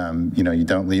 You know, you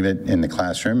don't leave it in the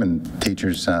classroom in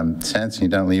teachers' sense. You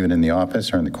don't leave it in the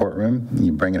office or in the courtroom.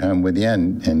 You bring it home with you,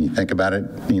 and you think about it,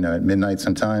 you know, at midnight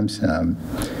sometimes,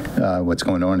 what's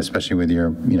going on, especially with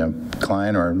your, you know,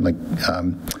 client or, like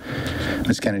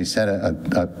Ms. Kennedy said,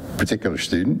 a particular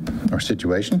student or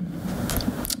situation.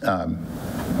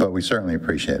 But we certainly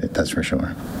appreciate it, that's for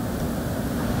sure.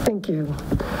 Thank you.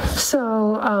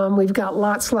 So we've got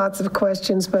lots of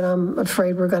questions, but I'm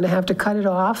afraid we're going to have to cut it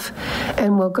off,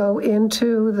 and we'll go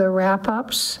into the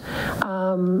wrap-ups.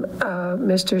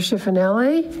 Mr.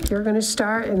 Schiffinelli, you're going to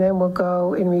start, and then we'll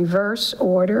go in reverse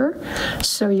order.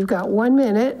 So you've got 1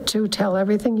 minute to tell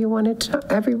everything you wanted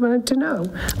everyone to know.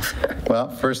 Well,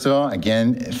 first of all,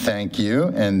 again, thank you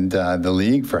and the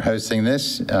League for hosting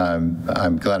this.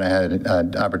 I'm glad I had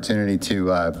an opportunity to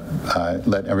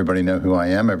let everybody know who I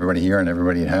am, everybody here and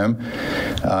everybody at home,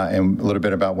 and a little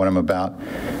bit about what I'm about.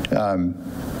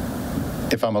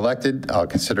 If I'm elected, I'll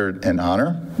consider it an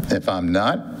honor. If I'm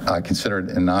not, I consider it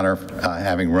an honor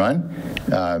having run.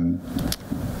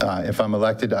 If I'm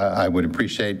elected, I would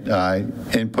appreciate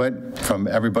input from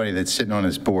everybody that's sitting on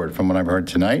this board, from what I've heard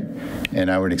tonight.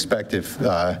 And I would expect if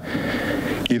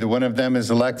either one of them is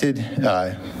elected,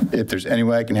 if there's any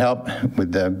way I can help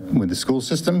with the school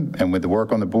system and with the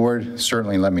work on the board,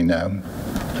 certainly let me know.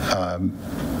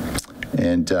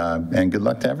 And good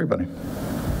luck to everybody.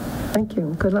 Thank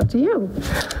you. Good luck to you.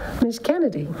 Ms.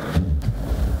 Kennedy.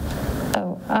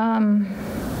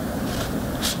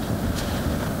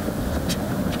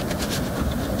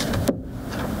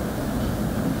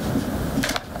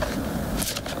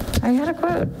 I had a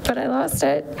quote, but I lost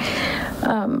it.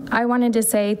 I wanted to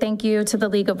say thank you to the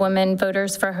League of Women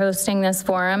Voters for hosting this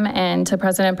forum, and to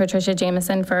President Patricia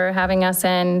Jameson for having us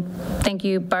in. Thank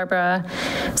you, Barbara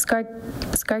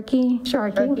Sharkey,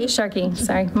 sorry,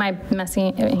 my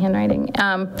messy handwriting.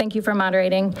 Thank you for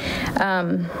moderating.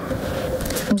 I'm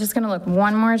just going to look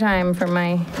one more time for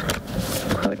my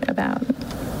quote about.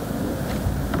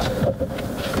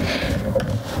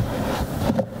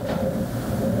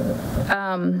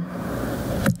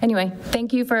 Anyway,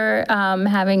 thank you for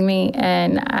having me,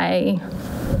 and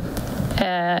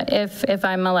if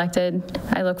I'm elected,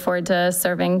 I look forward to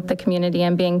serving the community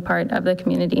and being part of the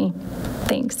community.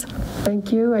 Thanks.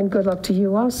 Thank you, and good luck to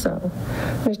you also.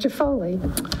 Mr. Foley.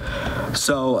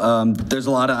 So there's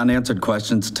a lot of unanswered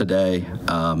questions today.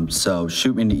 So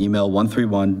shoot me an email,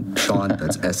 131 Sean,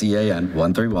 that's SEAN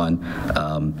 131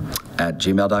 at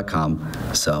gmail.com.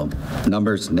 So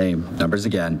numbers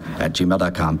again at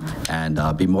gmail.com, and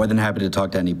I'll be more than happy to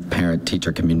talk to any parent,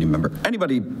 teacher, community member,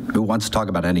 anybody who wants to talk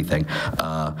about anything.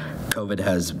 COVID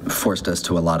has forced us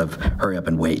to a lot of hurry up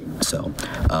and wait, so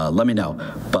let me know.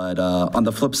 But on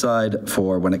the flip side,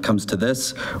 for when it comes to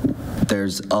this,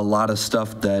 there's a lot of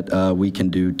stuff that we can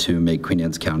do to make Queen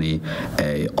Anne's County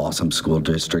a awesome school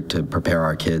district to prepare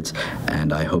our kids,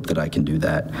 and I hope that I can do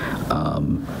that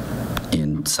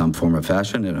in some form or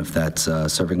fashion, and if that's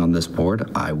serving on this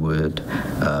board, I would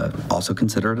also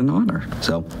consider it an honor.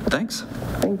 So thanks.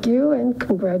 Thank you, and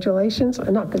congratulations.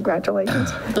 Not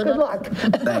congratulations. Good luck.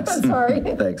 Thanks. Sorry.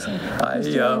 Thanks. I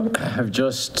have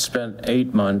just spent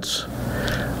 8 months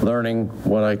learning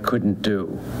what I couldn't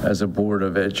do as a Board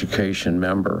of Education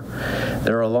member.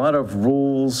 There are a lot of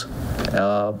rules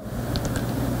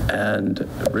and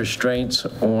restraints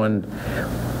on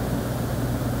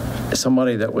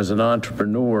somebody that was an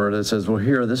entrepreneur that says, well,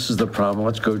 here, this is the problem,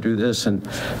 let's go do this. And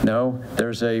no,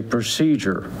 there's a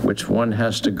procedure which one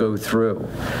has to go through.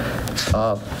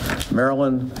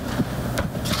 Maryland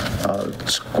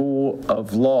School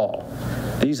of Law.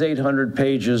 These 800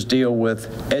 pages deal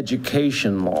with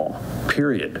education law,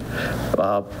 period.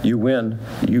 You win,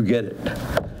 you get it.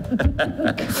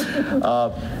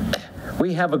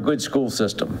 We have a good school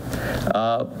system.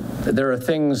 There are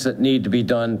things that need to be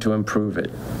done to improve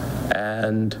it.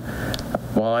 And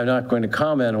while I'm not going to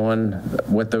comment on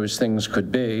what those things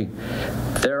could be,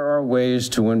 there are ways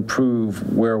to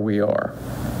improve where we are.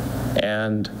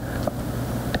 And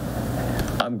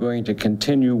I'm going to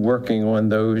continue working on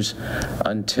those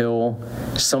until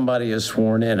somebody is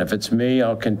sworn in. If it's me,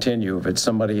 I'll continue. If it's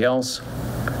somebody else,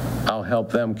 I'll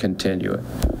help them continue it.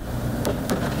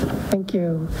 Thank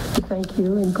you. Thank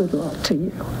you, and good luck to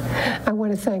you. I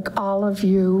want to thank all of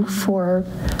you for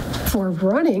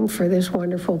running for this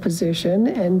wonderful position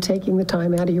and taking the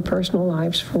time out of your personal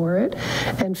lives for it,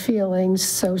 and feeling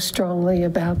so strongly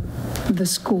about the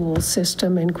school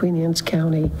system in Queen Anne's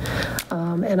County.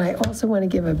 And I also want to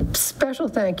give a special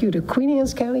thank you to Queen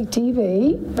Anne's County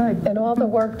TV and all the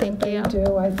work that they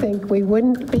do. I think we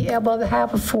wouldn't be able to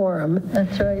have a forum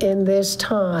in this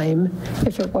time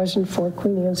if it wasn't for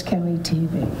Queen Anne's County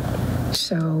TV.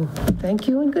 So thank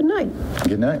you and good night.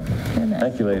 Good night.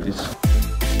 Thank you, ladies.